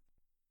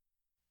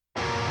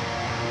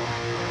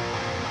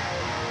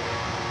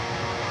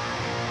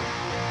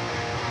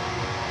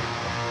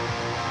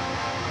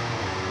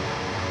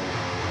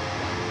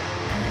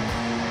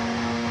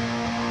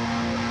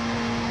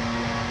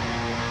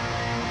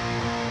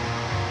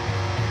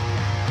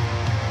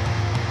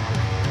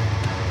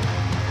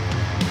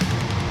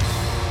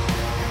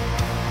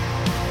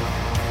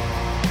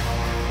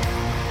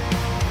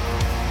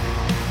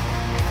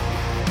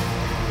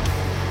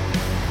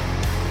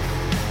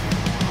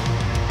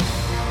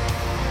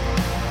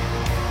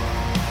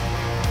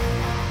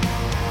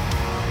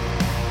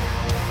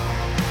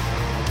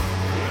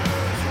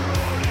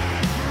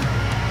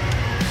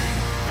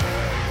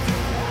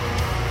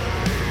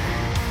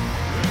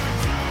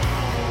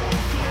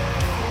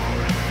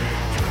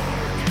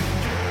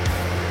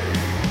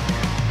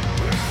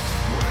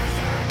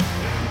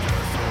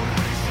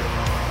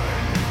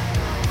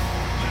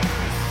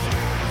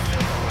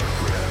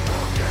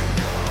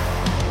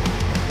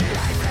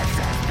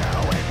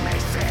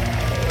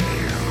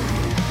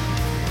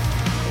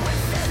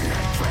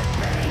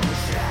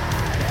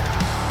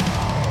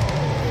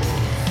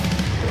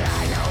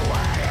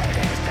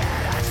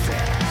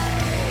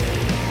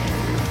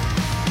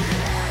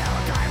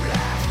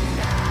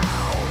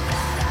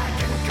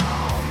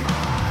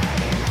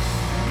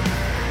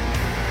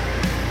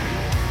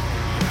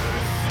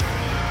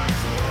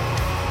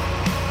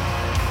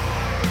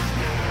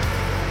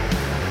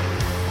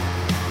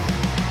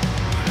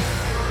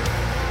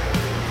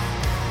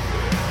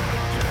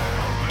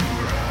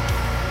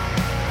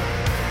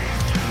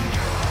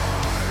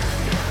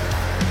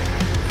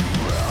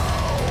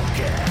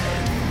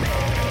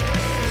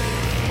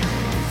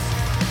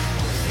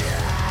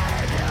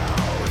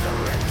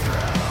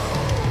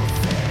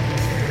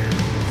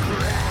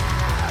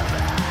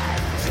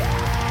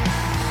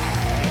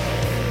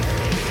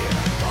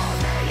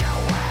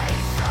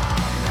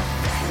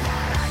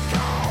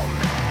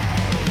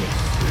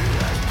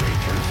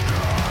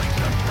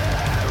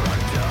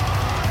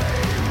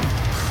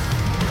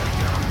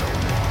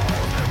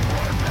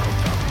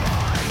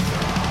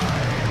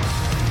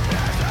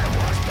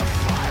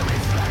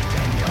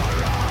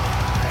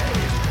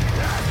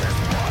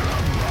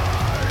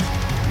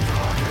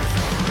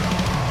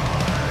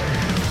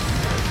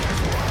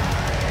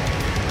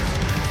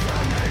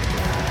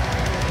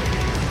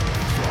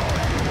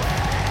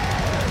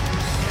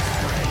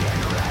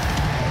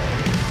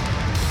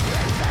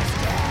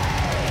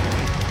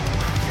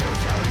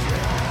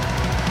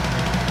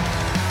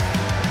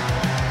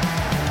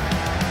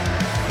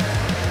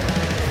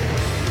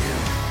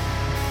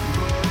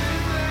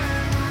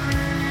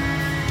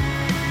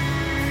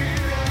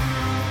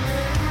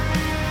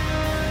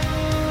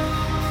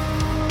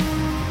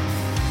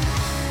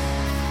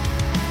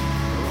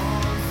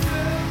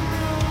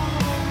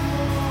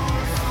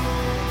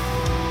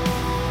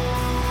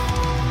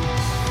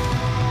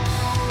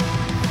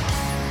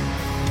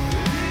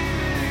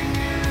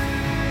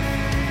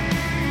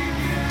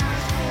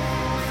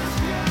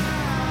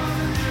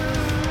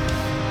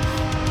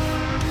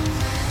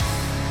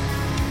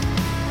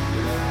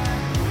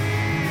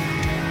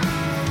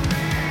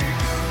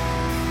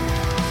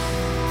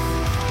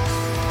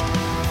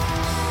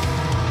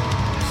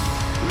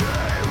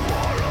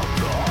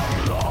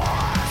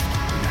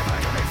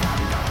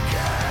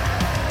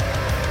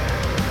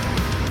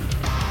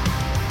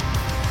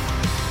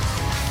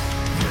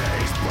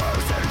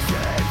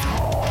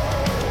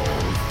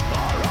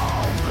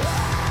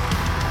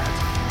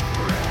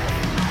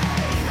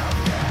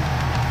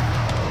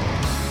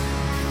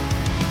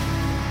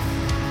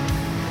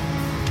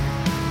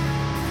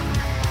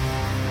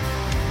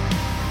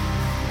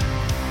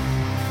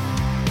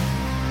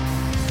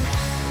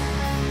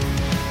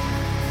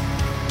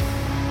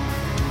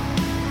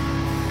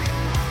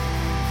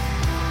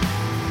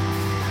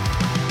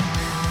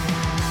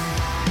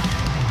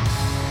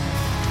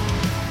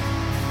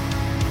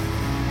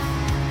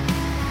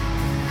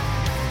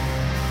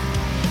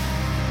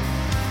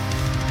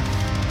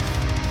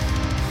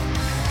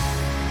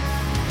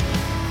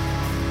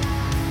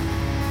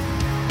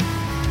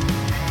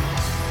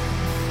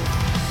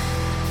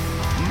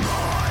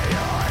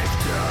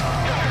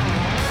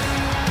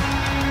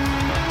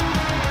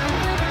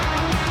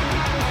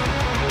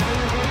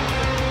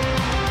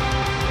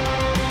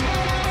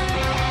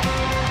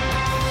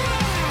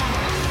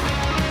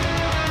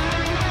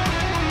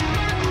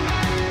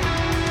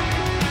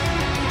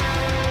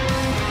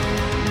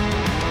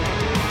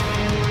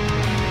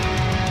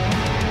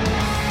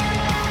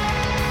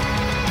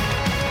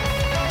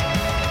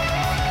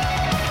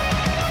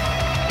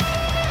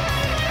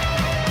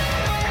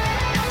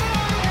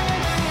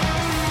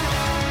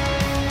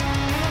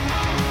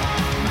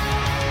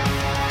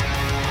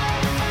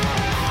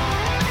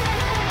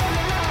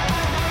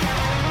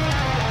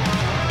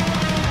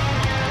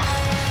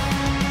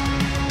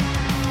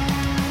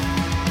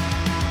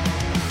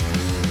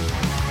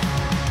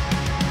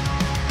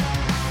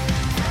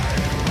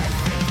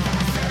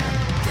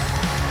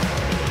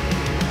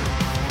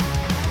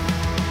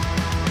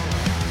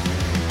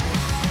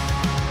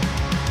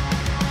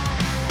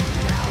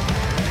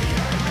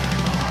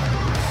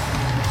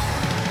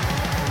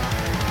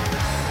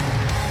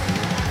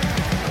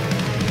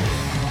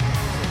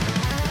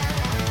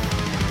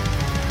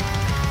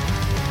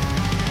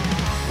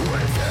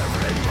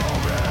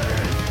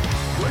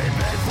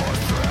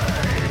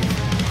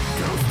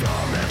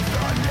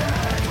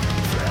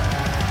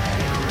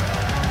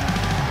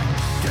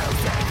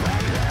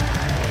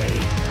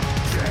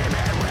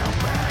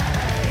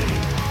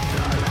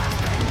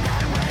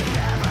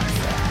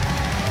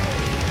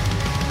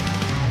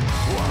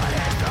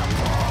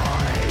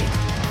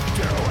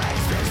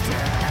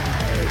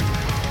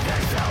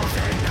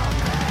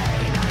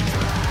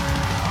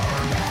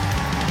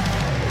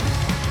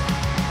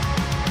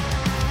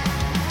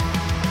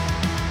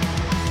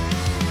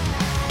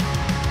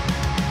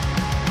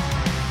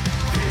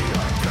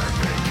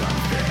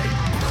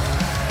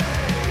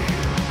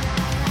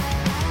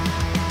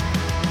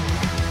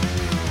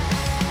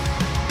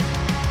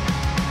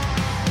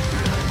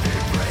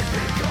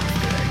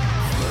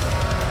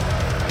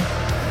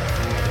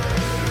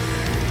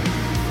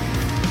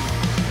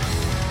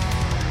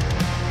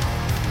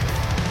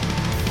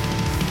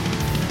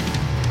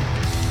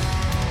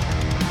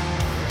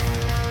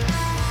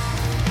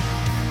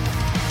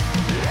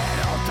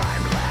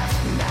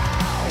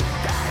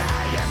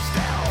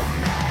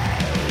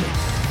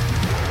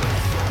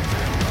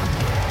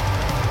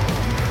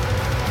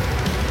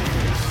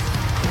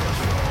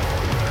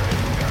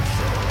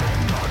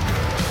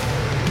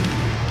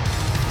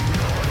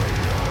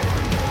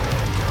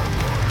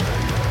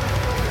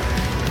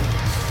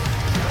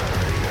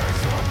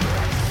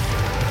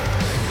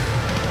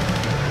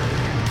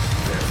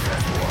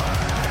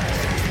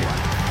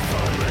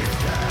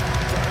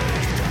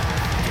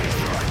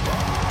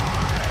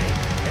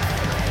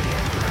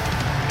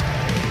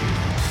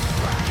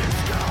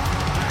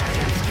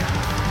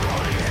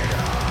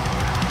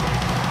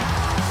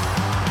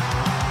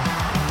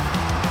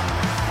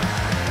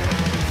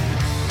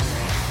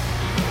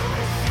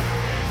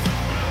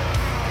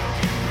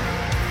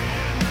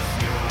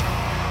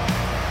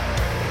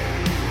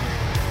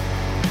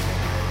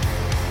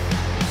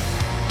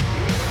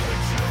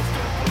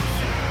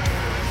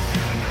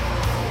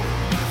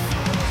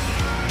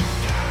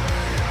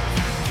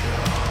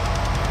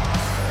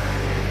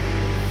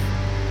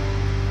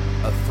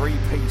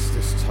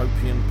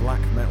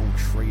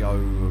 trio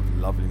of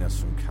loveliness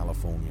from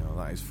California.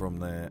 That is from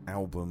their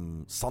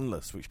album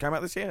Sunless, which came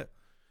out this year.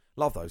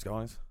 Love those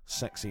guys.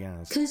 Sexy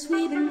as. 'Cause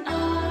we've been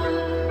out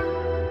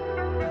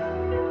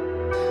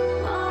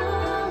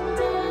all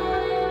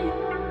day,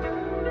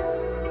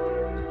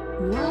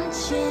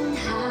 watching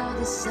how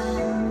the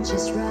sun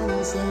just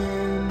runs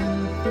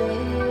and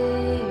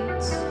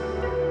fades.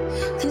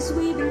 'Cause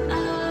we've been out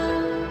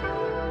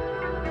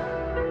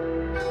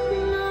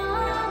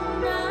all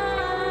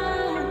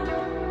night,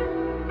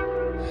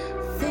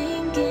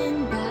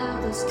 thinking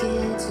about those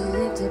kids who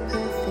lived a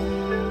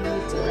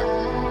perfect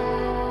life.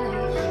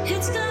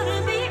 It's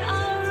gonna be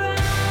alright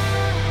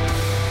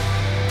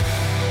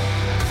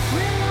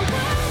when the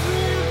world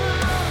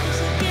revolves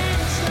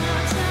against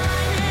our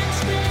time and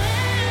space.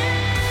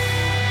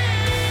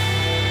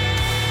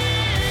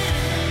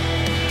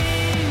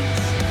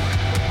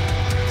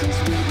 'Cause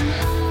we've been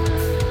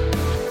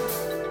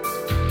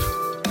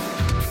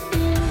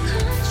in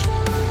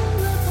control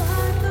of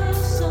what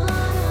goes on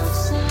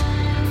outside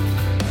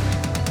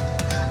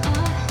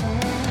our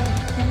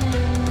heads.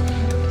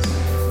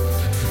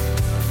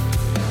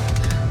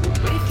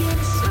 Breaking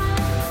the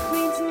sweat,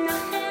 reins in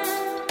our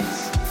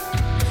hands,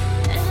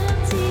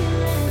 empty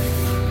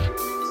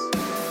lanes,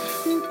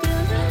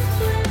 filled up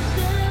with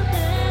the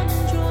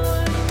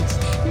androids,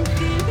 and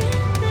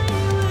fearing they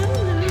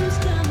will lose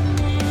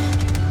command.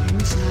 In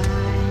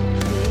time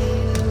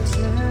they'll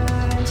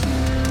turn to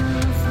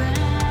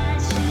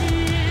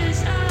flashes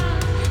of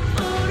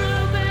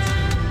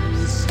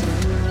photographs,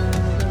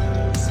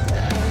 stories of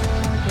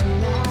the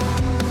long,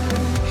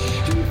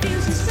 and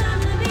feels it's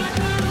time to be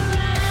alright.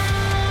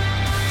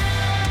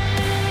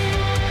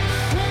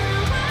 When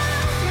the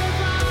world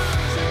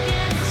revolves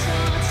against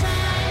all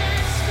time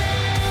and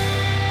space,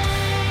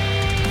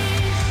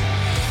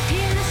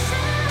 hear the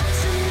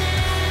sounds and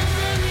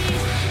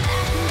memories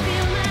that can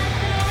feel my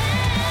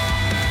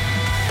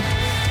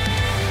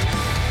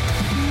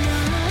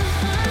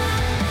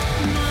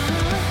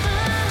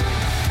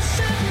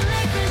certain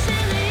lakers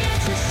in the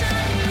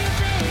exercise of your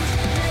face,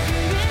 let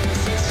your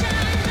innocence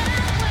shine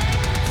that way.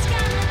 It's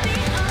gonna be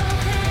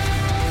okay.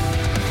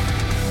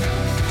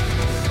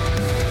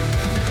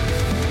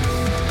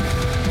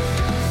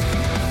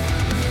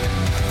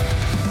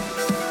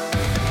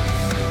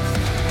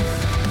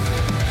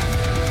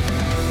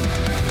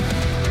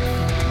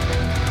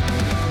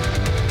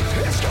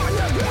 It's gonna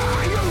be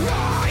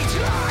alright,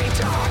 light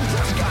up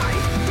the sky,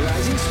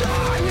 rising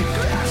sun,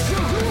 glass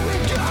through the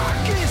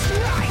darkest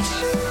night.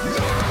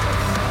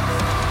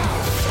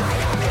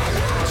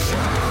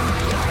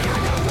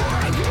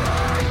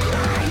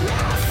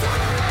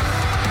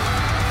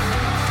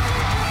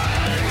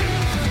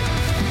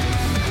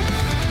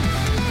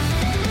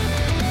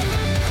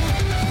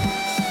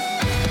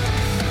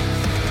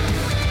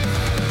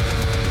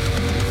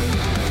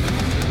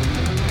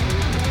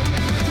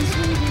 Cause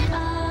we've been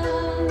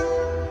out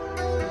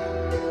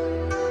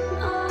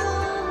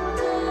all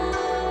day,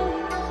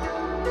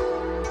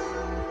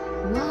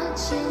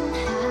 watching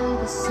how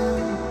the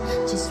sun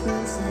just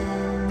runs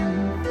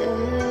and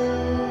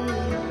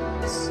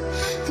fades.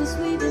 'Cause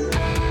we've been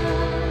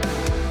out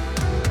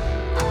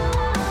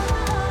all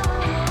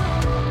night,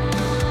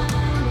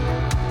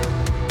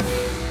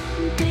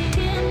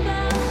 thinking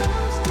about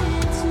those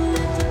kids who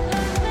lived a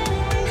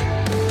perfect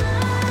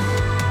life.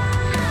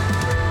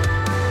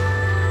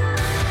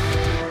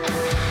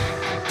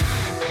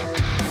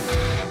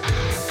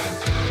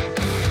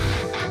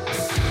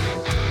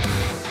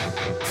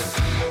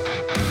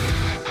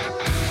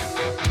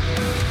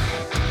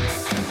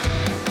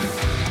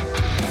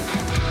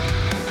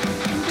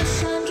 The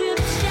sun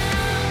drips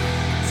down,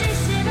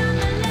 taste it on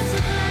the lips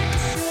of light,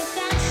 see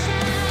that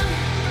sound.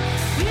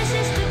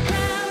 Resist the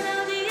crowd,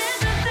 all the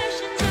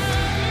imperfections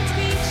of its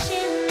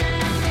reaching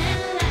loud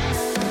and loud.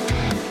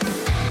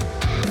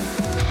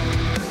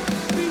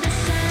 The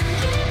sun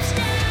drips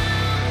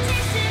down,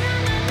 taste it on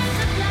the lips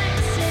of light,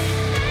 see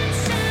that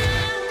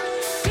sound.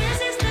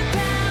 Resist the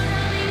crowd,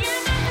 all the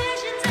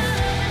imperfections of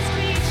its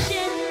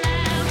reaching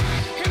loud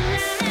and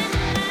loud and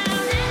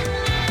loud and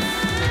loud.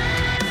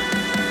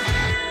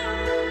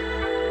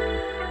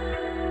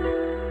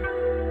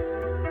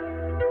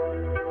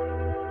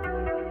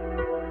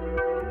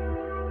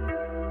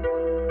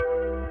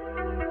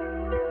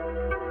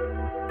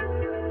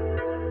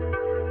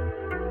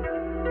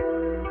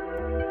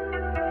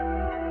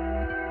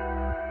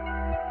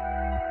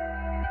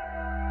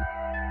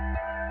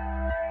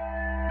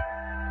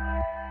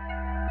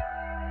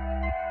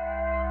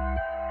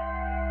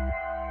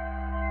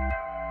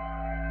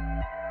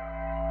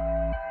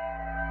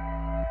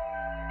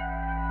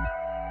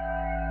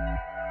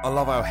 I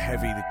love how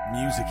heavy the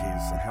music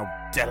is and how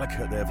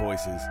delicate their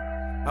voice is.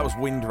 That was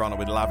Windrunner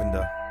with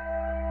Lavender.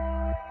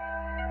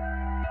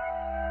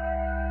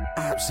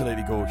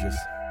 Absolutely gorgeous.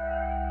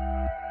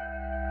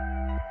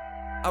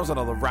 That was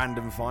another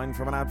random find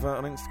from an advert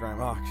on Instagram.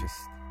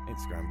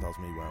 Instagram does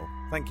me well.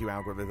 Thank you,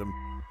 algorithm.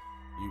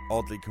 You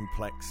oddly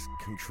complex,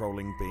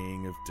 controlling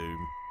being of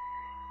doom.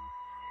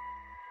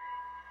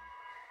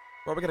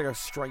 Right, we're going to go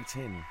straight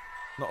in.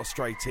 Not a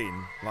straight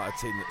in, like a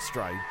tin that's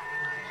stray.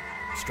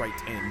 Straight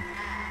in.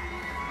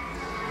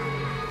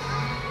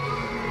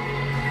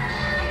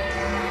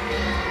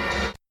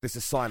 This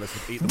is Silas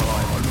with Eat Them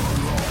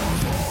Alive.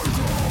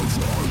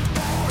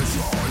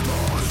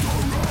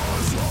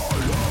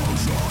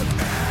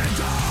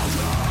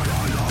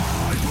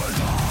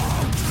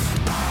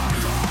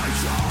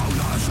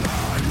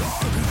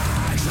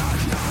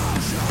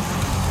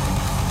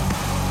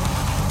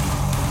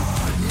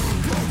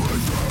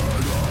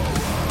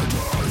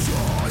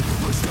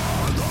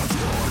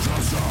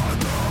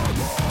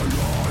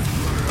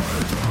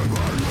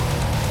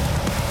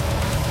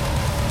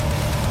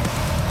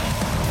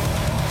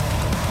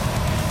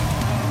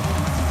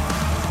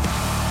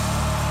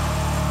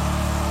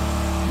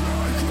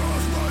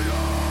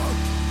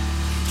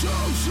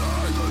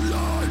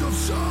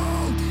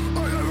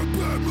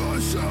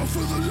 For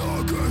the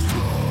longest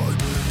time.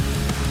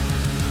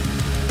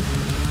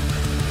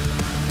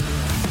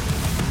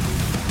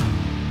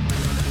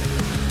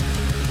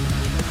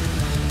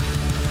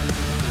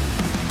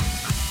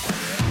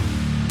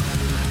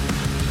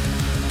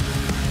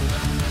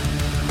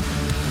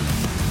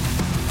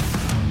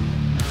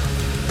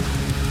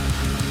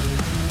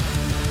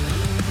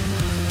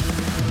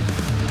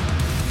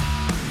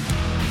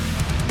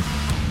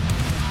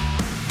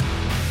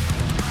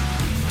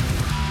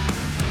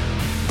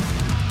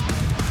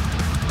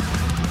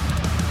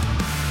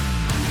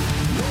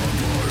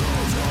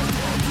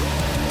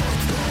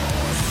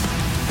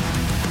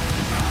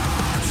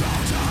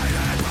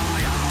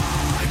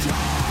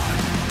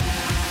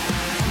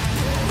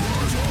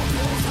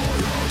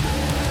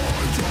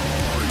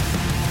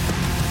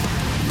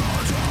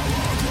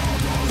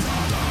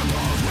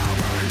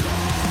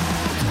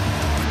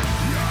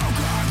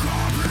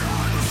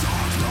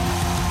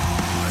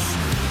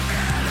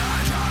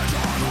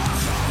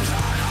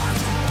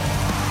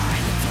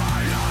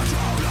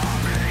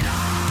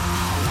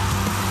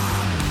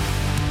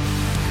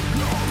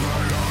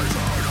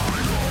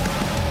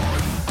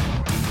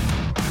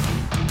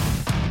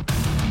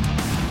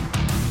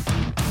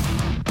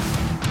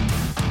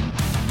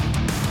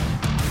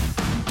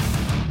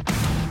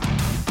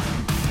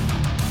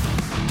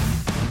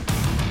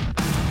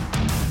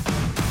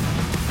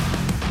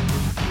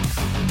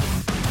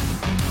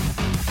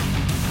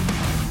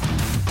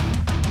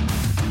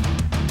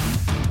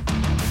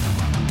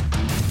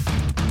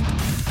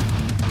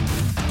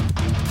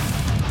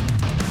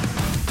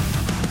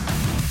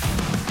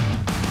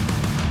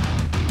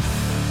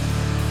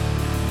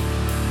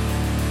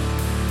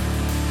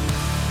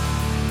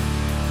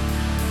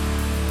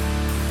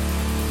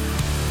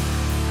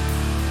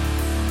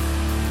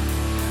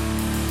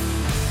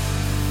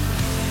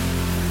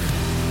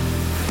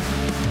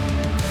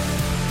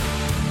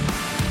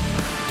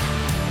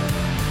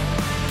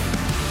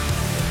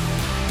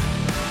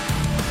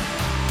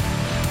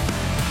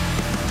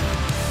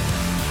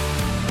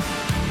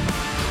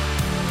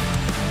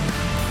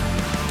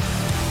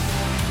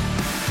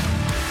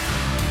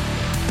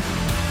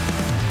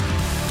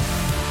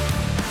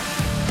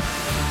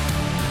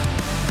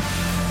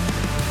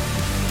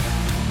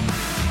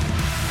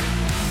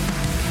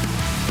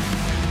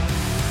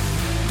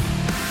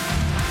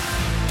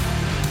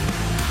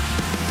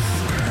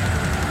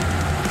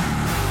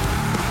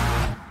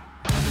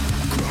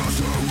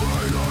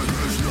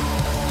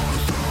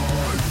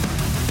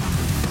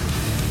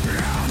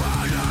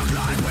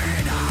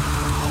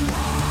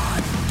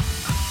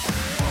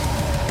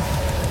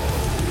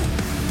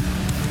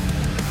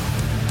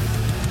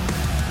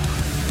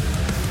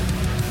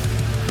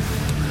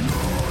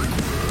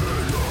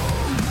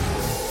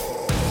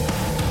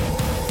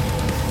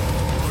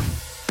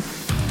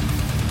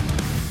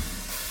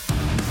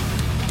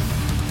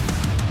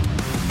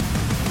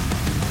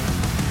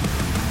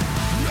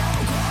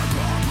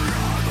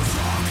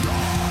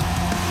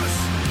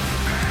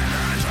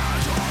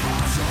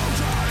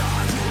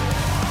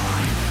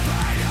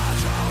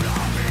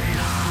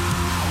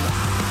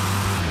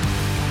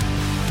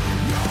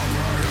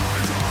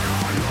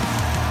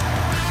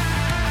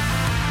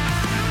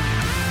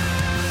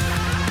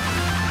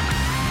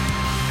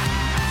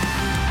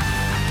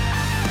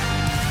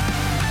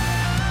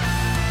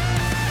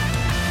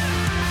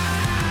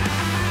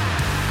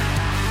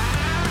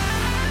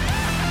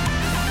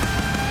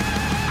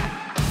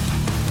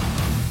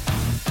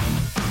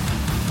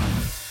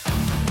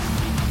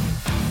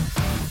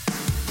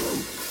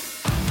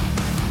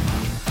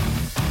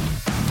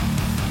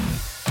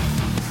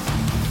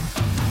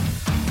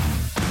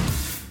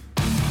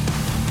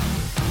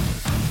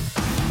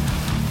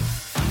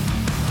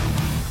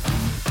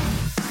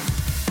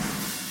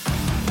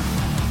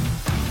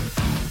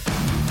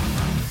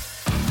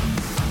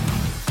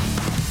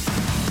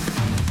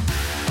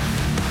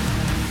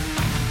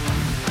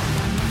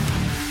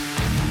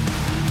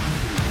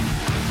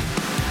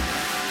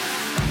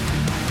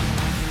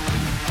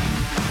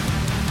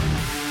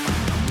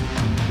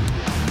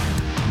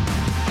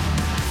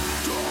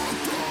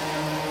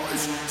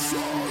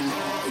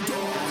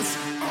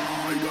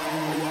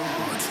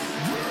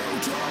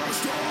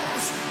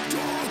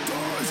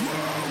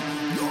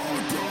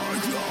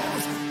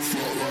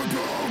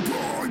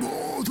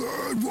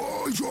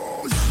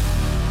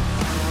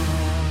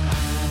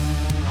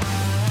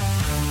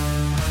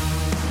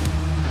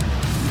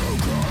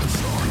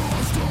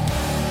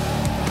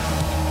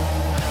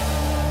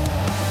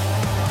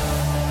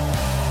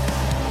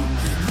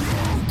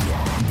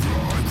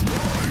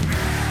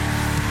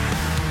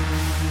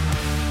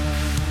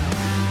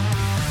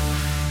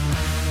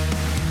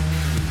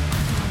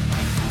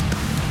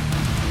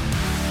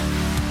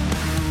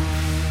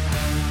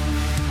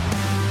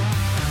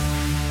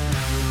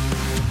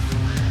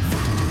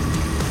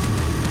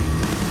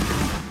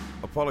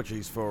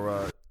 Apologies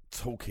for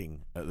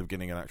talking at the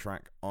beginning of that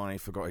track. I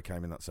forgot it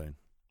came in that soon.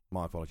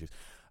 My apologies.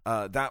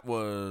 That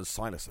was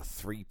Silas, a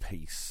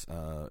three-piece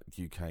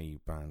UK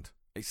band.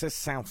 It says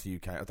South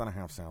UK. I don't know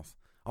how South.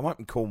 I'm up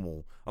in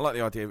Cornwall. I like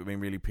the idea of it being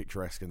really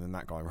picturesque, and then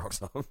that guy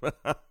rocks up.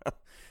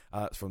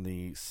 It's from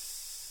the...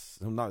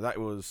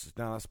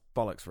 that's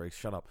bollocks, Reese.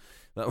 Shut up.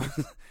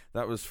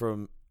 That was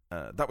from...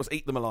 that was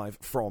Eat Them Alive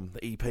from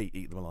the EP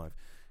Eat Them Alive.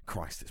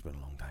 Christ, it's been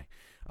a long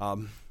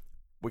day.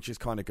 Which is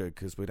kind of good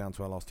because we're down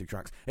to our last two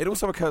tracks. It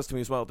also occurs to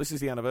me as well, this is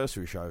the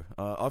anniversary show.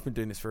 I've been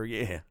doing this for a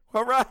year.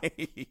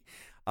 Hooray!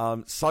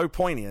 So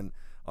poignant,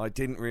 I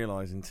didn't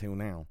realise until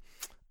now,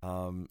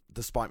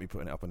 despite me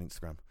putting it up on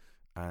Instagram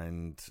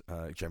and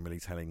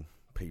generally telling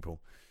people.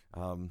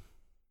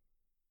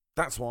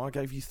 That's why I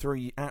gave you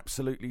 3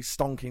 absolutely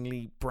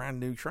stonkingly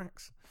brand new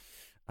tracks.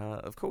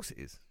 Of course it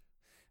is.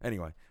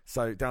 Anyway,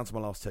 so down to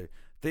my last 2.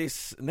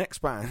 This next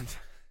band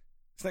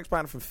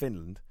from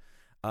Finland,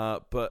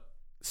 but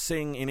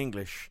sing in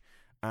English,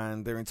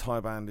 and their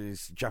entire band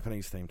is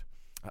Japanese themed,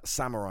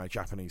 samurai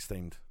Japanese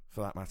themed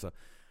for that matter,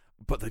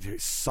 but they do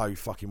it so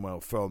fucking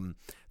well, from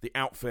the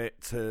outfit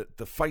to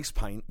the face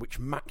paint which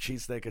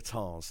matches their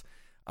guitars.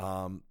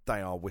 They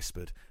are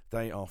Whispered.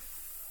 They are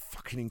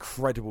fucking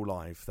incredible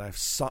live. They have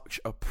such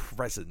a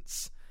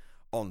presence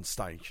on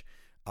stage.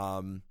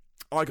 I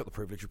got the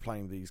privilege of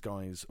playing these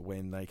guys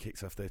when they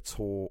kicked off their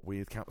tour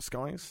with Count of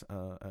Skies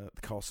at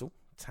the Castle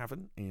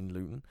Tavern in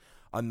Luton.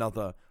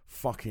 Another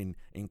fucking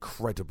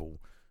incredible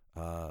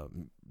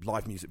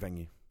live music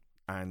venue,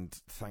 and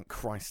thank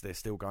Christ they're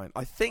still going.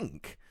 I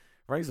think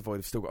Razor Void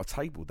have still got a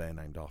table there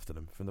named after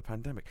them from the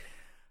pandemic.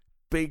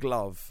 Big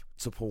love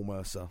to Paul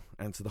Mercer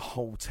and to the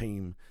whole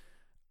team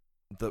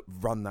that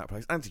run that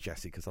place, and to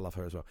Jessie because I love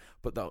her as well.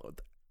 But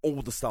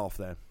all the staff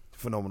there,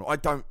 phenomenal. I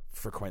don't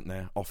frequent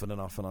there often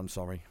enough, and I'm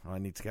sorry, I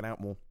need to get out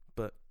more.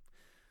 But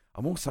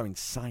I'm also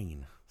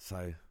insane,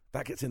 so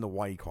that gets in the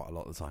way quite a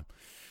lot of the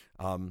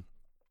time.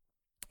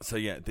 So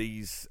yeah,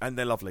 these, and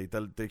they're lovely.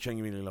 They're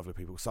genuinely lovely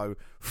people. So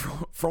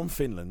from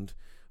Finland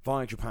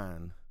via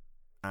Japan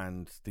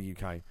and the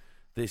UK,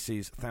 this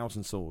is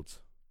Thousand Swords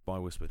by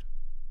Whispered.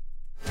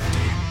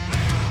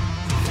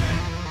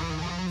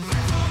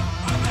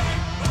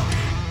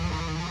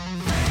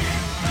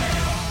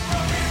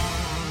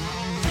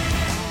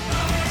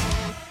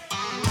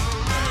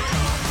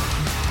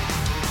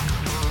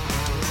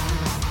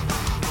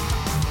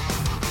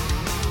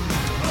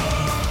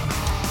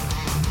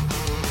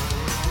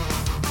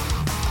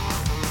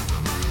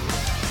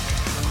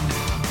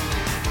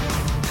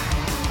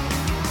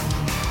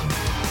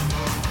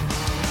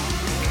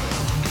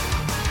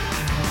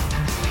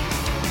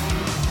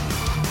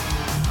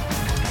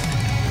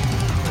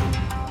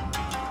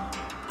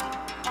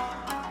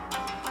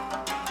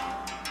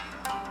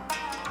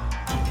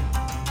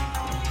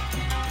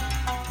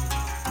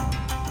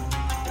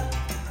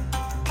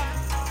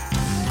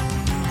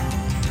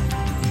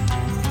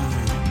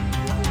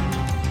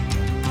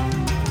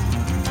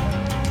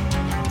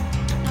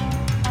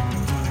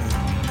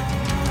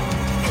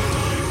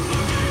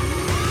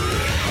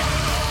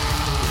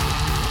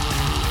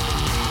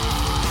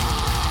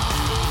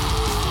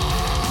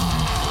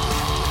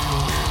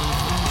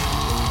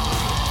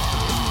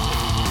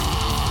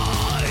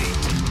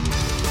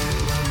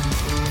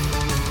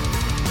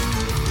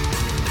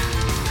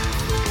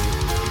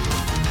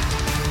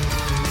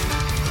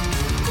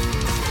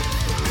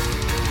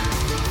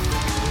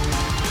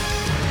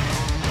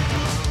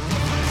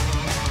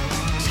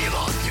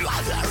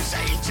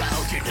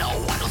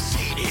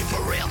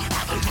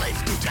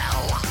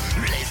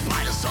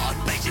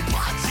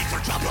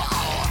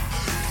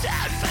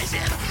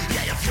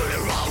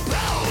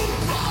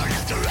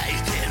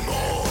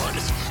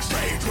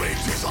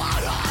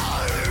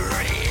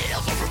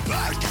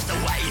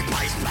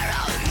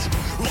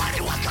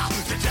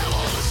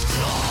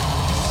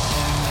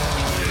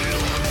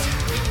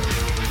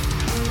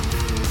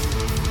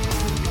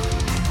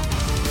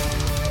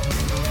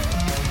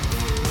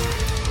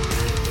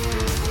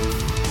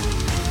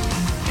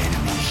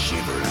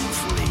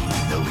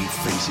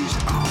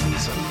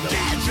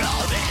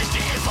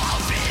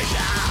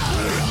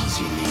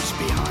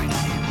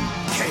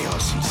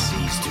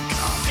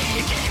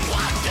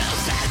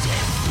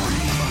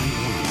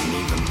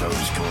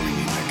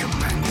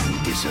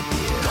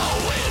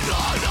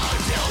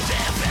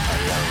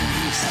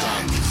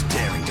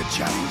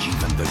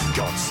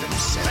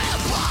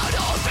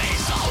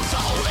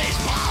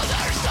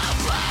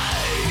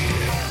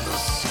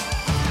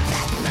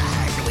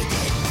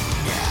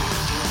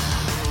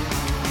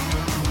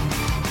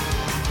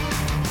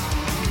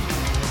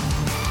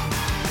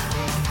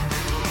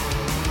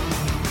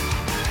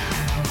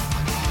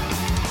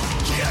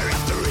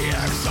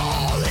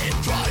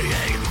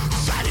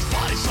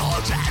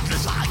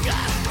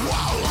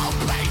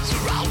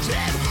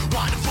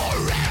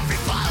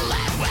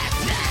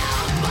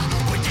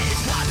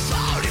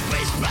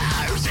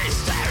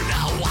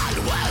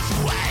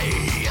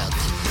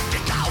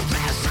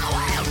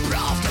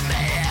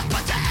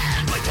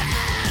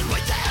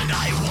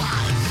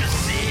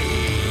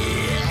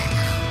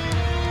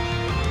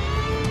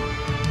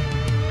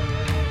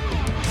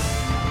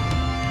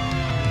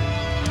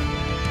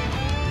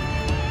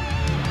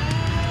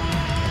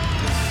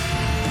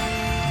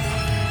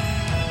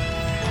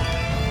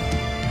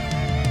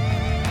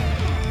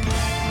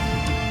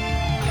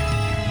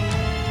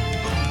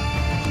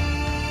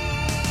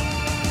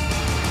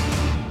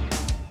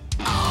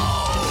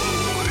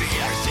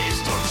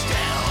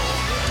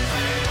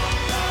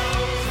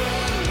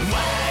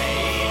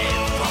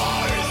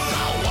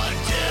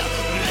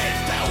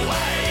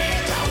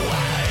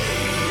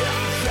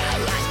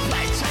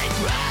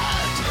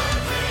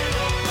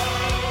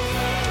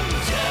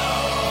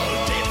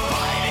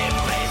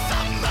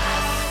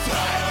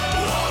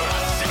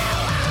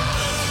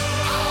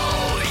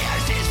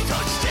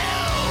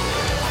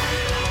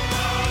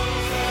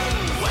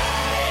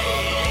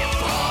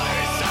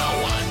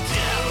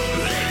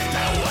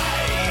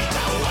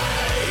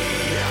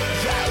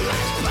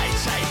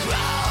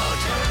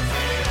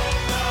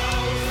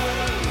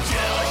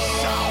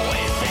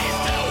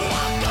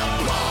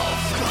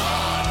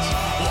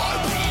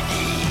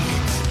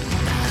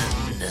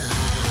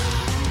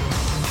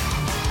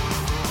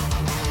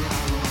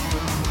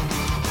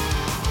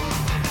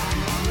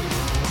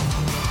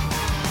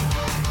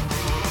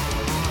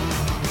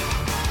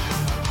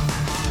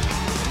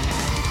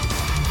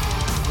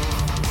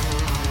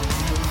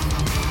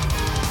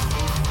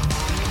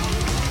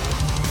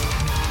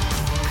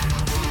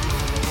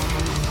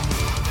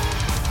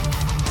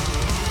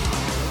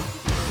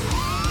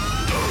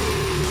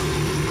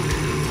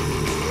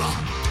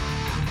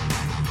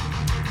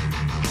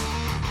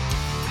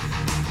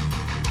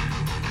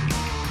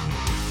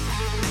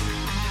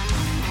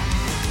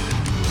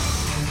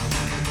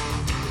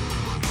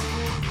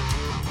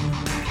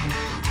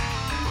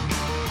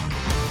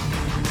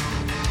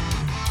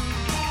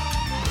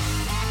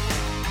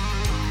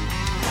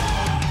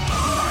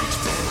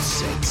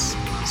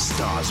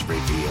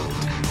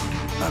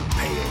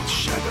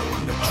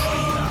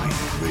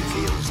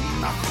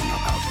 nothing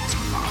about its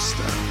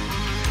master.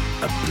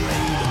 A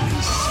blade on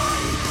his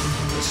side,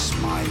 a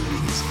smile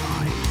in his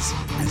eyes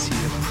as he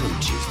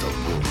approaches the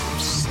wall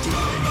of steel.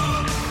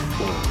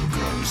 All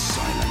grows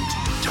silent,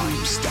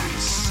 time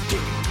stands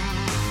still,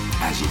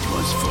 as it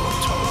was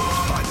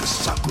foretold by the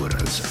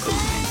Sakura's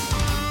omen.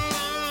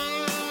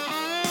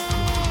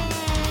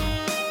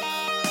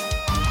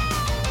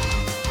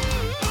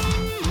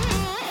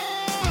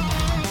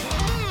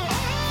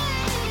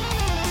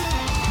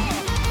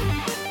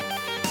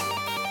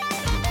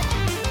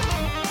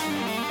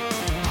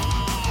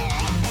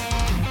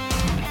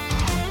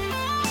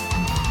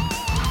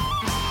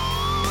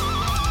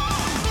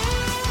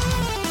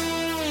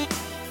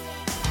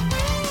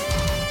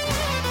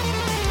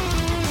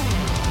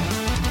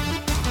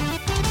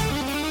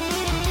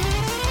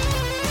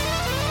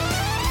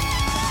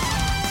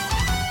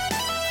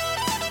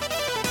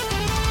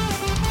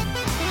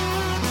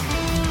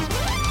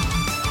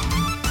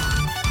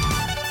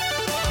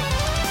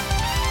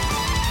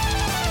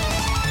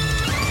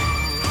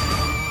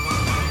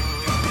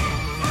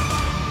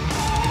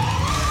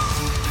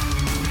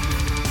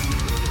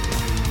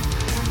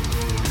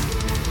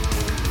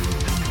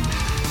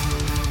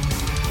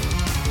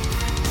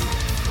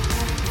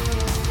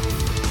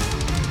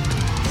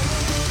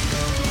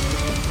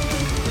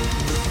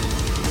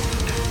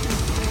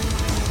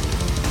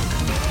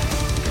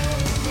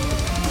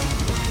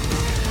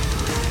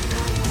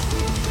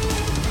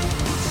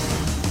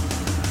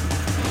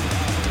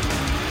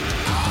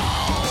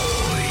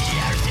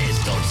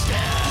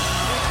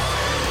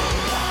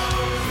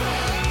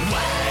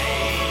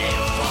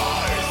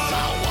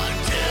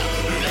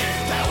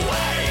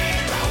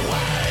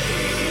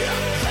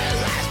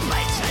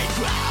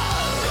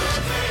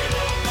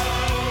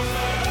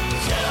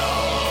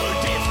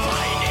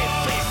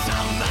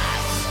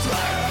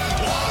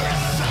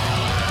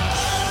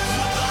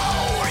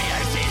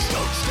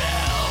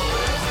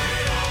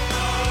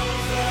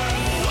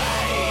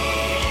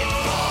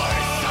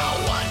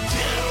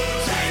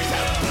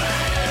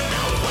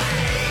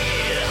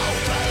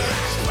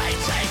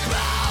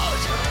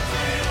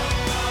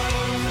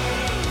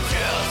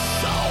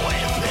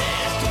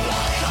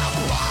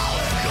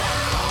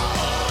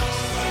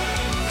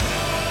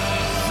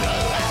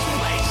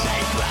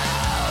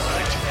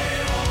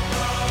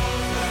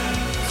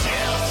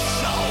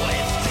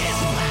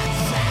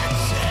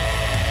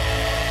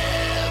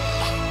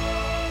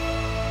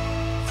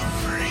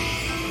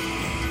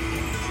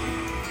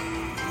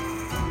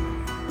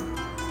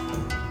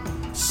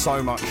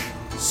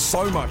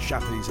 So much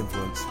Japanese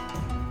influence.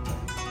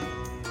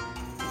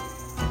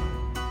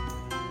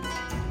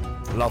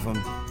 Love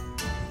them.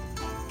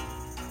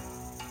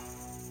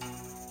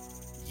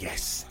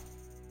 Yes.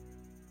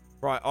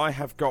 Right, I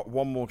have got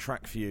one more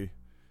track for you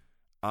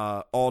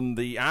on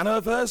the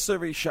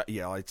anniversary show.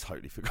 Yeah, I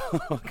totally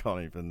forgot. I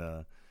can't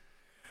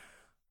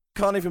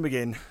even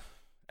begin.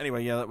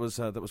 Anyway, yeah, that was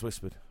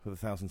Whispered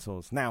with 1,000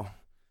 Swords. Now,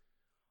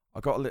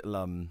 I got a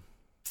little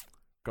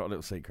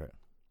secret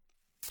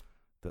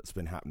that's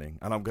been happening,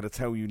 and I'm going to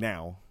tell you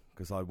now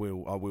because I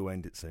will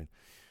end it soon.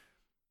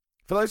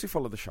 For those who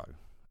follow the show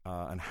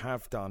and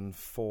have done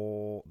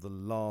for the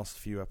last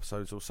few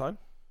episodes or so,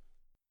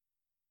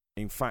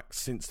 in fact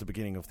since the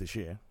beginning of this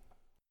year,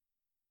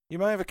 you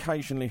may have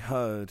occasionally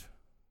heard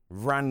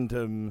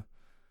random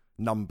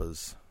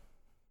numbers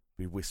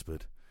be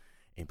whispered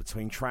in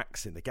between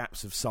tracks, in the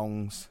gaps of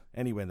songs,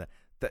 anywhere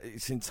that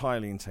it's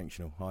entirely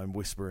intentional. I'm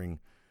whispering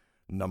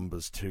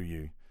numbers to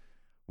you.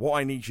 What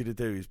I need you to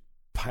do is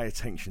pay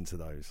attention to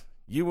those.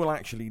 You will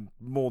actually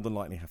more than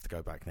likely have to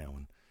go back now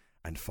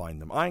and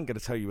find them. I ain't going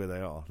to tell you where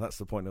they are. That's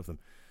the point of them.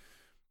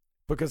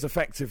 Because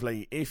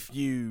effectively, if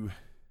you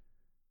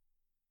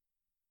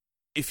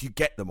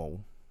get them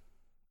all,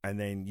 and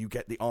then you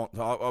get the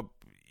answer,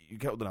 you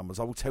get all the numbers,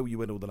 I will tell you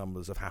when all the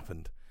numbers have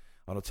happened,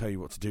 and I'll tell you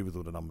what to do with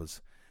all the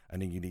numbers,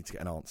 and then you need to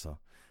get an answer.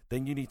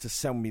 Then you need to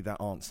sell me that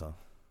answer.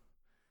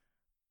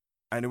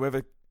 And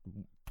whoever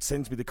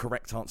sends me the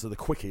correct answer the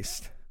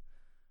quickest,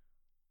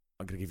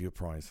 I'm going to give you a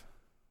prize.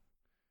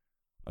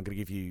 I'm going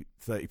to give you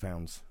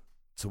 £30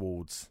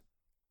 towards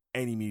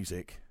any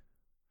music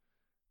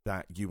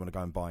that you want to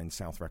go and buy in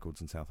South Records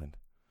in Southend.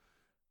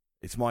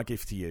 It's my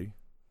gift to you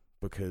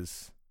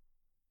because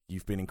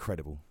you've been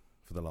incredible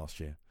for the last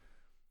year.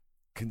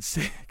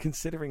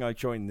 Considering I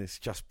joined this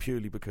just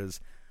purely because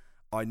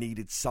I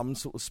needed some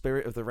sort of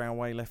spirit of the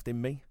railway left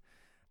in me,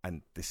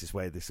 and this is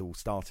where this all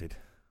started.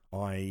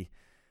 I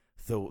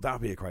thought that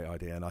would be a great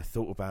idea, and I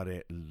thought about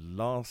it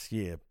last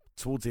year.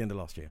 Towards the end of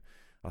last year,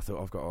 I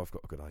thought I've got a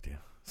good idea.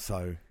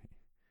 So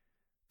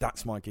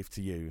that's my gift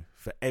to you,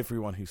 for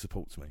everyone who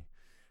supports me,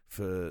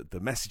 for the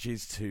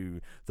messages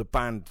to the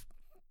bands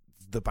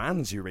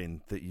you're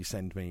in that you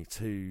send me,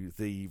 to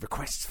the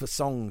requests for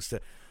songs, to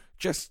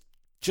just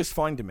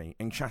finding me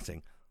and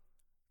chatting.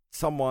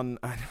 Someone,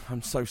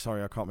 I'm so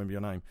sorry I can't remember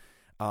your name,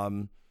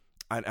 and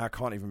I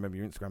can't even remember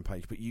your Instagram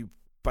page, but you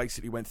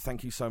basically went,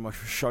 thank you so much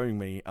for showing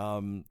me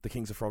the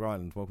Kings of Frog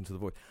Island, Welcome to the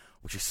Void,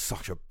 which is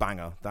such a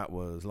banger. That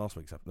was last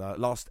month.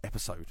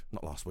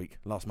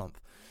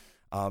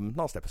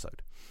 last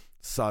episode.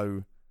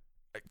 So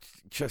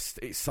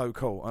it's so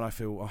cool, and I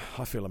feel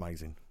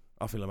amazing.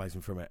 I feel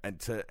amazing from it, and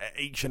to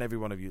each and every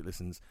one of you that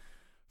listens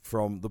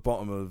from the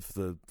bottom of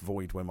the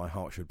void where my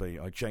heart should be,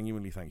 I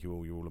genuinely thank you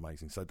all. You're all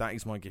amazing. So that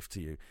is my gift to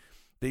you.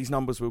 These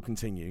numbers will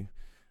continue,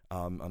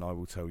 and I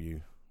will tell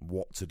you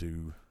what to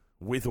do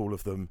with all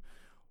of them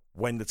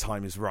when the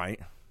time is right.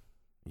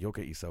 You'll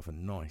get yourself a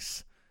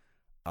nice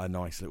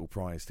little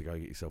prize to go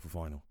get yourself a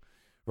vinyl.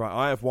 Right,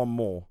 I have one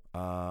more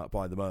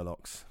by the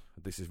Murlocs.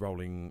 This is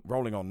rolling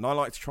on. And I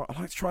like to try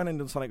and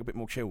end on something a bit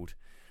more chilled,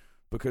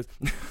 because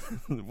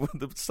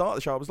the start of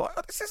the show I was like,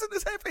 oh, this isn't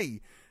as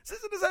heavy. This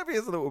isn't as heavy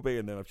as I thought it would be,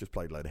 and then I've just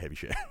played a load of heavy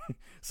shit.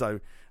 So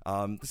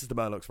this is the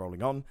Murlocs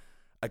rolling on.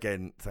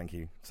 Again, thank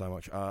you so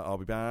much. I'll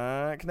be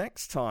back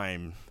next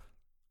time,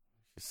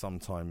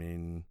 sometime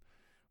in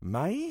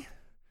May.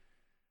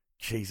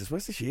 Jesus,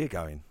 where's this year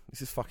going?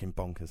 This is fucking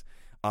bonkers.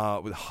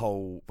 With a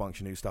whole bunch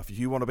of new stuff. If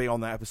you want to be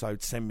on that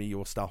episode, send me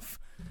your stuff,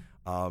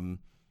 and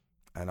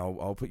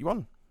I'll put you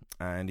on.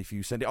 And if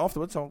you send it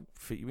afterwards, I'll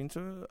fit you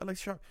into a later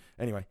show.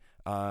 Anyway,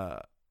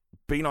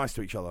 be nice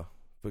to each other,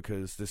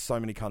 because there's so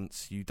many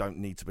cunts. You don't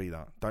need to be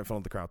that. Don't follow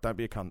the crowd. Don't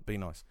be a cunt. Be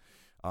nice.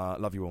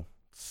 Love you all.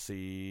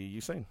 See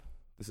you soon.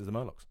 This is the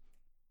Murlocs.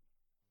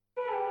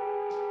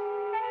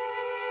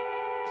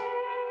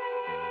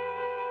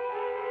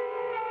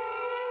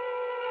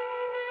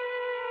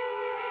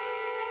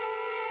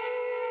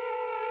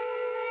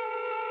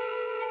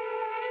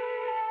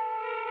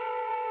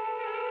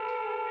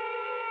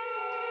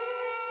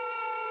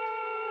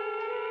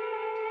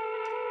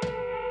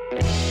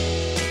 Thank you.